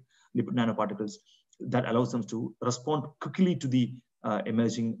lipid nanoparticles that allows them to respond quickly to the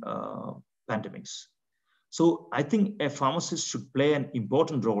emerging pandemics. So I think a pharmacist should play an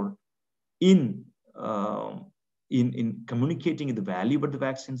important role in communicating the value about the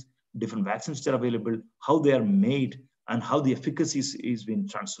vaccines, different vaccines that are available, how they are made, and how the efficacy is being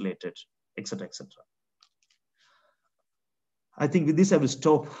translated, etc., etc. I think with this I will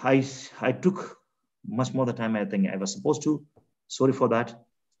stop. I took much more the time I think I was supposed to. Sorry for that.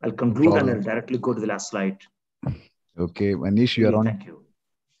 I'll conclude and I'll directly go to the last slide. Okay, Manish, you're on. Thank you.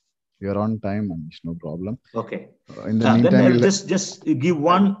 You're on time, Manish. No problem. Okay. In the meantime, then I'll just give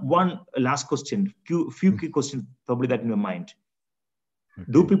one last question. Few key questions probably that in your mind.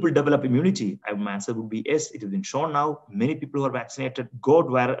 Okay. Do people develop immunity? My answer would be yes. It has been shown now. Many people who are vaccinated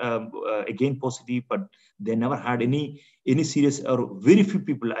were again positive, but they never had any serious, or very few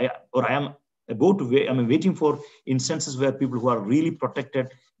people. I'm waiting for instances where people who are really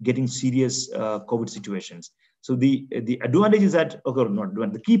protected getting serious COVID situations. So the advantage is that,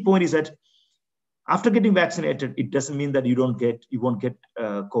 the key point is that after getting vaccinated, it doesn't mean that you won't get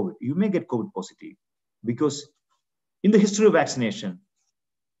COVID. You may get COVID positive, because in the history of vaccination,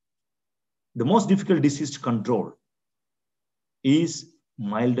 the most difficult disease to control is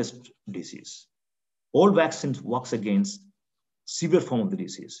mildest disease. All vaccines works against severe form of the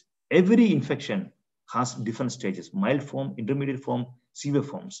disease. Every infection has different stages: mild form, intermediate form, severe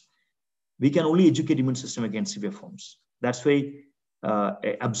forms. We can only educate immune system against severe forms. That's why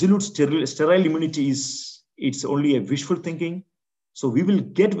absolute sterile immunity it's only a wishful thinking. So we will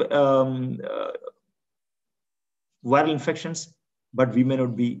get viral infections, but we may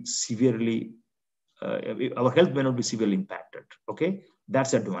not be severely, our health may not be severely impacted. Okay,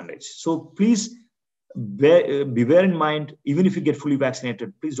 that's the advantage. So please bear in mind, even if you get fully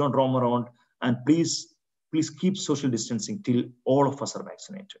vaccinated, please don't roam around, and please keep social distancing till all of us are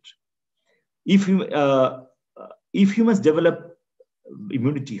vaccinated. If humans develop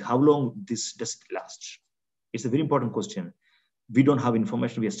immunity, how long this does it last? It's a very important question. We don't have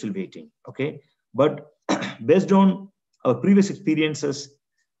information. We are still waiting. Okay, but based on our previous experiences,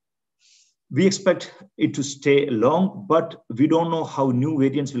 we expect it to stay long, but we don't know how new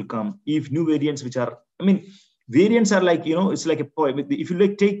variants will come. If new variants, variants are like, it's like a poem. If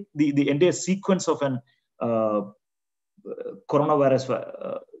you take the entire sequence of an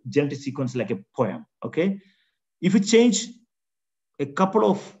coronavirus genetic sequence like a poem, okay? If you change a couple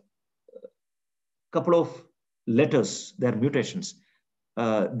of letters, there are mutations,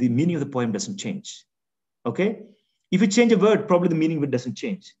 the meaning of the poem doesn't change, okay? If you change a word, probably the meaning of it doesn't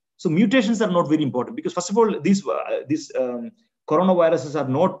change. So mutations are not very important, because first of all, these coronaviruses are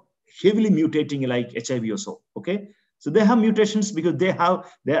not heavily mutating like HIV or so, okay? So they have mutations because they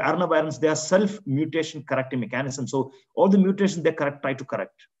have their RNA variants, they are self-mutation correcting mechanism. So all the mutations they try to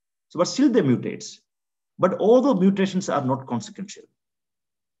correct. So, but still they mutates. But all the mutations are not consequential.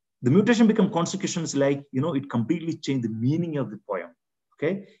 The mutation become consequential like, it completely changed the meaning of the poem.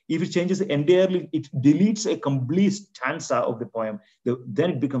 Okay, if it changes entirely, it deletes a complete stanza of the poem,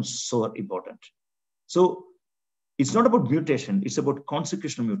 then it becomes so important. So it's not about mutation, it's about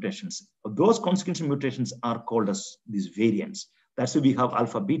consequential mutations. Those consequential mutations are called as these variants. That's why we have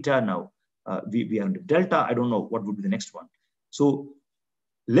alpha, beta now. We are into Delta. I don't know what would be the next one. So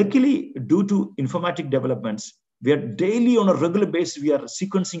luckily, due to informatic developments, we are daily on a regular basis, we are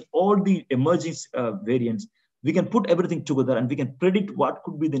sequencing all the emerging variants. We can put everything together and we can predict what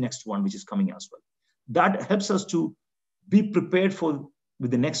could be the next one, which is coming as well. That helps us to be prepared for with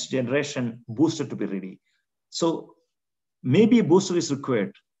the next generation booster to be ready. So maybe a booster is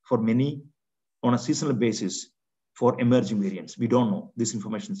required for many on a seasonal basis for emerging variants. We don't know. This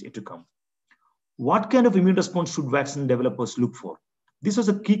information is yet to come. What kind of immune response should vaccine developers look for? This was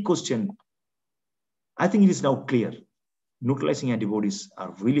a key question. I think it is now clear. Neutralizing antibodies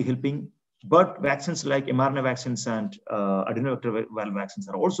are really helping, but vaccines like mRNA vaccines and adenovirus viral vaccines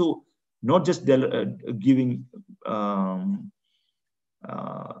are also not just giving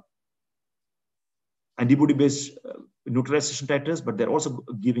antibody-based neutralization titers, but they're also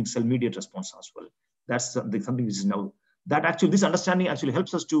giving cell-mediated response as well. That's something which is now, that actually, this understanding actually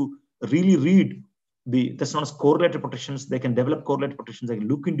helps us to really read that's known as correlated protections. They can develop correlated protections. They can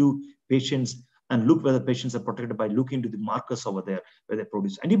look into patients and look whether patients are protected by looking into the markers over there, where they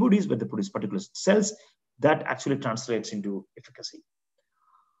produce antibodies, where they produce particular cells. That actually translates into efficacy.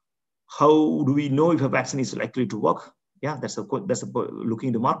 How do we know if a vaccine is likely to work? Yeah, that's looking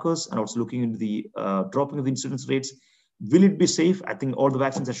into markers and also looking into the dropping of the incidence rates. Will it be safe? I think all the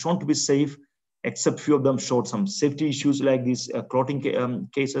vaccines are shown to be safe, except few of them showed some safety issues like these clotting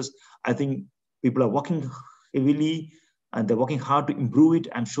cases. I think people are working heavily and they're working hard to improve it.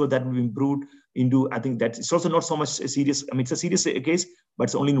 I'm sure that will be improved into, I think that it's also not so much serious. I mean, it's a serious case, but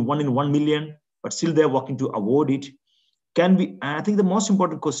it's only in 1 million, but still they're working to avoid it. Can we, and I think the most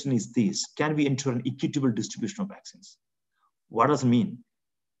important question is this, can we ensure an equitable distribution of vaccines? What does it mean?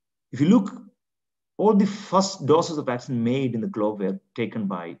 If you look, all the first doses of vaccine made in the globe were taken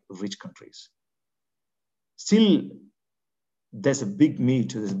by rich countries. Still, there's a big need,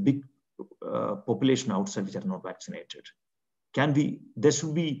 there's a big population outside which are not vaccinated. There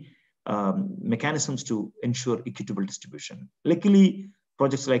should be mechanisms to ensure equitable distribution. Luckily,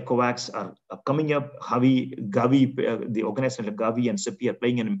 projects like COVAX are coming up. Gavi, the organization like Gavi and CEPI are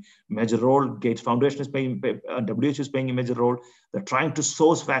playing a major role. Gates Foundation is playing, WHO is playing a major role. They're trying to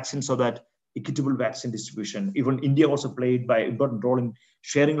source vaccines so that equitable vaccine distribution. Even India also played by important role in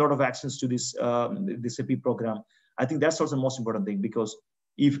sharing a lot of vaccines to this the CEPI program. I think that's also the most important thing, because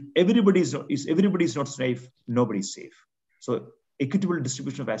if everybody is not safe, nobody is safe. So equitable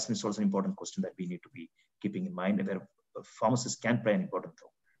distribution of vaccines is also an important question that we need to be keeping in mind, and where pharmacists can play an important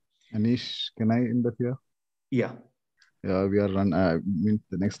role. Anish, can I interfere? Yeah. We are the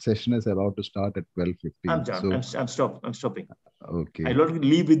next session is about to start at 12:15. I'm done. So, I'm stopping. Okay. I'll already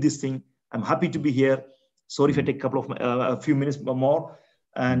leave with this thing. I'm happy to be here. Sorry if I take a few minutes more.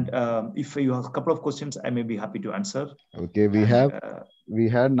 And if you have a couple of questions, I may be happy to answer. Okay, we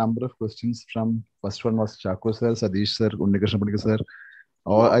had number of questions from, first one was Chako sir, Sadish sir, Unnikrishna Panikar sir.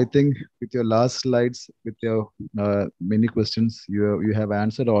 I think with your last slides, with your many questions, you have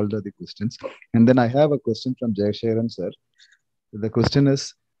answered all the questions. And then I have a question from Jayasharan sir. The question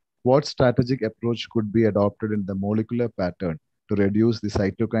is, what strategic approach could be adopted in the molecular pattern to reduce the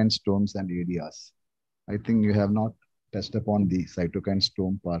cytokine storms and ADRs? I think you have not touched upon the cytokine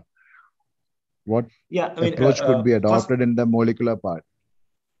storm part. What approach could be adopted in the molecular part?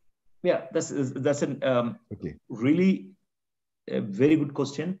 Yeah, that's a really very good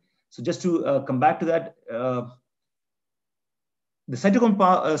question. So just to come back to that, the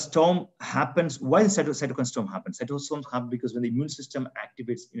cytokine storm happens. Why the cytokine storm happens? Cytokine storms happen because when the immune system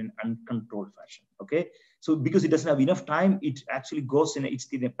activates in an uncontrolled fashion. Okay, so because it doesn't have enough time, it actually goes it's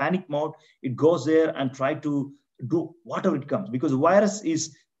in a panic mode. It goes there and try to do whatever it comes, because the virus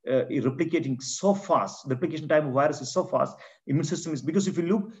is replicating so fast. The replication time of virus is so fast. Immune system is, because if you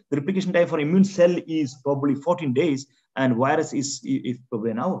look, the replication time for immune cell is probably 14 days, and virus is probably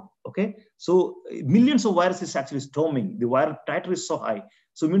an hour. Okay, so millions of viruses actually storming. The viral titer is so high,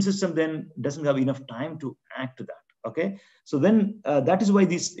 so immune system then doesn't have enough time to act to that. Okay, so then that is why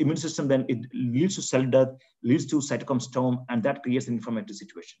this immune system then it leads to cell death, leads to cytokine storm, and that creates an inflammatory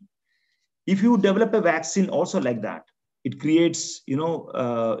situation. If you develop a vaccine also like that, it creates,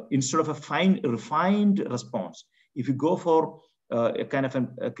 instead of a refined response, if you go for a kind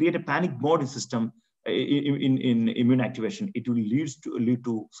of create a panic mode in system in immune activation, it will lead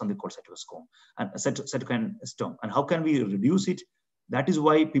to something called cytokine storm. And how can we reduce it? That is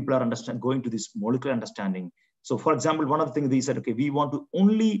why people are going to this molecular understanding. So, for example, one of the things they said, okay, we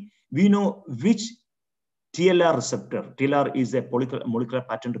know which TLR receptor. TLR is a molecular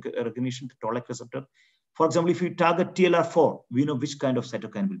pattern recognition, toll-like receptor. For example, if you target TLR4, we know which kind of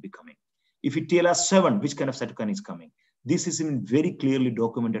cytokine will be coming. If you TLR7, which kind of cytokine is coming. This is very clearly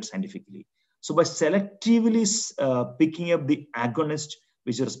documented scientifically. So by selectively picking up the agonist,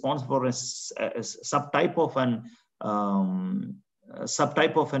 which is responsible for a subtype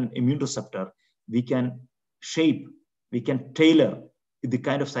of an immune receptor, we can shape, we can tailor the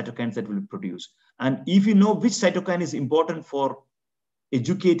kind of cytokines that will produce. And if you know which cytokine is important for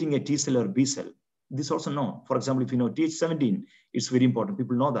educating a T cell or B cell, this is also known. For example, if you know Th17, it's very important.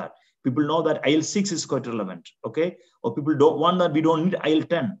 People know that. People know that IL-6 is quite relevant, okay? Or people don't want that we don't need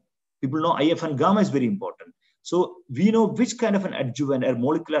IL-10. People know IF and gamma is very important. So we know which kind of an adjuvant or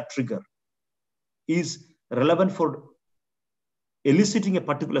molecular trigger is relevant for eliciting a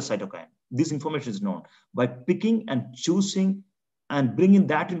particular cytokine. This information is known. By picking and choosing and bringing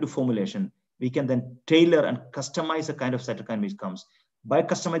that into formulation, we can then tailor and customize a kind of cytokine which comes. By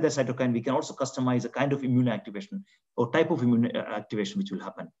customizing the cytokine, we can also customize a kind of immune activation or type of immune activation which will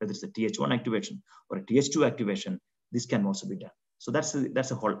happen, whether it's a Th1 activation or a Th2 activation. This can also be done. So that's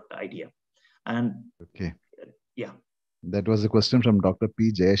the whole idea. And okay, yeah, that was a question from Dr.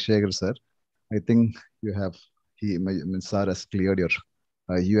 P. Jayashekhar, sir. I think you have sir has cleared your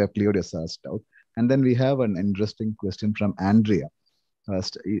you have cleared your sir's doubt. And then we have an interesting question from Andrea.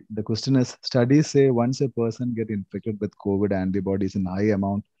 The question is, studies say once a person gets infected with COVID, antibodies in high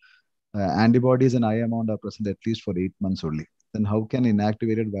amount are present at least for 8 months only. Then how can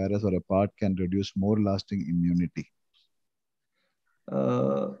inactivated virus or a part can reduce more lasting immunity?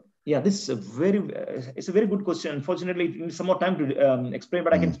 Yeah, this is it's a very good question. Unfortunately, it needs some more time to explain,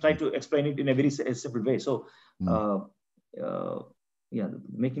 but I can try to explain it in a very simple way. So, yeah,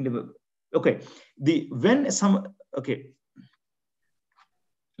 making the okay.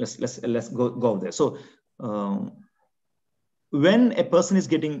 Let's go there. So, when a person is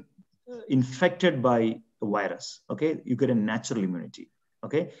getting infected by a virus, okay, you get a natural immunity.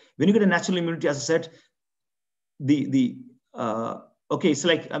 Okay, when you get a natural immunity, as I said, okay, it's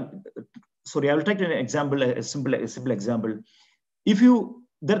like sorry, I will take an example, a simple example. If you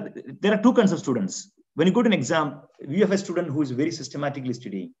there are two kinds of students. When you go to an exam, you have a student who is very systematically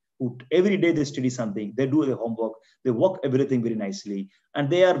studying. Who every day they study something, they do their homework, they work everything very nicely, and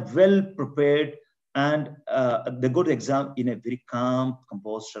they are well prepared, and they go to the exam in a very calm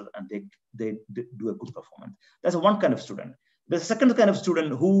composure, and they do a good performance. That's one kind of student. There's a second kind of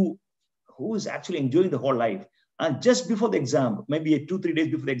student who is actually enjoying the whole life, and just before the exam, maybe 2-3 days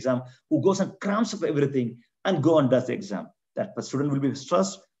before the exam, who goes and cramps up everything and go and does the exam. That student will be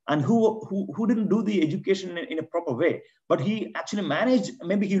stressed, and who didn't do the education in a proper way, but he actually managed,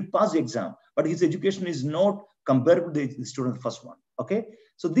 maybe he'll pass the exam, but his education is not comparable to the student first one. Okay,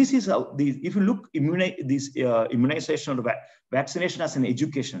 so this is how if you look immunization or vaccination as an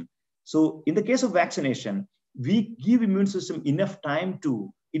education. So in the case of vaccination, we give immune system enough time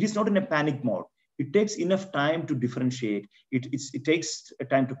to, it is not in a panic mode. It takes enough time to differentiate. It takes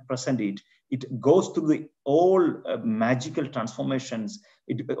time to present it. It goes through all magical transformations,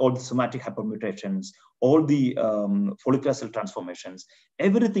 all the somatic hypermutations, all the follicular cell transformations,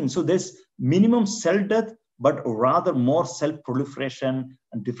 everything. So there's minimum cell death, but rather more cell proliferation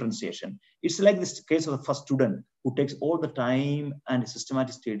and differentiation. It's like this case of the first student who takes all the time and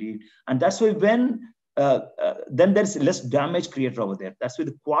systematic study. And that's why when then there's less damage created over there. That's why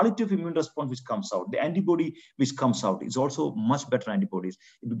the quality of immune response which comes out, the antibody which comes out is also much better antibodies.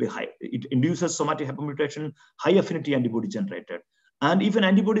 It will be high. It induces somatic hypermutation, high affinity antibody generated. And if an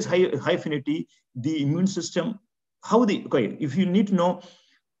antibody is high affinity, the immune system, if you need to know,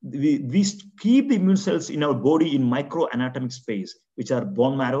 we keep the immune cells in our body in microanatomic space, which are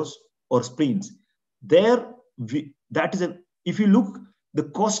bone marrows or spleens. If you look, the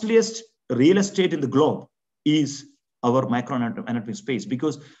costliest real estate in the globe is our microanatomic space,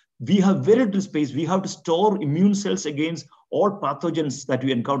 because we have very little space. We have to store immune cells against all pathogens that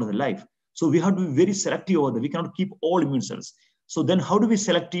we encounter in life. So we have to be very selective over there. We cannot keep all immune cells. So then how do we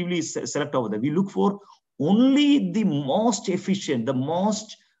selectively select over there? We look for only the most efficient, the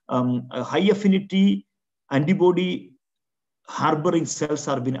most high affinity antibody harboring cells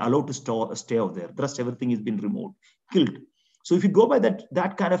are being allowed to stay over there. The rest, everything is being removed, killed. So if you go by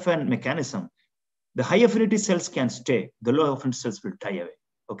that kind of a mechanism, the high affinity cells can stay, the low affinity cells will die away.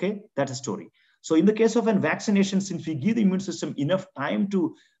 Okay, that's a story. So in the case of a vaccination, since we give the immune system enough time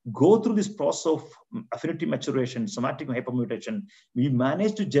to go through this process of affinity maturation, somatic hypermutation, we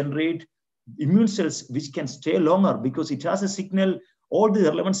manage to generate immune cells which can stay longer because it has a signal, all the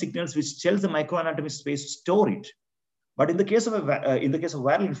relevant signals which tells the microanatomic space to store it. But in the case of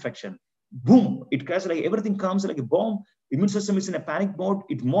viral infection, boom, it comes like everything comes like a bomb. Immune system is in a panic mode.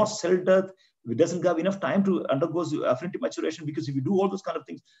 It more cell death. It doesn't have enough time to undergo affinity maturation, because if you do all those kind of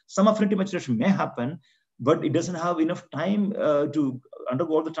things, some affinity maturation may happen. but it doesn't have enough time to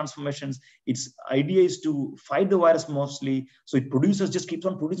undergo all the transformations. Its idea is to fight the virus mostly. So it just keeps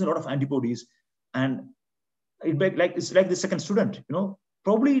on producing a lot of antibodies. And it's like the second student,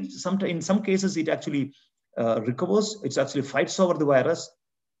 probably in some cases it actually recovers. It actually fights over the virus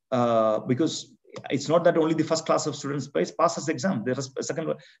because it's not that only the first class of students passes the exam. There is a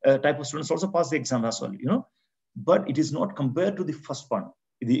second type of students also pass the exam as well, but it is not compared to the first one,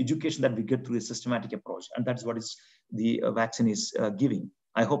 the education that we get through a systematic approach. And that's what the vaccine is giving.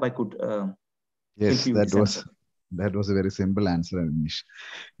 I hope I could yes, help you with that was a very simple answer, Anish.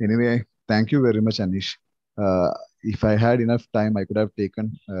 Anyway, thank you very much, Anish. If I had enough time, I could have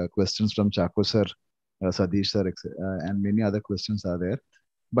taken questions from Chako sir, Sadish sir, and many other questions are there.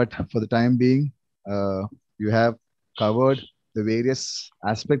 But for the time being, you have covered the various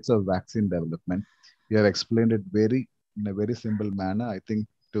aspects of vaccine development. You have explained it in a very simple manner. I think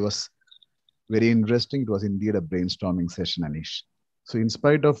it was very interesting. It was indeed a brainstorming session, Anish. So in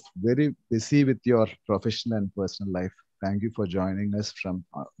spite of very busy with your professional and personal life, thank you for joining us. From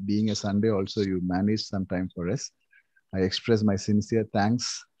being a Sunday also, you managed some time for us. I express my sincere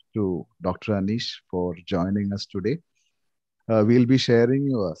thanks to Dr. Anish for joining us today. We'll be sharing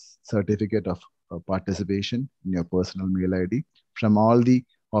your certificate of participation in your personal mail ID. From all the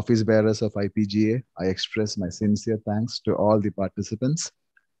office bearers of IPGA, I express my sincere thanks to all the participants.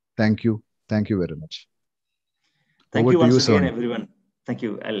 Thank you. Thank you very much. Thank you once again, everyone. Thank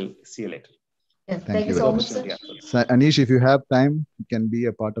you. I'll see you later. Yes, thank you so much, sir. So, Anish, if you have time, you can be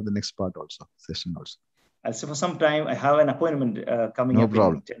a part of the next session also. So for some time, I have an appointment coming up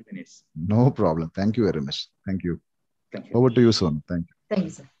in 10 minutes. No problem. Thank you very much. Thank you. Thank you. Over to you, Sonu. Thank you. Thank you,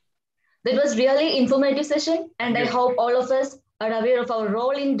 sir. That was really informative session, and I hope all of us are aware of our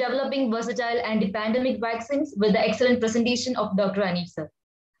role in developing versatile anti-pandemic vaccines with the excellent presentation of Dr. Anish, sir.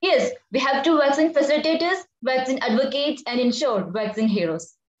 Yes, we have two vaccine facilitators, vaccine advocates, and in short, vaccine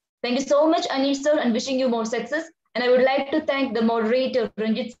heroes. Thank you so much, Anish, sir, and wishing you more success. And I would like to thank the moderator,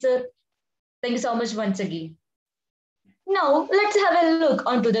 Ranjit, sir. Thank you so much once again. Now, let's have a look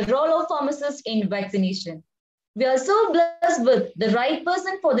onto the role of pharmacists in vaccination. We are so blessed with the right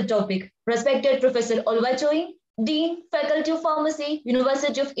person for the topic, respected Professor Oluwachoyin, Dean, Faculty of Pharmacy,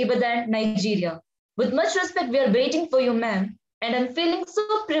 University of Ibadan, Nigeria. With much respect, we are waiting for you, ma'am, and I'm feeling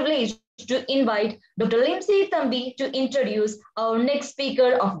so privileged to invite Dr. Limsi Thambi to introduce our next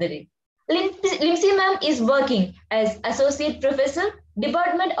speaker of the day. Limsi ma'am is working as Associate Professor,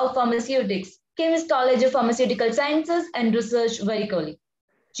 Department of Pharmaceutics, King's College of Pharmaceutical Sciences and Research, Varicoli.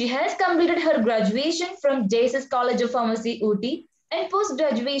 She has completed her graduation from JSS College of Pharmacy, Ooty, and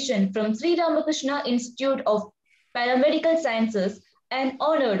post-graduation from Sri Ramakrishna Institute of Paramedical Sciences and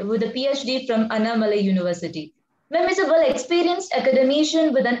honored with a PhD from Annamalai University. Ma'am is a well-experienced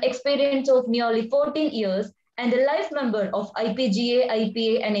academician with an experience of nearly 14 years and a life member of IPGA,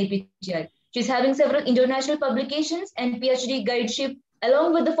 IPA, and IPGA. She's having several international publications and PhD guideship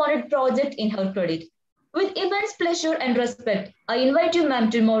along with the funded project in her credit. With immense pleasure and respect, I invite you, ma'am,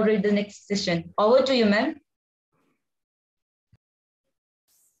 to moderate the next session. Over to you, ma'am.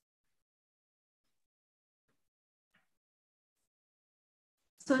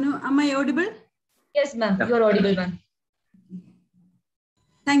 Sonu, am I audible? Yes, ma'am, you are audible, ma'am.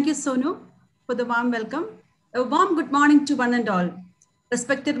 Thank you, Sonu, for the warm welcome. A warm good morning to one and all.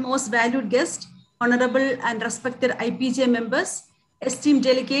 Respected most valued guests, honorable and respected IPGA members, esteemed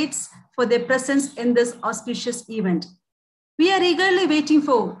delegates for their presence in this auspicious event. We are eagerly waiting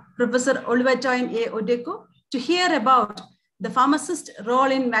for Professor Oluwachoyin A. Odeko to hear about the pharmacist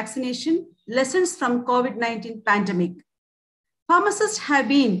role in vaccination, lessons from COVID-19 pandemic. Pharmacists have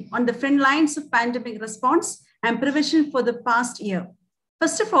been on the front lines of pandemic response and prevention for the past year.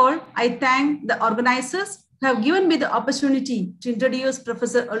 First of all, I thank the organizers who have given me the opportunity to introduce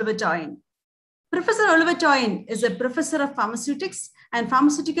Professor Oluwachoyin. Professor Oluwachoyin is a professor of pharmaceutics and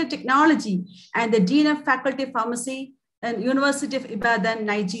pharmaceutical technology and the Dean of Faculty of Pharmacy at University of Ibadan,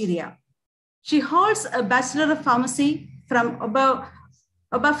 Nigeria. She holds a Bachelor of Pharmacy from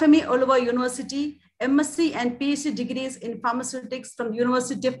Obafemi Oluwa University, MSc and PhD degrees in pharmaceutics from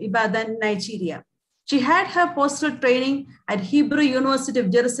University of Ibadan, Nigeria. She had her postdoc training at Hebrew University of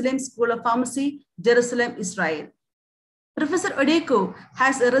Jerusalem School of Pharmacy, Jerusalem, Israel. Professor Odeko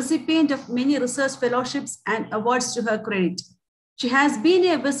has a recipient of many research fellowships and awards to her credit. She has been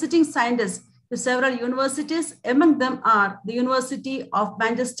a visiting scientist to several universities. Among them are the University of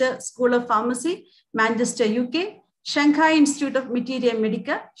Manchester School of Pharmacy, Manchester, UK, Shanghai Institute of Materia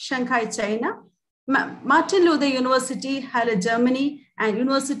Medica, Shanghai, China, Martin Luther University, Halle, Germany, and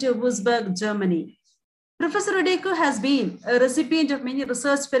University of Würzburg, Germany. Professor Odeko has been a recipient of many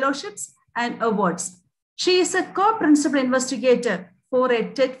research fellowships and awards. She is a co-principal investigator for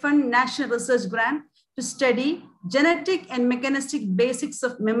a TED Fund National Research Grant to study genetic and mechanistic basics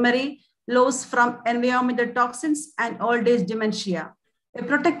of memory loss from environmental toxins and old age dementia, a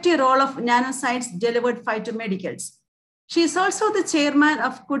protective role of nanoscience delivered phytomedicals. She is also the chairman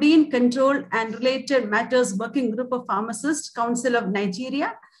of Codeine Control and Related Matters Working Group of Pharmacists Council of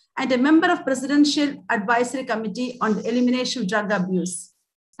Nigeria and a member of Presidential Advisory Committee on the Elimination of Drug Abuse.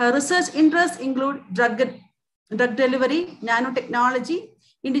 Her research interests include drug delivery, nanotechnology,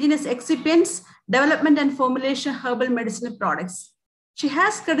 indigenous excipients, development and formulation of herbal medicinal products. She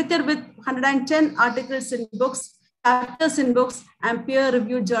has credited with 110 articles in books, chapters in books, and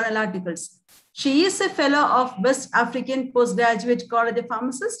peer-reviewed journal articles. She is a fellow of West African Postgraduate College of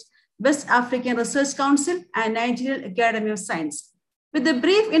Pharmacists, West African Research Council, and Nigerian Academy of Science. With a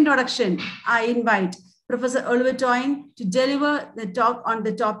brief introduction, I invite Professor Oluwatoyin to deliver the talk on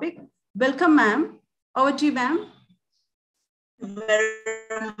the topic. Welcome, ma'am. Over to you, ma'am.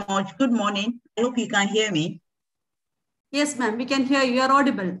 Very much. Good morning. I hope you can hear me. Yes, ma'am. We can hear you. You are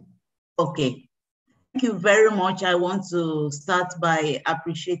audible. Okay. Thank you very much. I want to start by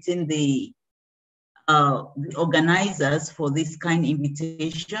appreciating the organizers for this kind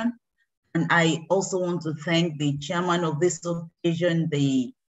invitation. And I also want to thank the chairman of this occasion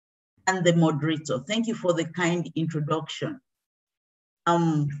and the moderator. Thank you for the kind introduction.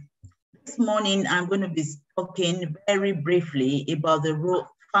 This morning, I'm going to be talking very briefly about the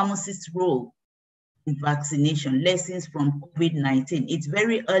pharmacist's role in vaccination, lessons from COVID-19. It's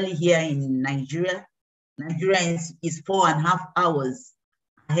very early here in Nigeria. Nigeria is 4.5 hours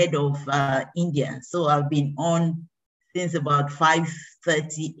ahead of India. So I've been on since about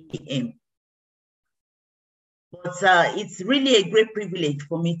 5:30 a.m. But it's really a great privilege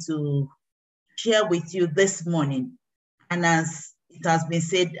for me to share with you this morning. And as it has been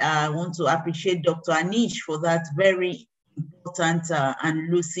said, I want to appreciate Dr. Anish for that very important and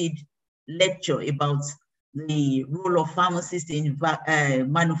lucid lecture about the role of pharmacists in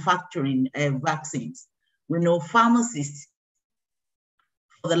manufacturing vaccines. We know pharmacists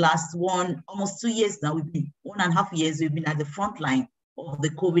for the last almost 2 years now, 1.5 years, we've been at the front line of the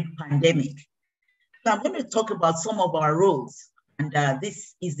COVID pandemic. So I'm going to talk about some of our roles, and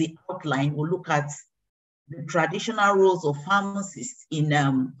this is the outline. We'll look at the traditional roles of pharmacists in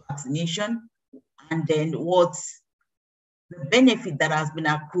vaccination, and then what's the benefit that has been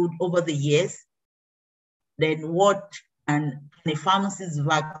accrued over the years, then what can a pharmacist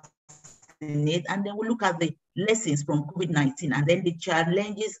vaccinate, and then we'll look at the lessons from COVID-19, and then the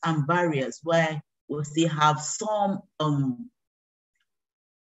challenges and barriers where we'll still have some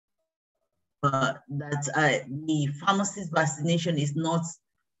the pharmacist vaccination is not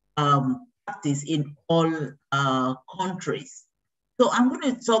practiced in all countries. So I'm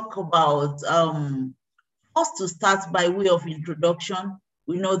going to talk about, first to start by way of introduction,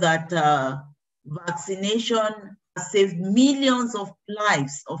 we know that vaccination has saved millions of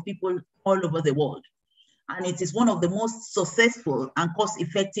lives of people all over the world. And it is one of the most successful and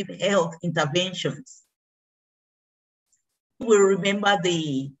cost-effective health interventions. We remember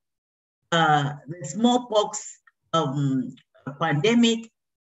the smallpox pandemic,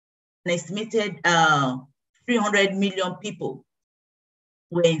 an estimated 300 million people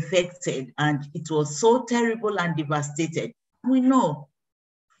were infected, and it was so terrible and devastated. We know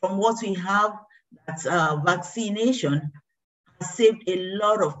from what we have that vaccination has saved a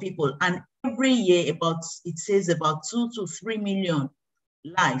lot of people, and every year it saves about 2 to 3 million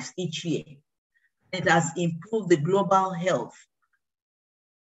lives each year. It has improved the global health.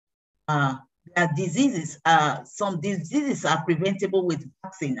 There are diseases, some diseases are preventable with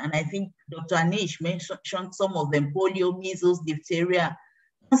vaccine, and I think Dr. Anish mentioned some of them: polio, measles, diphtheria,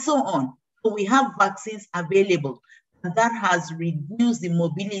 and so on. So we have vaccines available, and that has reduced the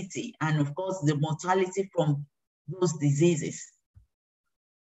mobility and, of course, the mortality from those diseases.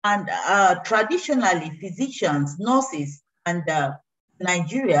 And traditionally, physicians, nurses, and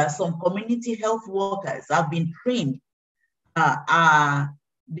Nigeria, some community health workers have been trained, are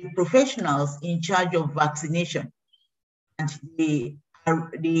the professionals in charge of vaccination, and they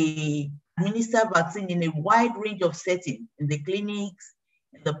administer vaccine in a wide range of settings, in the clinics,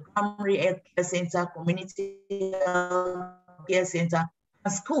 in the primary health care center, community health care center,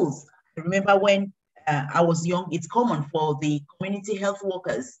 and schools. I remember when I was young, it's common for the community health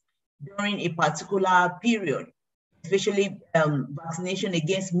workers during a particular period, especially vaccination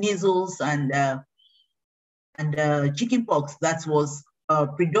against measles and chickenpox that was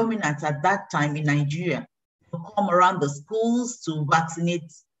predominant at that time in Nigeria, to come around the schools to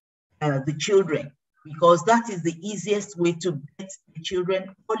vaccinate the children, because that is the easiest way to get the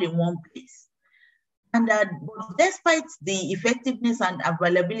children all in one place. And but despite the effectiveness and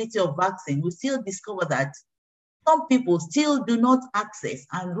availability of vaccine, we still discover that some people still do not access,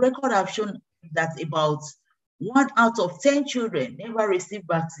 and records have shown that about 1 out of 10 children never receive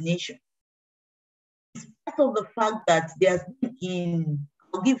vaccination. Despite of the fact that there's been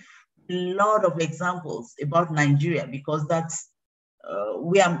I'll give a lot of examples about Nigeria because that's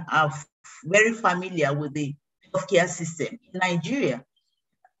we are very familiar with the healthcare system in Nigeria.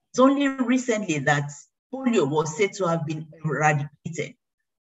 It's only recently that polio was said to have been eradicated.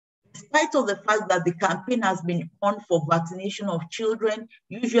 Despite of the fact that the campaign has been on for vaccination of children,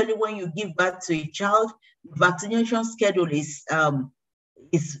 usually when you give birth to a child, the vaccination schedule is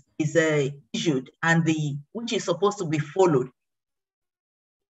issued and which is supposed to be followed.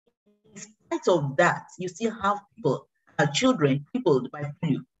 In spite of that, you still have people, children crippled by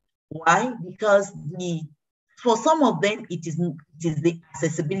polio. Why? Because for some of them it is the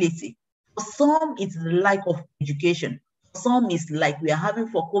accessibility. For some, it's the lack of education. For some, it's like we are having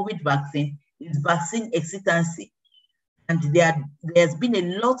for COVID vaccine, it's vaccine hesitancy. And there's been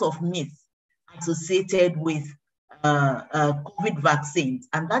a lot of myths associated with COVID vaccines.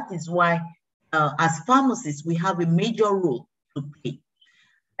 And that is why, as pharmacists, we have a major role to play.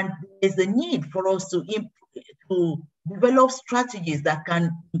 And there's a need for us to develop strategies that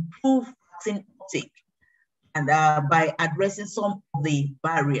can improve vaccine uptake and by addressing some of the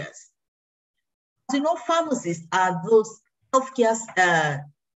barriers. As you know, pharmacists are those healthcare,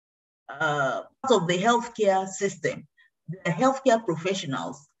 part of the healthcare system, the healthcare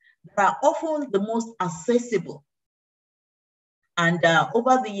professionals that are often the most accessible. And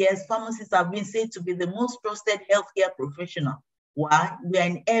over the years, pharmacists have been said to be the most trusted healthcare professional. Why? We are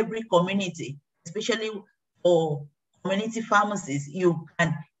in every community, especially for community pharmacies. You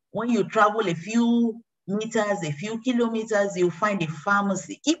can, when you travel a few meters, a few kilometers, you'll find a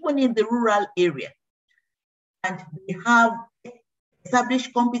pharmacy, even in the rural area. And they have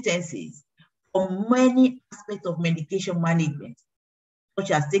established competencies for many aspects of medication management,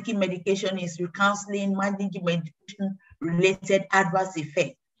 such as taking medication, history counseling, managing medication-related adverse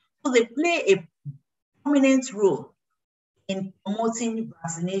effects. So they play a prominent role in promoting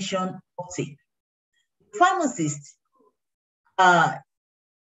vaccination uptake. Pharmacists have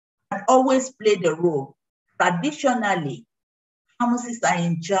always played a role. Traditionally, pharmacists are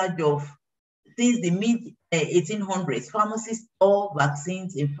in charge of, since the mid-1800s, pharmacists store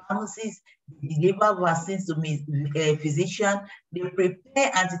vaccines in pharmacies, they deliver vaccines to physicians, they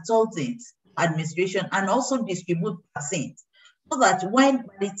prepare antitoxins administration and also distribute vaccines, so that when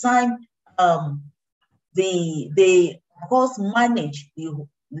by the time they of course manage the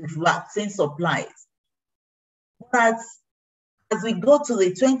vaccine supplies. But as we go to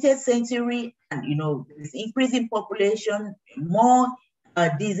the 20th century, and there's increasing population, more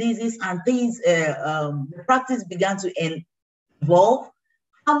diseases and things, the practice began to evolve.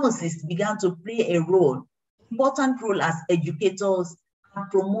 Pharmacists began to play a role, important role as educators and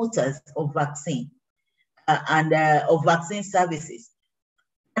promoters of vaccine and of vaccine services.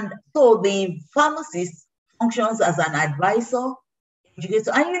 And so the pharmacist functions as an advisor,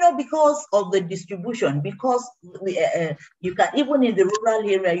 educator, and because of the distribution, because you can, even in the rural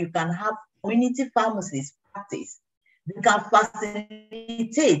area, you can have community pharmacists practice. They can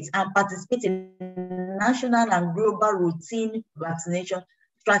facilitate and participate in national and global routine vaccination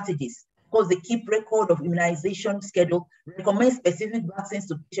strategies, because they keep record of immunization schedule, recommend specific vaccines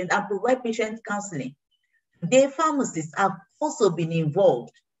to patients, and provide patient counseling. Today, pharmacists have also been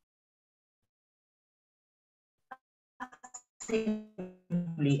involved,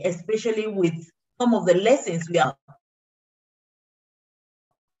 especially with some of the lessons we are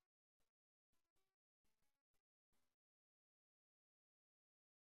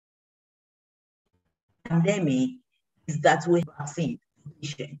pandemic, is that we vaccine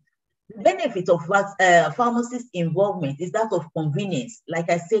patient. The benefit of pharmacist involvement is that of convenience. Like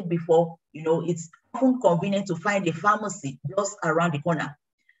I said before, it's often convenient to find a pharmacy just around the corner.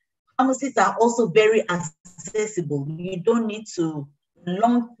 Pharmacies are also very accessible. You don't need to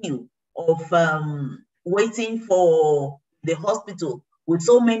long queue of waiting for the hospital with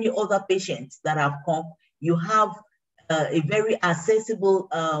so many other patients that have come. You have a very accessible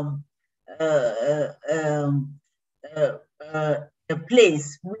a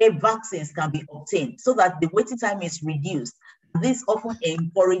place where vaccines can be obtained, so that the waiting time is reduced. This often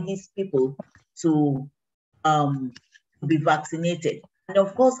encourages people to be vaccinated. And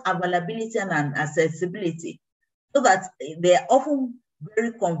of course, availability and accessibility, so that they're often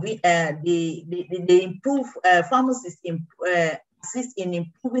very convenient. They improve, pharmacists assist in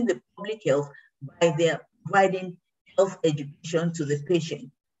improving the public health by their providing health education to the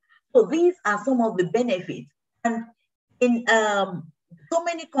patient. So these are some of the benefits. And in so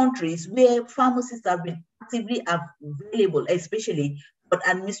many countries where pharmacists have been actively available, especially for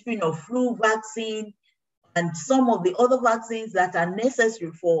administering of flu vaccine and some of the other vaccines that are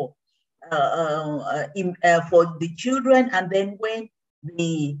necessary for the children, and then when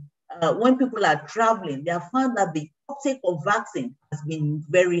people are traveling, they have found that the uptake of vaccine has been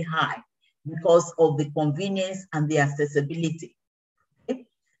very high because of the convenience and the accessibility. Okay?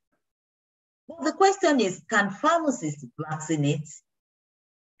 Well, the question is, can pharmacists vaccinate?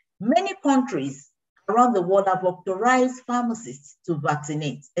 Many countries around the world have authorized pharmacists to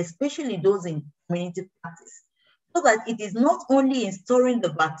vaccinate, especially those in community practice, so that it is not only in storing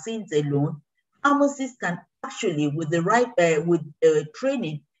the vaccines alone, pharmacists can actually, with the right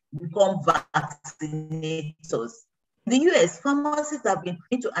training, become vaccinators. In the US, pharmacists have been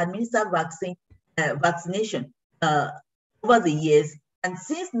trained to administer vaccination over the years, and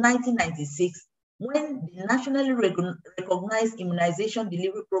since 1996, when the nationally recognized immunization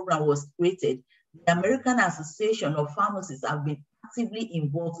delivery program was created, the American Association of Pharmacists have been actively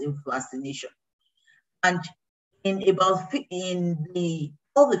involved in vaccination. And in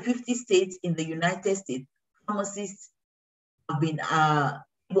all the 50 states in the United States, pharmacists have been,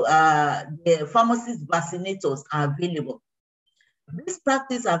 the pharmacist vaccinators are available. This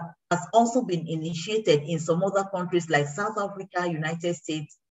practice has also been initiated in some other countries like South Africa, United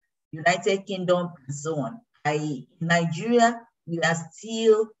States, United Kingdom, and so on. In Nigeria, we are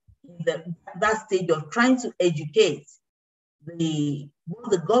still in that stage of trying to educate both the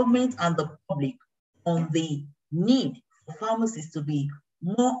government and the public on the need for pharmacists to be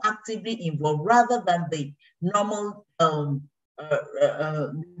more actively involved rather than the normal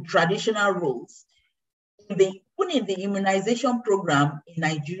traditional roles. Even in the immunization program in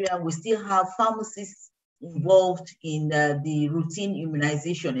Nigeria, we still have pharmacists involved in the routine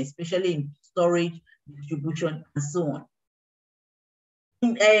immunization, especially in storage, distribution, and so on.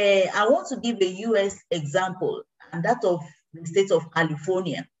 I want to give a US example, and that of the state of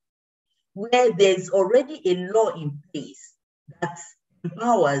California, where there's already a law in place that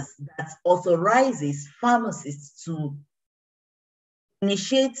empowers, that authorizes pharmacists to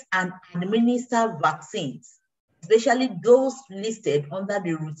initiate and administer vaccines, especially those listed under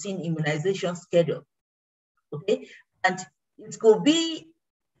the routine immunization schedule. Okay, and it could be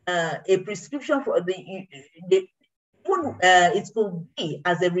a prescription for it could be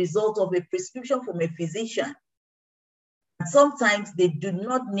as a result of a prescription from a physician. And sometimes they do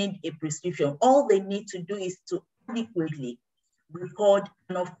not need a prescription. All they need to do is to adequately record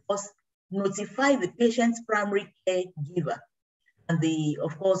and, of course, notify the patient's primary care giver and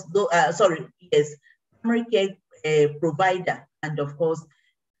primary care provider, and of course,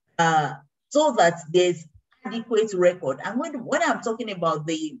 so that there's adequate record. And when I'm talking about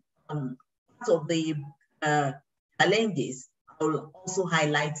the part of the challenges, I will also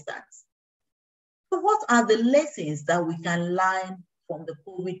highlight that. So what are the lessons that we can learn from the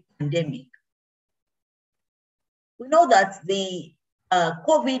COVID pandemic? We know that the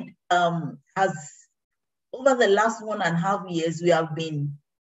COVID has, over the last 1.5 years, we have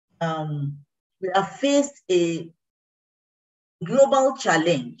faced a global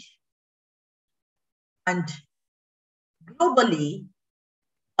challenge. And globally,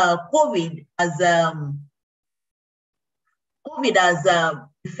 COVID has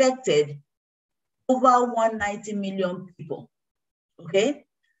affected over 190 million people, okay?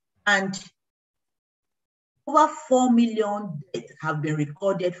 And over 4 million deaths have been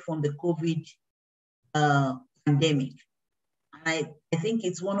recorded from the COVID pandemic. And I think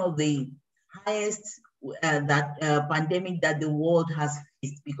it's one of the highest pandemic that the world has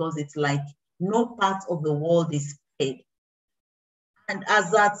faced, because it's like no part of the world is spared. And as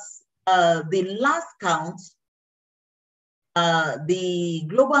that's the last count, the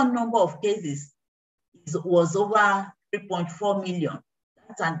global number of cases was over 3.4 million.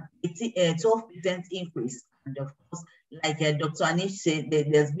 That's an 12% increase. And of course, like Dr. Anish said,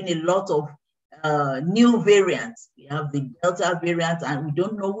 there's been a lot of new variants. We have the Delta variant, and we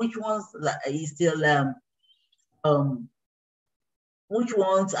don't know which ones is still which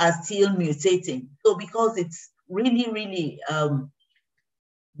ones are still mutating. So because it's really,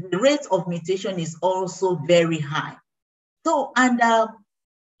 the rate of mutation is also very high. So, and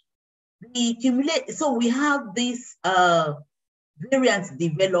so we have these variants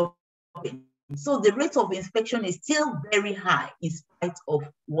developing. So the rate of infection is still very high in spite of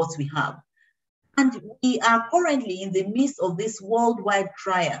what we have. And we are currently in the midst of this worldwide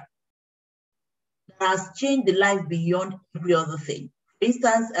trial that has changed the life beyond every other thing. For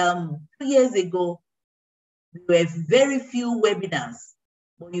instance, 2 years ago, there were very few webinars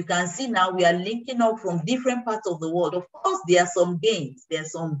But you can see now we are linking up from different parts of the world. Of course, there are some gains. There are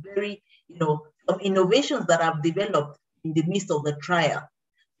some very, some innovations that have developed in the midst of the trial.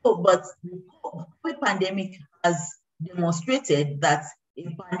 So, but the COVID pandemic has demonstrated that a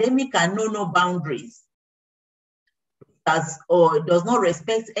pandemic can know no boundaries. Or does not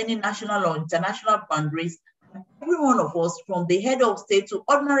respect any national or international boundaries. Every one of us, from the head of state to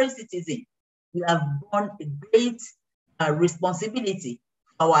ordinary citizen, we have borne a great responsibility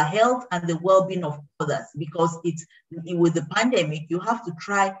for our health and the well-being of others, because with the pandemic, you have to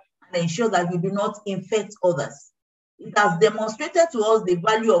try and ensure that you do not infect others. It has demonstrated to us the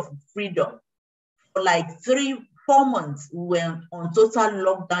value of freedom. For like 3-4 months, we were on total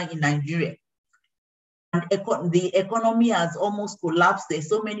lockdown in Nigeria. And the economy has almost collapsed. There's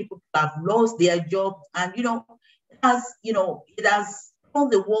so many people have lost their jobs, and it has thrown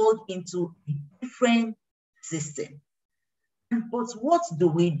the world into a different system. But what do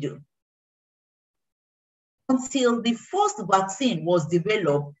we do? Until the first vaccine was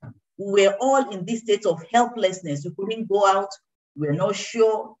developed, we were all in this state of helplessness. We couldn't go out. We were not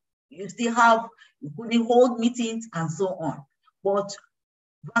sure. You couldn't hold meetings and so on. But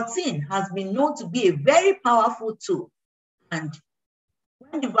vaccine has been known to be a very powerful tool. And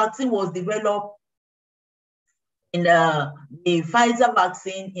when the vaccine was developed, in the Pfizer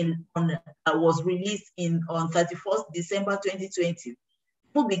vaccine was released on 31st December 2020,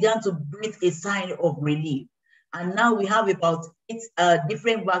 people began to breathe a sign of relief. And now we have about 8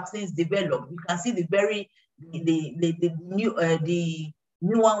 different vaccines developed. You can see the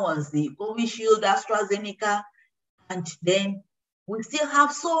newer ones, the Covishield, AstraZeneca, and then we still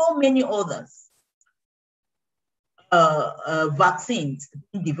have so many others vaccines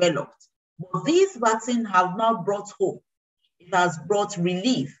being developed. But these vaccines have now brought hope. It has brought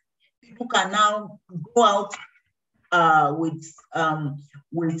relief. People can now go out with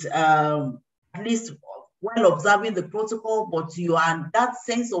at least while observing the protocol, but that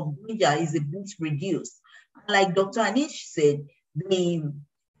sense of danger is a bit reduced. Like Dr. Anish said, the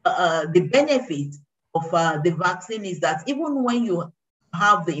benefit of the vaccine is that even when you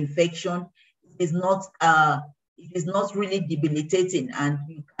have the infection, it is not really debilitating, and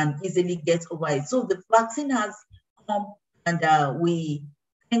you can easily get over it. So the vaccine has come, and we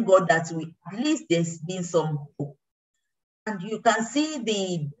thank God that at least there's been some hope. And you can see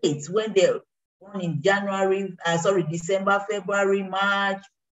the dates when they're born in December, February, March,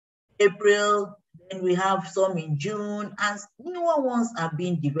 April. Then we have some in June, and newer ones are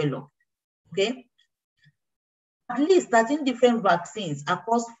being developed. Okay. At least 13 different vaccines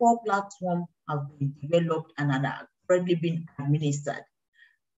across 4 platforms have been developed and are currently being administered.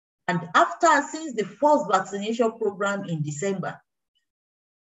 And since the first vaccination program in December,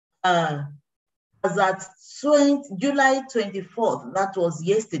 as at July 24th, that was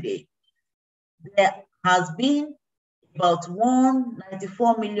yesterday, there has been about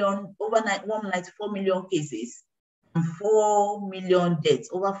 194 million cases and 4 million deaths,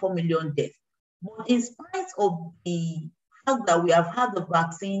 over 4 million deaths. But in spite of the fact that we have had the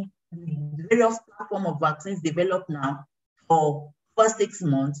vaccine, the various platforms of vaccines developed now for over 6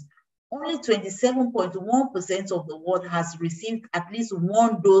 months, only 27.1% of the world has received at least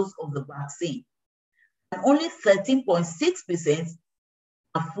 1 dose of the vaccine. And only 13.6%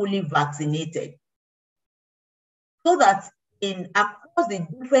 are fully vaccinated. So that across the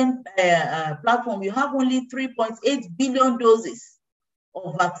different platforms, you have only 3.8 billion doses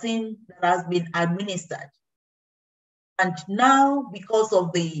of vaccine that has been administered. And now, because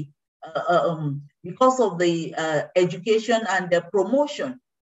of the education and the promotion,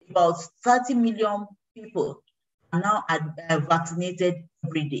 about 30 million people are now vaccinated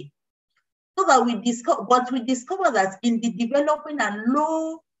every day. So that we discover that in the developing and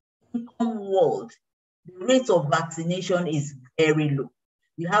low-income world, the rate of vaccination is very low.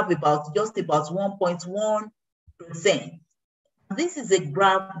 We have just about 1.1%. This is a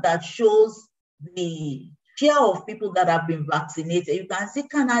graph that shows the share of people that have been vaccinated. You can see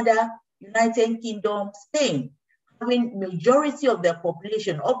Canada, United Kingdom, Spain, having majority of their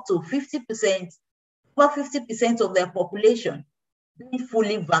population, up to 50%, over 50% of their population being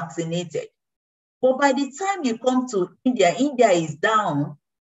fully vaccinated. But by the time you come to India, India is down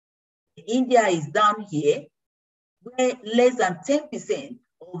here, where less than 10%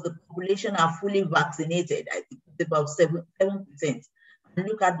 of the population are fully vaccinated. I think it's about 7%. And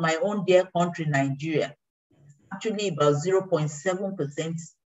look at my own dear country, Nigeria. It's actually about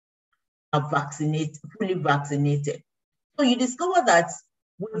 0.7% are fully vaccinated. So you discover that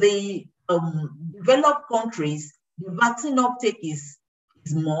with the developed countries, the vaccine uptake is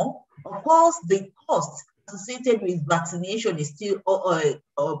more. Of course, the cost associated with vaccination is still,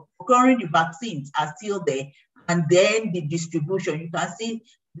 procuring the vaccines are still there. And then the distribution, you can see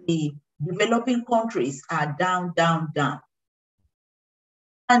the developing countries are down, down, down.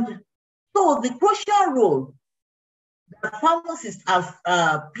 And so the crucial role that pharmacists have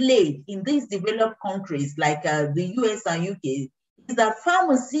played in these developed countries like the US and UK is that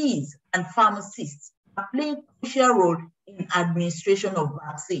pharmacies and pharmacists are playing a crucial role in administration of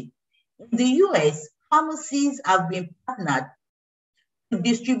vaccine. In the US, pharmacies have been partnered to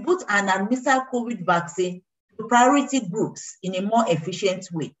distribute and administer COVID vaccine to priority groups in a more efficient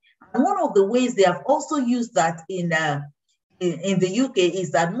way. And one of the ways they have also used that in the UK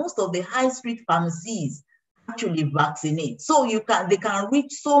is that most of the high street pharmacies actually vaccinate. So they can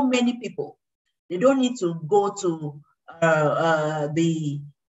reach so many people. They don't need to go to the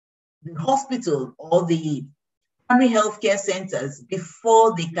hospital or the primary healthcare centers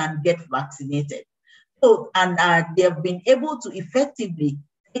before they can get vaccinated. So, and they have been able to effectively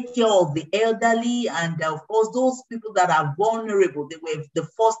take care of the elderly and of course those people that are vulnerable. They were the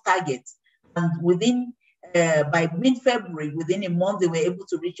first targets, and within by mid-February, within a month, they were able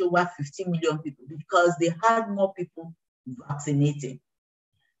to reach over 50 million people because they had more people vaccinated.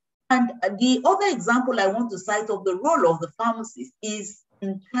 And the other example I want to cite of the role of the pharmacist is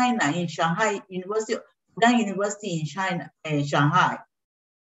in China, in Shanghai, University in China, Shanghai.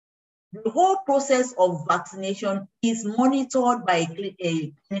 The whole process of vaccination is monitored by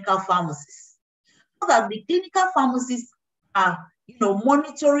a clinical pharmacist. So that the clinical pharmacists are,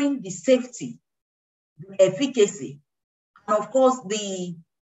 monitoring the safety, the efficacy, and of course, they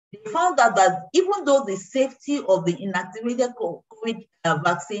found out that even though the safety of the inactivated COVID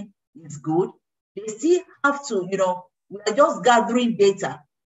vaccine is good, they still have to, we are just gathering data,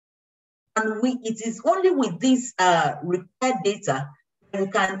 and it is only with this required data that we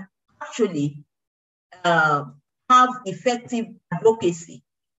can actually have effective advocacy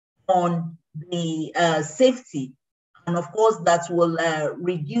on the safety, and of course that will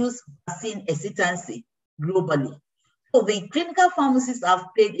reduce vaccine hesitancy globally. So the clinical pharmacists have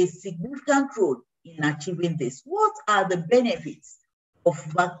played a significant role in achieving this. What are the benefits of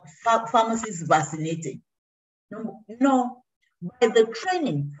pharmacists vaccinating? By the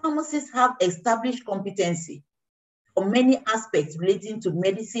training, pharmacists have established competency for many aspects relating to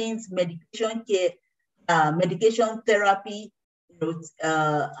medicines, medication care, medication therapy,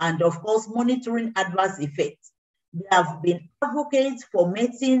 and of course, monitoring adverse effects. They have been advocates for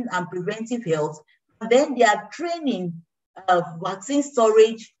medicine and preventive health, and then they are training vaccine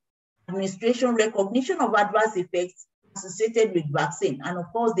storage, administration, recognition of adverse effects associated with vaccine, and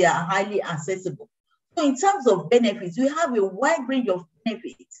of course, they are highly accessible. So in terms of benefits, we have a wide range of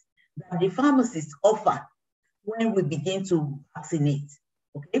benefits that the pharmacists offer when we begin to vaccinate,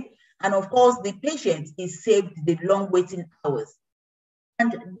 okay? And of course, the patient is saved the long waiting hours.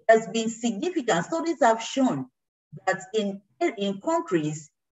 And there's been significant studies have shown that in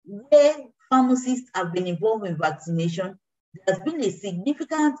countries where pharmacists have been involved in vaccination, there's been a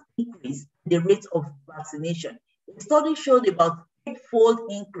significant increase in the rate of vaccination. The study showed about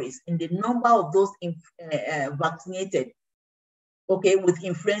 8-fold increase in the number of those vaccinated, okay, with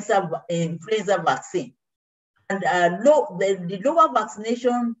influenza vaccine. And the lower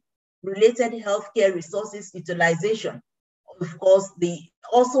vaccination-related healthcare resources utilization, of course,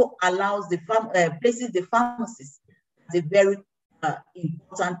 also allows places the pharmacist at a very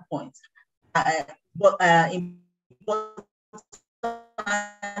important point. Important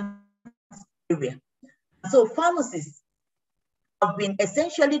area. So pharmacists have been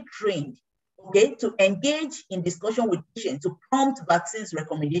essentially trained, okay, to engage in discussion with patients to prompt vaccines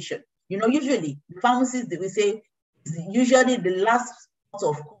recommendation. Usually the pharmacists, they will say, is usually the last port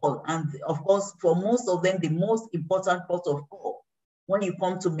of call, and of course, for most of them, the most important port of call when you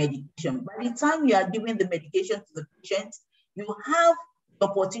come to medication. By the time you are giving the medication to the patient, you have the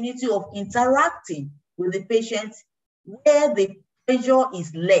opportunity of interacting with the patient where the pressure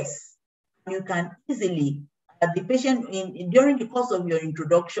is less. You can easily, the patient, during the course of your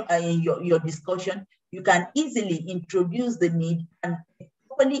introduction, in your discussion, you can easily introduce the need and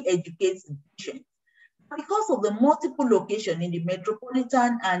properly educate the patient. Because of the multiple locations in the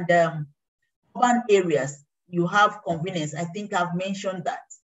metropolitan and urban areas, you have convenience. I think I've mentioned that.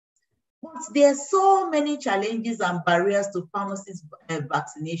 But there are so many challenges and barriers to pharmacist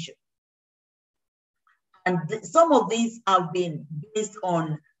vaccination. And some of these have been based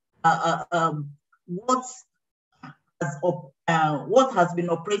on what has been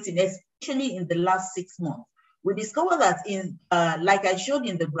operating, especially in the last 6 months. We discovered that like I showed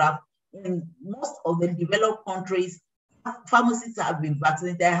in the graph, in most of the developed countries, pharmacists have been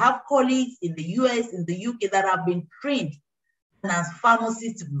vaccinated. I have colleagues in the US, in the UK that have been trained as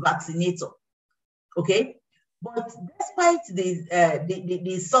pharmacist vaccinator. Okay, but despite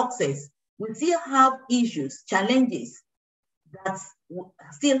the success, we still have issues, challenges that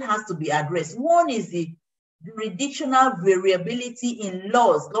still has to be addressed. One is the jurisdictional variability in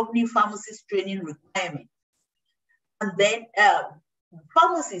laws governing pharmacist training requirements. And then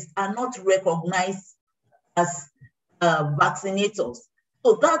pharmacists are not recognized as vaccinators.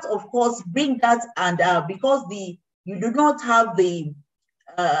 So that, of course, bring that, and because you do not have the,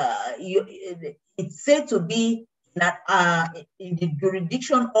 it's said to be in the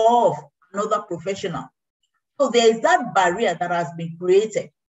jurisdiction of another professional. So there is that barrier that has been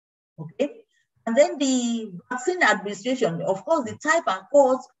created, okay? And then the vaccine administration, of course, the type and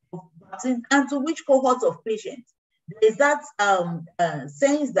cohort of vaccine and to which cohort of patients. There is that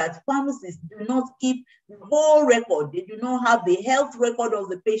sense that pharmacists do not keep the whole record. They do not have the health record of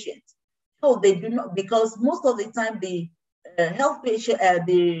the patient. So they do not, because most of the time the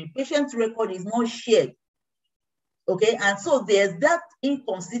patient's record is not shared. Okay, and so there's that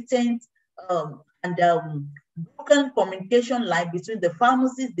inconsistent and broken communication line between the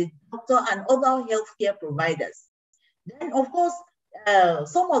pharmacist, the doctor, and other healthcare providers. Then, of course,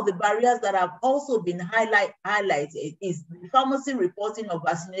 some of the barriers that have also been highlighted is the pharmacy reporting of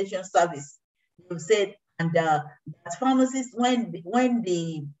vaccination service. They've said, and that pharmacists, when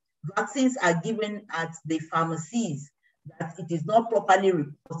the vaccines are given at the pharmacies, that it is not properly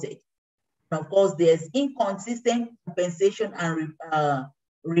reported. And of course, there's inconsistent compensation and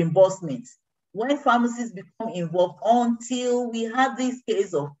reimbursement. When pharmacists become involved, until we have this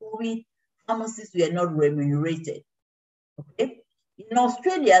case of COVID, pharmacists were not remunerated. Okay. In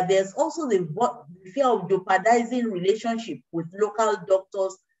Australia, there's also the fear of jeopardizing relationship with local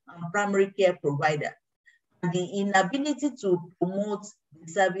doctors and primary care providers, and the inability to promote the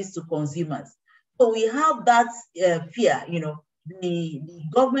service to consumers. So we have that fear, you know, the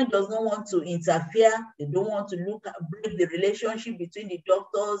government does not want to interfere. They don't want to break the relationship between the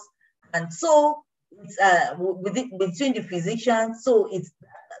doctors, and so it's between the physicians. So it's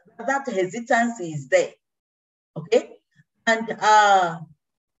that hesitancy is there. Okay. And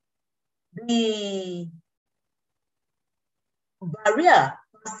the barrier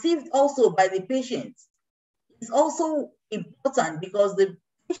perceived also by the patients is also important, because the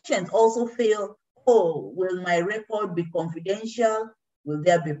patients also feel, oh, will my record be confidential? Will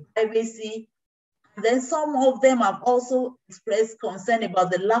there be privacy? And then some of them have also expressed concern about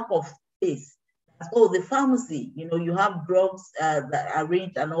the lack of space. Oh, the pharmacy, you know, you have drugs that are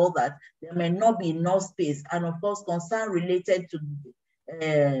arranged and all that. There may not be enough space. And of course, concern related to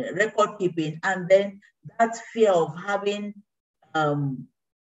record keeping. And then that fear of having other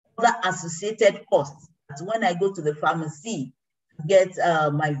associated costs. That when I go to the pharmacy to get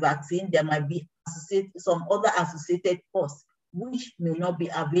my vaccine, there might be some other associated costs, which may not be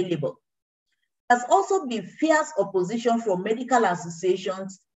available. There's also been fierce opposition from medical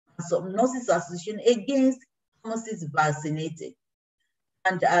associations, some nurses association against pharmacists vaccinated.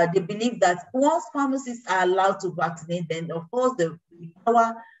 And they believe that once pharmacists are allowed to vaccinate, then of course the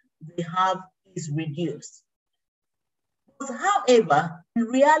power they have is reduced. But however, in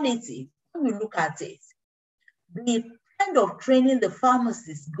reality, when we look at it, the kind of training the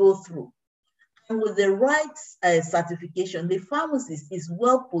pharmacists go through, and with the right certification, the pharmacist is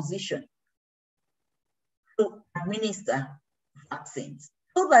well positioned to administer vaccines.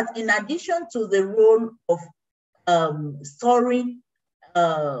 So that in addition to the role of storing,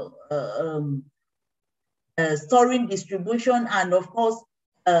 distribution, and of course,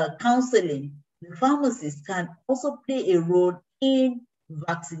 counseling, the pharmacist can also play a role in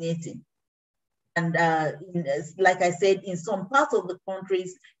vaccinating. And like I said, in some parts of the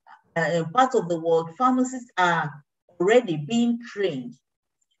countries, parts of the world, pharmacists are already being trained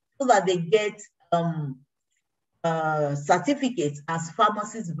so that they get certificates as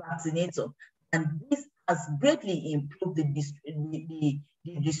pharmacist vaccinator, and this has greatly improved the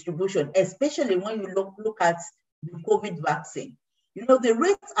distribution, especially when you look at the COVID vaccine. You know, the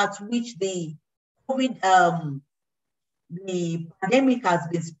rate at which the COVID, the pandemic has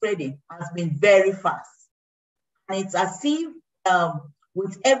been spreading has been very fast, and it's as if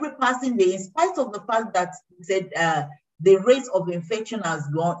with every passing day, in spite of the fact that said the rate of infection has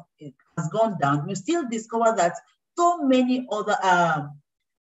gone down, you still discover that so many other,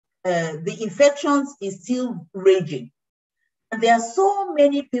 the infections is still raging. And there are so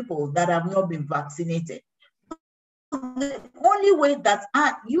many people that have not been vaccinated. The only way that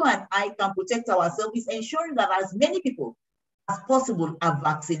you and I can protect ourselves is ensuring that as many people as possible are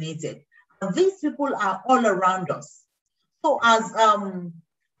vaccinated. And these people are all around us. So as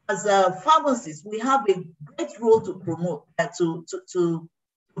pharmacists, we have a great role to promote, to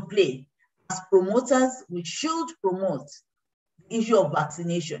play. As promoters, we should promote the issue of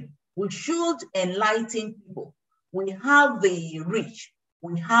vaccination. We should enlighten people. We have the reach.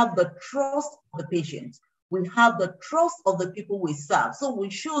 We have the trust of the patients. We have the trust of the people we serve. So we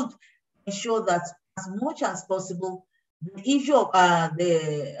should ensure that as much as possible, the issue of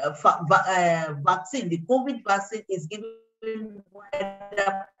the vaccine, the COVID vaccine, is given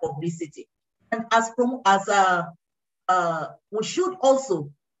wider publicity. And we should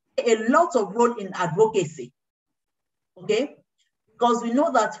also play a lot of role in advocacy, okay? Because we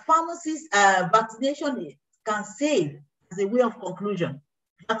know that pharmacists, vaccination can save, as a way of conclusion,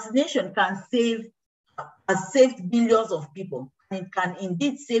 vaccination can save, has saved billions of people. And it can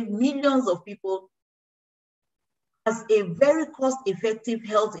indeed save millions of people as a very cost-effective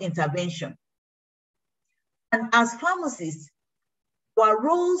health intervention. And as pharmacists, our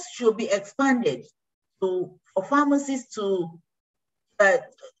roles should be expanded for pharmacists to, our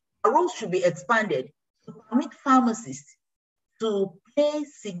roles should be expanded to permit pharmacists to play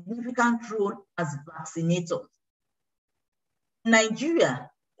significant role as vaccinators. In Nigeria,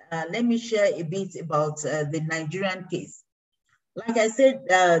 let me share a bit about the Nigerian case. Like I said,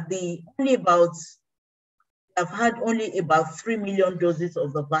 I've had only about 3 million doses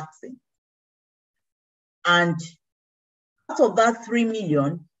of the vaccine. And out of that 3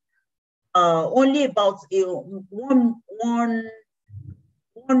 million, only about 1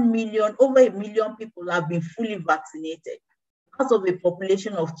 million, over 1 million people have been fully vaccinated out of a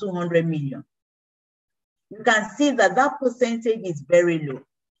population of 200 million. You can see that that percentage is very low.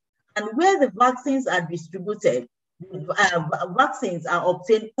 And where the vaccines are distributed, vaccines are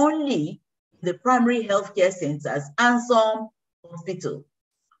obtained only in the primary healthcare centers and some hospitals.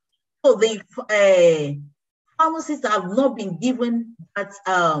 So the pharmacists have not been given that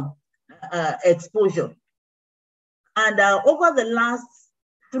exposure. And over the last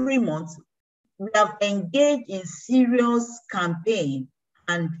 3 months, we have engaged in serious campaign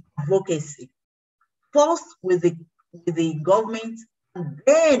and advocacy. First with the government, and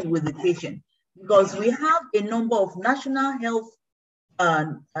then with the patient, because we have a number of national health,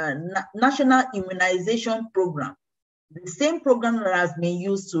 national immunization program, the same program that has been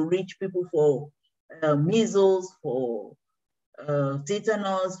used to reach people for measles, for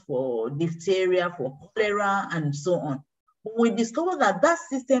tetanus, for diphtheria, for cholera, and so on. But we discovered that that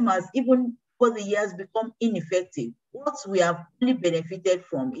system has, even over the years, become ineffective. What we have really benefited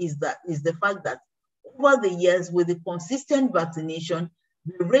from is the fact that over the years, with the consistent vaccination,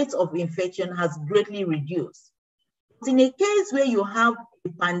 the rate of infection has greatly reduced. But in a case where you have a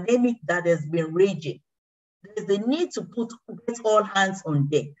pandemic that has been raging, there's the need to get all hands on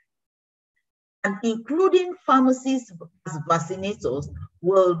deck. And including pharmacists as vaccinators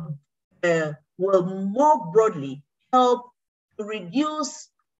will more broadly help to reduce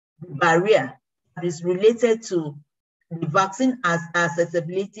the barrier that is related to the vaccine as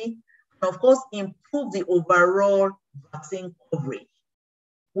accessibility, and of course, improve the overall vaccine coverage.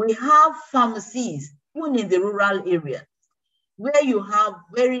 We have pharmacies, even in the rural areas, where you have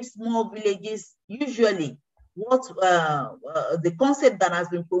very small villages. Usually, what the concept that has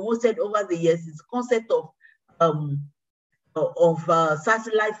been promoted over the years is the concept of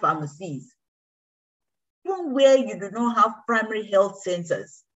satellite pharmacies, even where you do not have primary health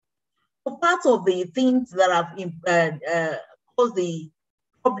centers. So part of the things that have caused the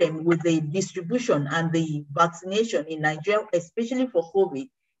problem with the distribution and the vaccination in Nigeria, especially for COVID,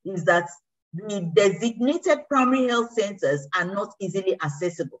 is that the designated primary health centers are not easily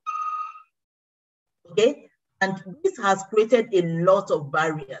accessible. Okay, and this has created a lot of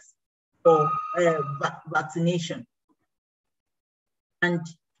barriers for vaccination. And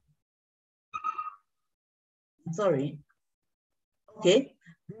sorry, okay,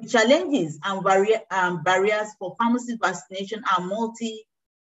 the challenges and barriers for pharmacy vaccination are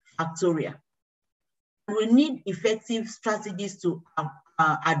multifactorial. We need effective strategies to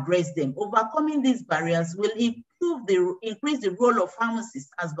address them. Overcoming these barriers will increase the role of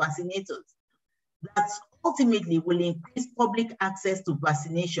pharmacists as vaccinators. That ultimately will increase public access to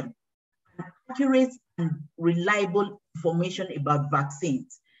vaccination and accurate and reliable information about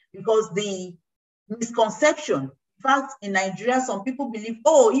vaccines. Because the misconception, in fact, in Nigeria, some people believe,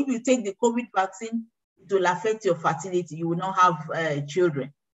 oh, if you take the COVID vaccine, it will affect your fertility, you will not have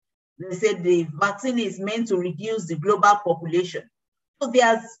children. They said the vaccine is meant to reduce the global population. So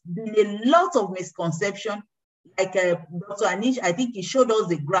there's been a lot of misconception, like Dr. Anish, I think he showed us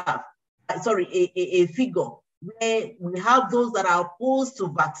the graph, a figure where we have those that are opposed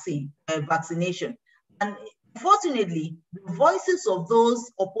to vaccination. And Unfortunately, the voices of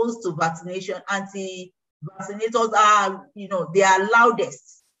those opposed to vaccination, anti-vaccinators are, they are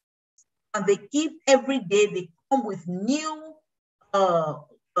loudest. And they keep every day, they come with new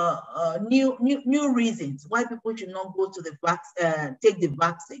reasons why people should not go to take the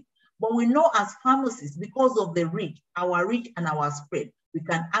vaccine. But we know as pharmacists, because of the reach, our reach and our spread, we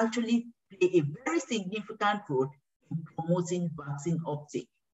can actually play a very significant role in promoting vaccine uptake.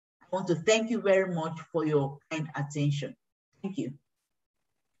 I want to thank you very much for your kind attention. Thank you.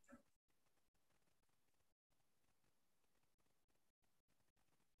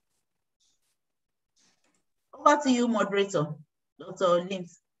 Over to you, moderator, Dr.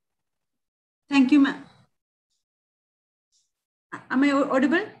 Lims. Thank you, ma'am. Am I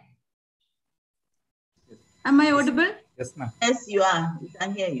audible? Am I audible? Yes, ma'am. Yes, you are. We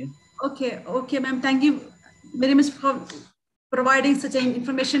can hear you. Okay, ma'am. Thank you very much for providing such an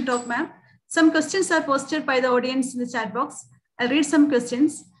information talk, ma'am. Some questions are posted by the audience in the chat box. I'll read some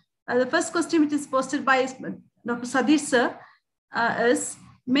questions. The first question, which is posted by Dr. Sadish sir, is: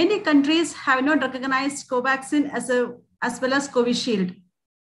 many countries have not recognized Covaxin as well as Covishield.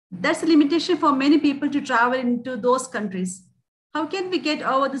 That's a limitation for many people to travel into those countries. How can we get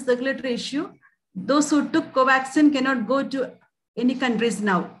over this regulatory issue? Those who took Covaxin cannot go to any countries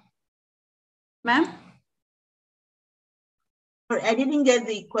now. Ma'am? I didn't get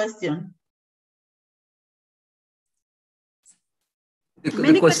the question.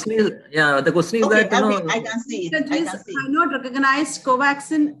 The question is, okay, that, I can see it. Countries have not recognized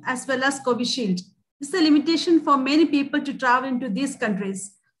Covaxin as well as Covishield. This is a limitation for many people to travel into these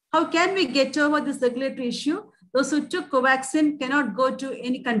countries. How can we get over this regulatory issue? Those who took Covaxin cannot go to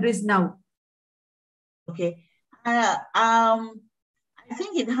any countries now. Okay. I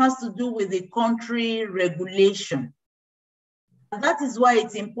think it has to do with the country regulation. And that is why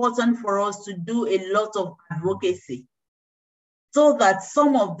it's important for us to do a lot of advocacy so that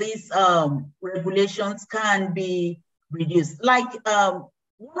some of these regulations can be reduced. Like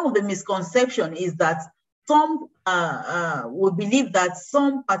one of the misconceptions is that some will believe that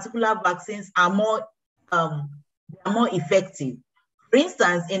some particular vaccines are more effective. For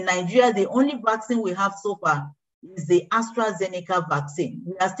instance, in Nigeria, the only vaccine we have so far is the AstraZeneca vaccine.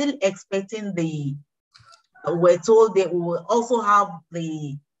 We are still expecting we're told that we will also have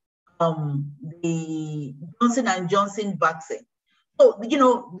the Johnson & Johnson vaccine. So,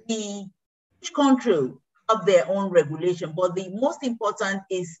 each country have their own regulation, but the most important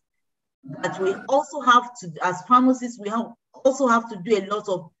is that we also have to, as pharmacists, also have to do a lot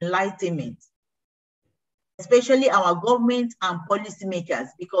of enlightenment, especially our government and policymakers,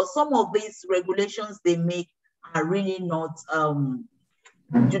 because some of these regulations they make are really not,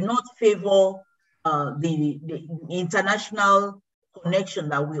 do not favor the international connection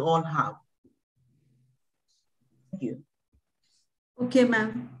that we all have. Thank you. Okay,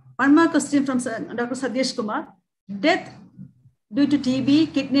 ma'am. One more question from Dr. Sadish Kumar. Death due to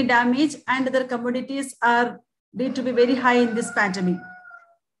TB, kidney damage, and other commodities are due to be very high in this pandemic.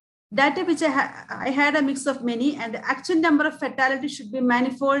 Data which I had a mix of many, and the actual number of fatalities should be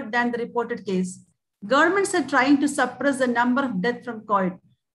manifold than the reported case. Governments are trying to suppress the number of deaths from COVID.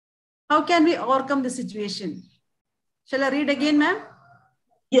 How can we overcome the situation? Shall I read again, ma'am?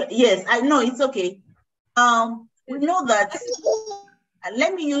 Yes, I know, it's okay. We know that,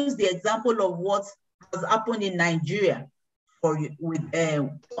 let me use the example of what has happened in Nigeria to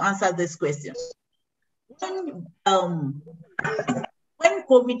answer this question. When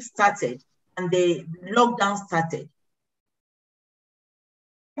COVID started and the lockdown started,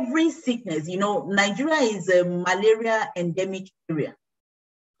 every sickness, Nigeria is a malaria endemic area.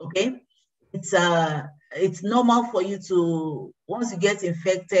 Okay, it's normal for you to, once you get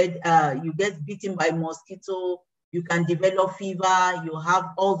infected, you get bitten by mosquito, you can develop fever, you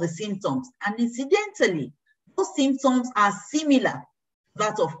have all the symptoms. And incidentally, those symptoms are similar to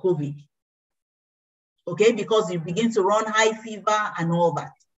that of COVID. Okay, because you begin to run high fever and all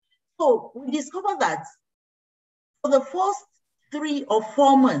that. So we discovered that for the first 3 or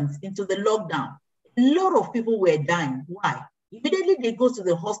 4 months into the lockdown, a lot of people were dying. Why? Immediately they go to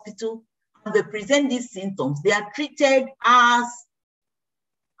the hospital and they present these symptoms. They are treated as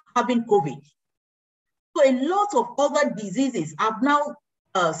having COVID. So a lot of other diseases have now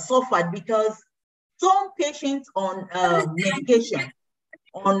suffered because some patients on medication,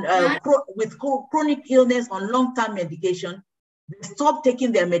 with chronic illness on long-term medication, they stopped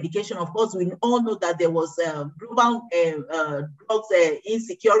taking their medication. Of course, we all know that there was global drugs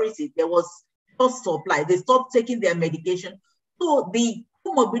insecurity. There was cost supply. They stopped taking their medication. So the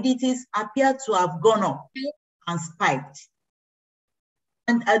comorbidities appear to have gone up and spiked.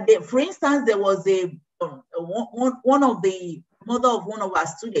 And for instance, there was a one of the mother of one of our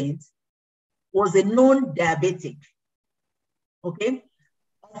students was a known diabetic. Okay,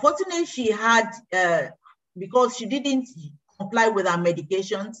 unfortunately, she had because she didn't comply with her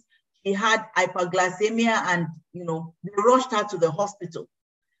medications, she had hyperglycemia, and they rushed her to the hospital.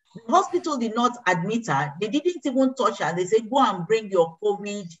 The hospital did not admit her. They didn't even touch her. They said, go and bring your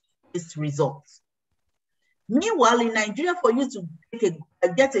COVID test results. Meanwhile, in Nigeria, for you to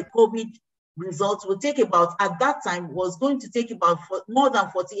get a COVID result will take about, at that time, was going to take about more than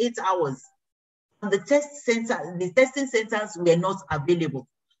 48 hours. And the testing centers were not available.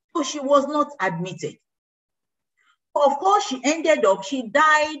 So she was not admitted. Of course, she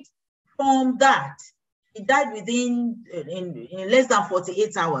died from that. She died within in less than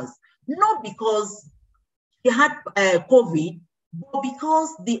 48 hours, not because she had COVID, but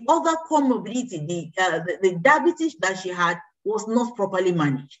because the other comorbidity, the diabetes that she had was not properly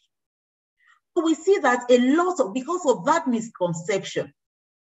managed. So we see that because of that misconception,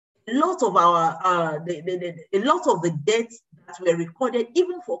 a lot of the deaths that were recorded,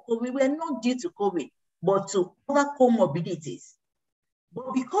 even for COVID, were not due to COVID, but to other comorbidities.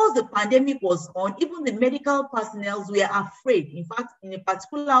 But because the pandemic was on, even the medical personnel were afraid. In fact, in a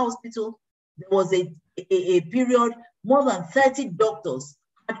particular hospital, there was a period, more than 30 doctors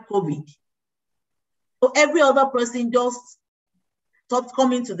had COVID. So every other person just stopped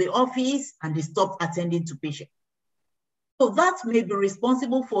coming to the office and they stopped attending to patients. So that may be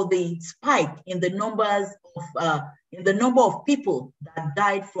responsible for the spike in the number of people that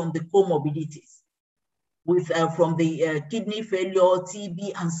died from the comorbidities, from the kidney failure,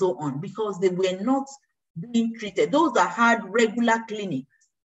 TB, and so on, because they were not being treated. Those that had regular clinics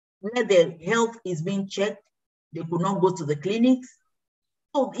where their health is being checked, they could not go to the clinics.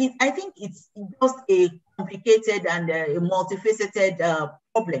 So I think it's just a complicated and a multifaceted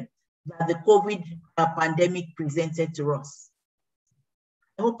problem that the COVID pandemic presented to us.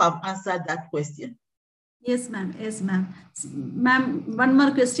 I hope I've answered that question. Yes, ma'am. Yes, ma'am. Ma'am, one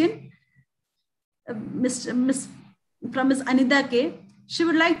more question. From Ms. Anida K. She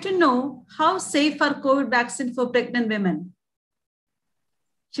would like to know how safe are COVID vaccine for pregnant women.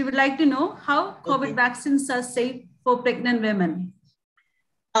 She would like to know how COVID vaccines are safe for pregnant women.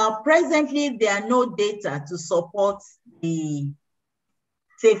 Presently, there are no data to support the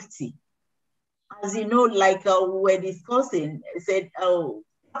safety. As you know, like we were discussing, said,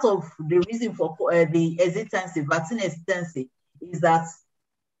 part of the reason for the hesitancy, vaccine hesitancy, is that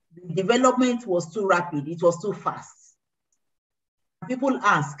the development was too rapid, it was too fast. People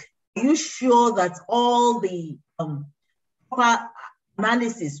ask, are you sure that all the proper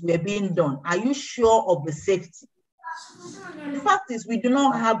analysis were being done? Are you sure of the safety? The fact is, we do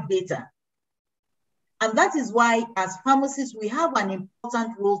not have data. And that is why, as pharmacists, we have an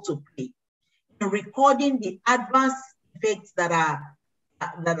important role to play in recording the adverse effects that are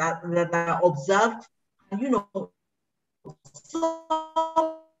observed. And, some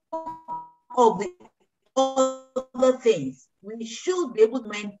of the other things we should be able to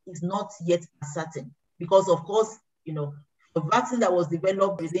make is not yet certain. Because, of course, the vaccine that was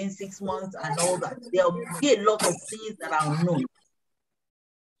developed within 6 months and all that, there will be a lot of things that are unknown.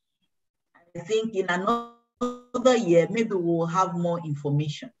 I think in another year, maybe we'll have more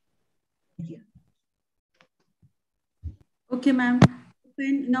information. Thank you. Okay, ma'am.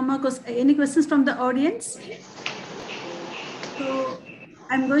 No more questions. Any questions from the audience? So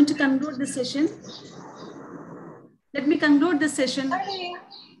I'm going to conclude the session. Let me conclude the session.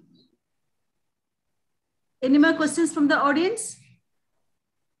 Any more questions from the audience?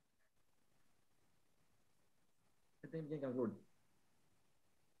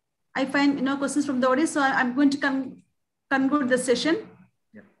 I find no questions from the audience, so I'm going to conclude the session.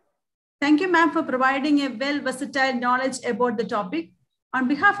 Yeah. Thank you, ma'am, for providing a versatile knowledge about the topic. On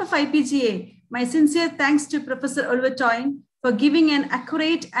behalf of IPGA, my sincere thanks to Professor Oliver Toyne for giving an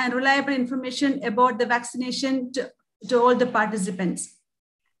accurate and reliable information about the vaccination to all the participants.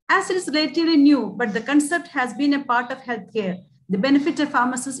 As it is relatively new, but the concept has been a part of healthcare, the benefit of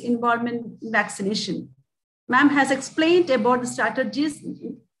pharmacists' involvement in vaccination. Ma'am has explained about the strategies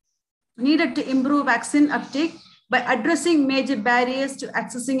needed to improve vaccine uptake by addressing major barriers to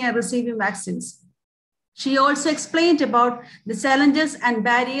accessing and receiving vaccines. She also explained about the challenges and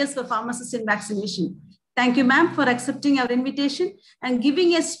barriers for pharmacists in vaccination. Thank you, ma'am, for accepting our invitation and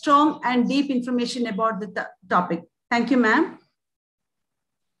giving a strong and deep information about the topic. Thank you, ma'am.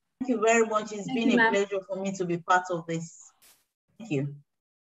 Thank you very much. It's been a pleasure for me to be part of this. Thank you.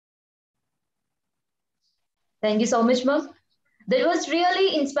 Thank you so much, ma'am. That was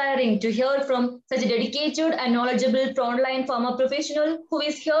really inspiring to hear from such a dedicated and knowledgeable frontline pharma professional who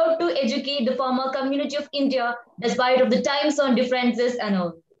is here to educate the pharma community of India despite of the time zone differences and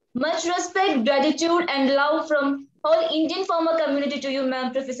all. Much respect, gratitude, and love from whole Indian pharma community to you,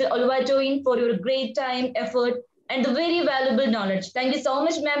 ma'am, Professor Olwatoin, for your great time, effort, and the very valuable knowledge. Thank you so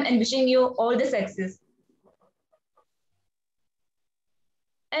much, ma'am, and wishing you all the success.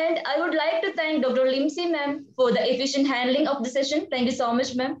 And I would like to thank Dr. Limsey, ma'am, for the efficient handling of the session. Thank you so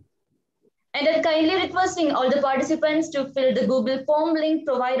much, ma'am. And I'm kindly requesting all the participants to fill the Google form link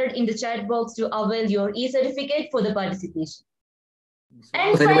provided in the chat box to avail your e-certificate for the participation.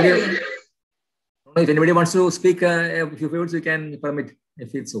 And finally, if anybody wants to speak a few words, you can permit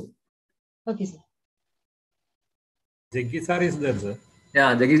if it's so. Okay, sir. Jaggi sir is there, sir.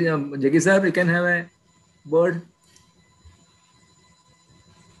 Yeah, Jaggi sir, you can have a word.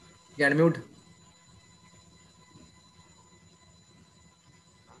 You can unmute.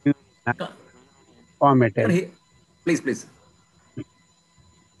 Informative. Please.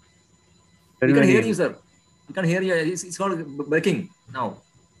 We can hear you, sir. We can hear you. It's called breaking now.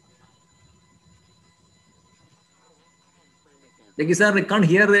 Jaggi sir, I can't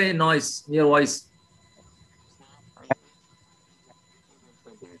hear the noise in your voice.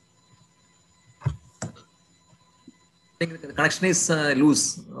 I think the connection is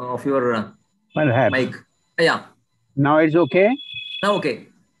loose of your mic. Yeah. Now it's okay? Now okay.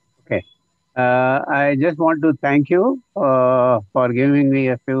 Okay. I just want to thank you for giving me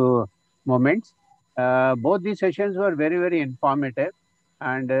a few moments. Both these sessions were very, very informative.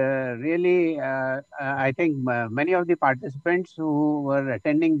 And really, I think many of the participants who were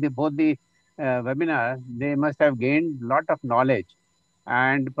attending both the webinars, they must have gained a lot of knowledge.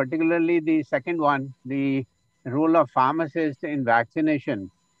 And particularly the second one, the role of pharmacists in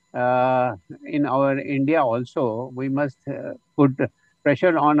vaccination. In our India also, we must put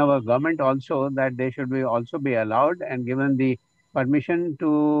pressure on our government also that they should also be allowed and given the permission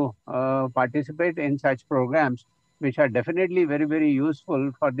to participate in such programs, which are definitely very, very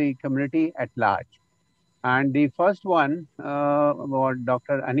useful for the community at large. And the first one, what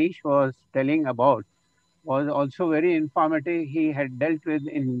Dr. Anish was telling about, was also very informative. He had dealt with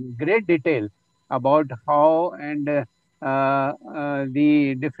in great detail about how and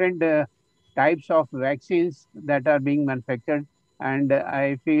the different types of vaccines that are being manufactured. And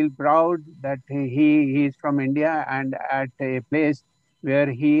I feel proud that he is from India and at a place where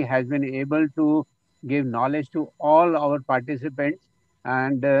he has been able to give knowledge to all our participants.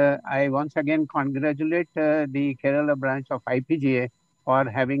 And I once again congratulate the Kerala branch of IPGA for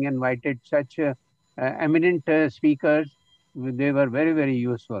having invited such eminent speakers. They were very, very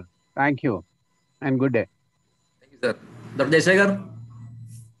useful. Thank you and good day. Thank you, sir. Dr. Jaishankar.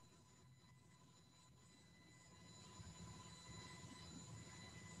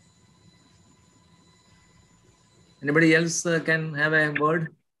 Anybody else can have a word?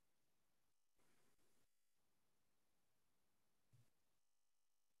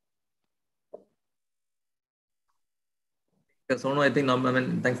 Sonu, I think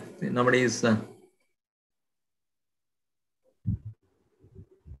thanks. Nobody is. Yeah,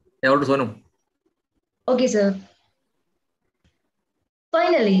 over to Sonu. Okay, sir.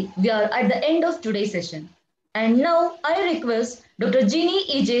 Finally, we are at the end of today's session. And now I request Dr. Ginny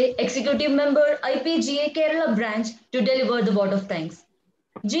EJ, Executive Member, IPGA Kerala Branch, to deliver the vote of thanks.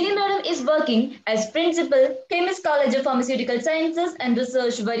 Ginny Madam is working as Principal, Chemist College of Pharmaceutical Sciences and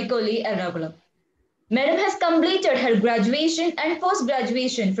Research, Varikoli, Ernakulam. Madam has completed her graduation and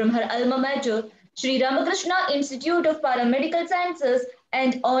post-graduation from her alma mater, Sri Ramakrishna Institute of Paramedical Sciences,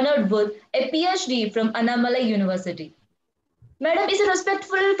 and honored with a PhD from Annamalai University. Madam is a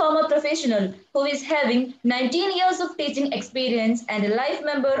respectful pharma professional who is having 19 years of teaching experience and a life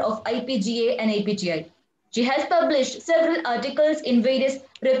member of IPGA and IPGI. She has published several articles in various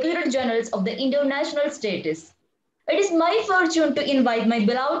reputed journals of the international status. It is my fortune to invite my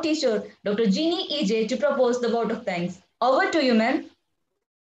beloved teacher, Dr. Ginny EJ, to propose the vote of thanks. Over to you, ma'am.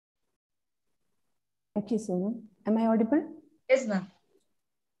 Thank you, Sonu. Am I audible? Yes, ma'am.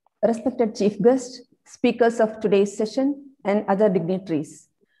 Respected chief guest, speakers of today's session, and other dignitaries.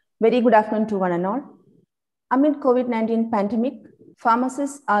 Very good afternoon to one and all. Amid COVID-19 pandemic,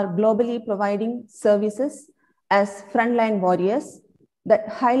 pharmacists are globally providing services as frontline warriors that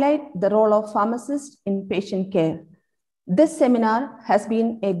highlight the role of pharmacists in patient care. This seminar has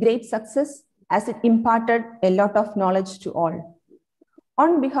been a great success as it imparted a lot of knowledge to all.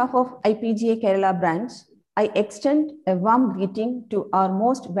 On behalf of IPGA Kerala branch, I extend a warm greeting to our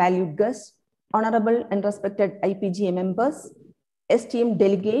most valued guests, honorable and respected IPGA members, esteemed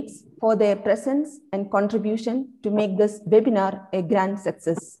delegates for their presence and contribution to make this webinar a grand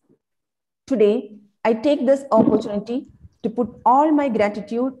success. Today, I take this opportunity to put all my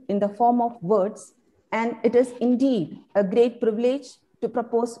gratitude in the form of words, and it is indeed a great privilege to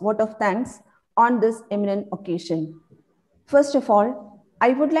propose vote of thanks on this eminent occasion. First of all, I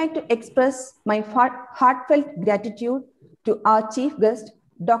would like to express my heartfelt gratitude to our chief guest,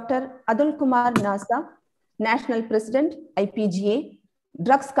 Dr. Adul Kumar Nasa, National President, IPGA,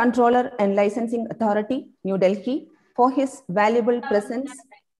 Drugs Controller and Licensing Authority, New Delhi, for his valuable presence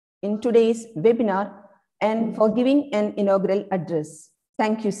in today's webinar and for giving an inaugural address.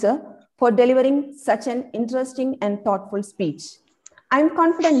 Thank you, sir, for delivering such an interesting and thoughtful speech. I am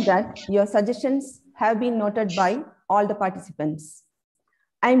confident that your suggestions have been noted by all the participants.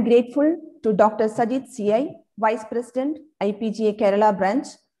 I am grateful to Dr. Sajid C.I., Vice President, IPGA Kerala Branch,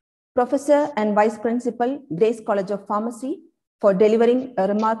 Professor and Vice Principal, Grace College of Pharmacy, for delivering a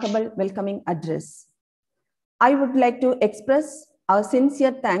remarkable welcoming address. I would like to express our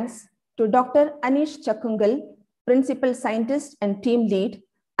sincere thanks to Dr. Anish Chakungal, Principal Scientist and Team Lead,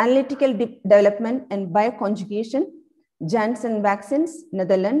 Analytical Development and Bioconjugation, Janssen Vaccines,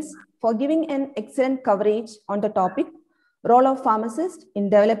 Netherlands, for giving an excellent coverage on the topic, Role of Pharmacists in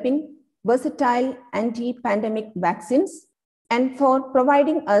Developing Versatile Anti-Pandemic Vaccines, and for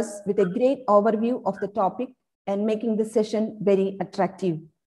providing us with a great overview of the topic and making the session very attractive.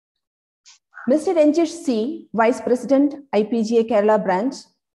 Mr. Ranjish C., Vice President, IPGA Kerala Branch,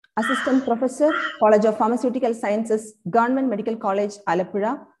 Assistant Professor, College of Pharmaceutical Sciences, Government Medical College,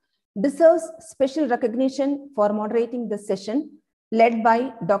 Alappuzha, deserves special recognition for moderating the session led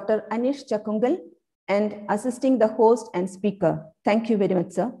by Dr. Anish Chakungal and assisting the host and speaker. Thank you very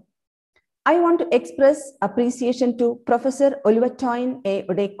much, sir. I want to express appreciation to Professor Oluwatoyin A.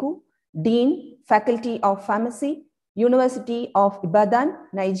 Odeku, Dean, Faculty of Pharmacy, University of Ibadan,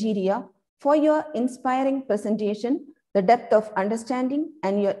 Nigeria, for your inspiring presentation, the depth of understanding,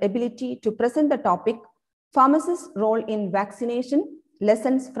 and your ability to present the topic, Pharmacists' Role in Vaccination,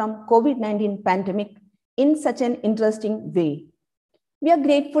 Lessons from COVID-19 Pandemic, in such an interesting way. We are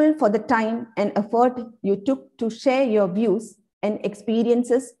grateful for the time and effort you took to share your views and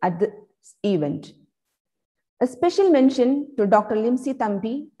experiences at this event. A special mention to Dr. Limsi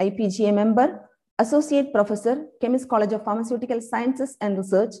Thambi, IPGA member, Associate Professor, Chemist College of Pharmaceutical Sciences and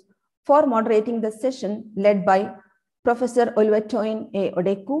Research, for moderating the session led by Professor Oluwatoyin A.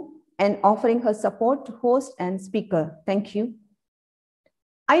 Odeku and offering her support to host and speaker. Thank you.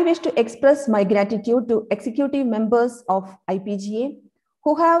 I wish to express my gratitude to executive members of IPGA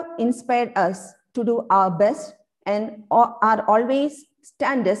who have inspired us to do our best and are always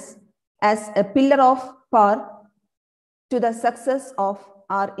stand us as a pillar of power to the success of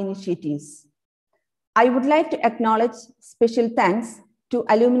our initiatives. I would like to acknowledge special thanks to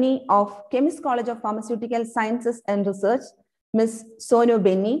alumni of Chemist College of Pharmaceutical Sciences and Research, Ms. Sonu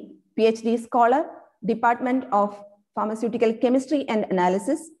Benny, PhD Scholar, Department of Pharmaceutical Chemistry and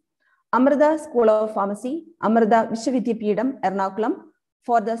Analysis, Amrita School of Pharmacy, Amrita Vishwavidyapeetham, Ernakulam,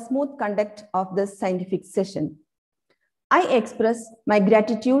 for the smooth conduct of this scientific session. I express my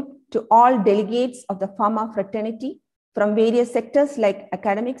gratitude to all delegates of the pharma fraternity from various sectors like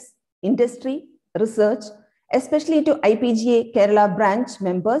academics, industry, research, especially to IPGA Kerala branch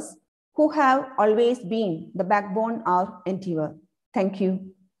members who have always been the backbone of our endeavor. Thank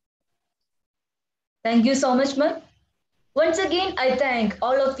you. Thank you so much, ma'am. Once again, I thank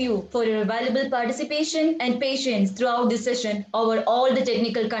all of you for your valuable participation and patience throughout this session over all the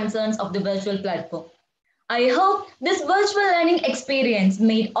technical concerns of the virtual platform. I hope this virtual learning experience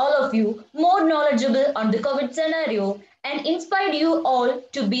made all of you more knowledgeable on the COVID scenario and inspired you all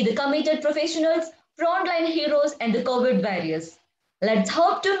to be the committed professionals, frontline heroes, and the COVID warriors. Let's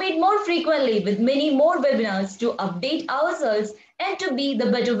hope to meet more frequently with many more webinars to update ourselves and to be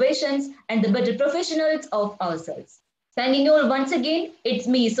the better versions and the better professionals of ourselves. Thanking you all once again. It's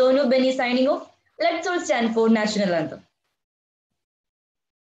me, Sonu Benny, signing off. Let's all stand for National Anthem.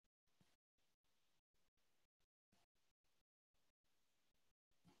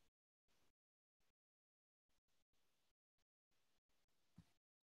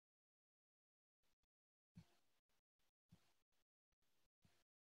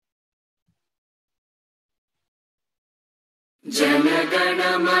 Jana Gana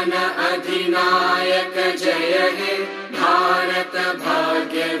मन अधिनायक जय हे भारत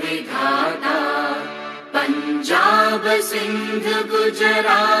भाग्य विधाता पंजाब सिंध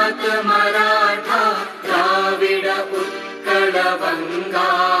गुजरात मराठा द्राविड उत्कल बंगा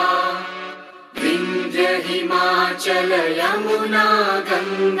विंध्य हिमाचल यमुना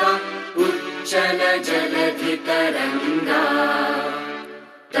गंगा उच्चल जलधि तरंगा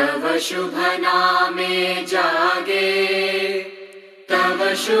तव शुभ नामे जागे, तव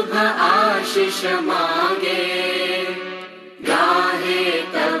शुभ आशीष मांगे, गाहे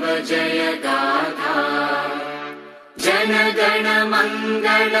तव जय गाथा। जन गण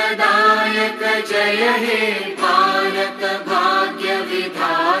मंगलदायक जय हे भारत भाग्य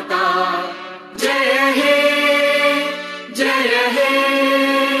विधाता। जय हे जय हे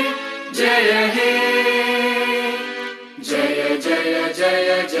जय हे, जय जय जय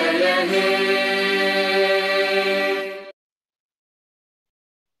जय हे।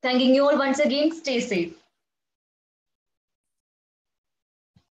 Thanking you all once again. Stay safe.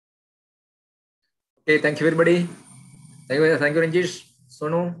 Okay, thank you everybody. Thank you Ranjish,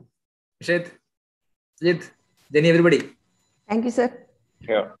 Sonu, Nishit, Sujit, Jenny, everybody. Thank you, sir.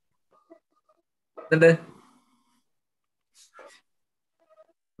 Sure. We'll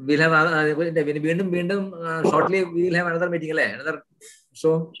have shortly. We will have another meeting, another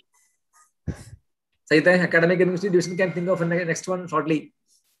show. Saita, academic institution can think of next one shortly.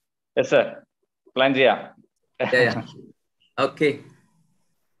 Yes, sir. Plan ചെയ്യാം. Yeah. Okay.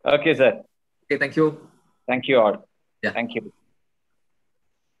 Okay, sir. Okay, thank you. Thank you all. Yeah. Thank you.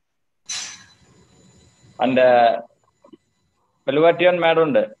 And Peluvatian madam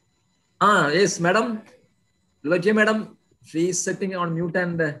ഉണ്ട്. Yes, madam. Peluvatian madam, she is sitting on mute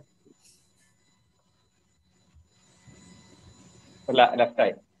and left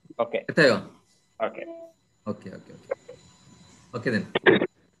eye. Okay. Left eye. Okay. Okay. Okay then.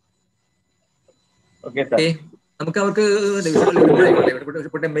 Okay, sir. Okay. നമുക്ക് അവർക്ക്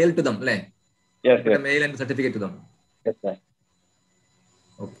put a mail to them, അല്ലേ? Yes, put yes. a mail and certificate to them. Yes, sir.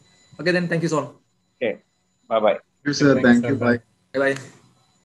 Okay then, thank you, sir. Okay. Bye-bye. Thank you, sir. Thank you. Bye. Bye-bye.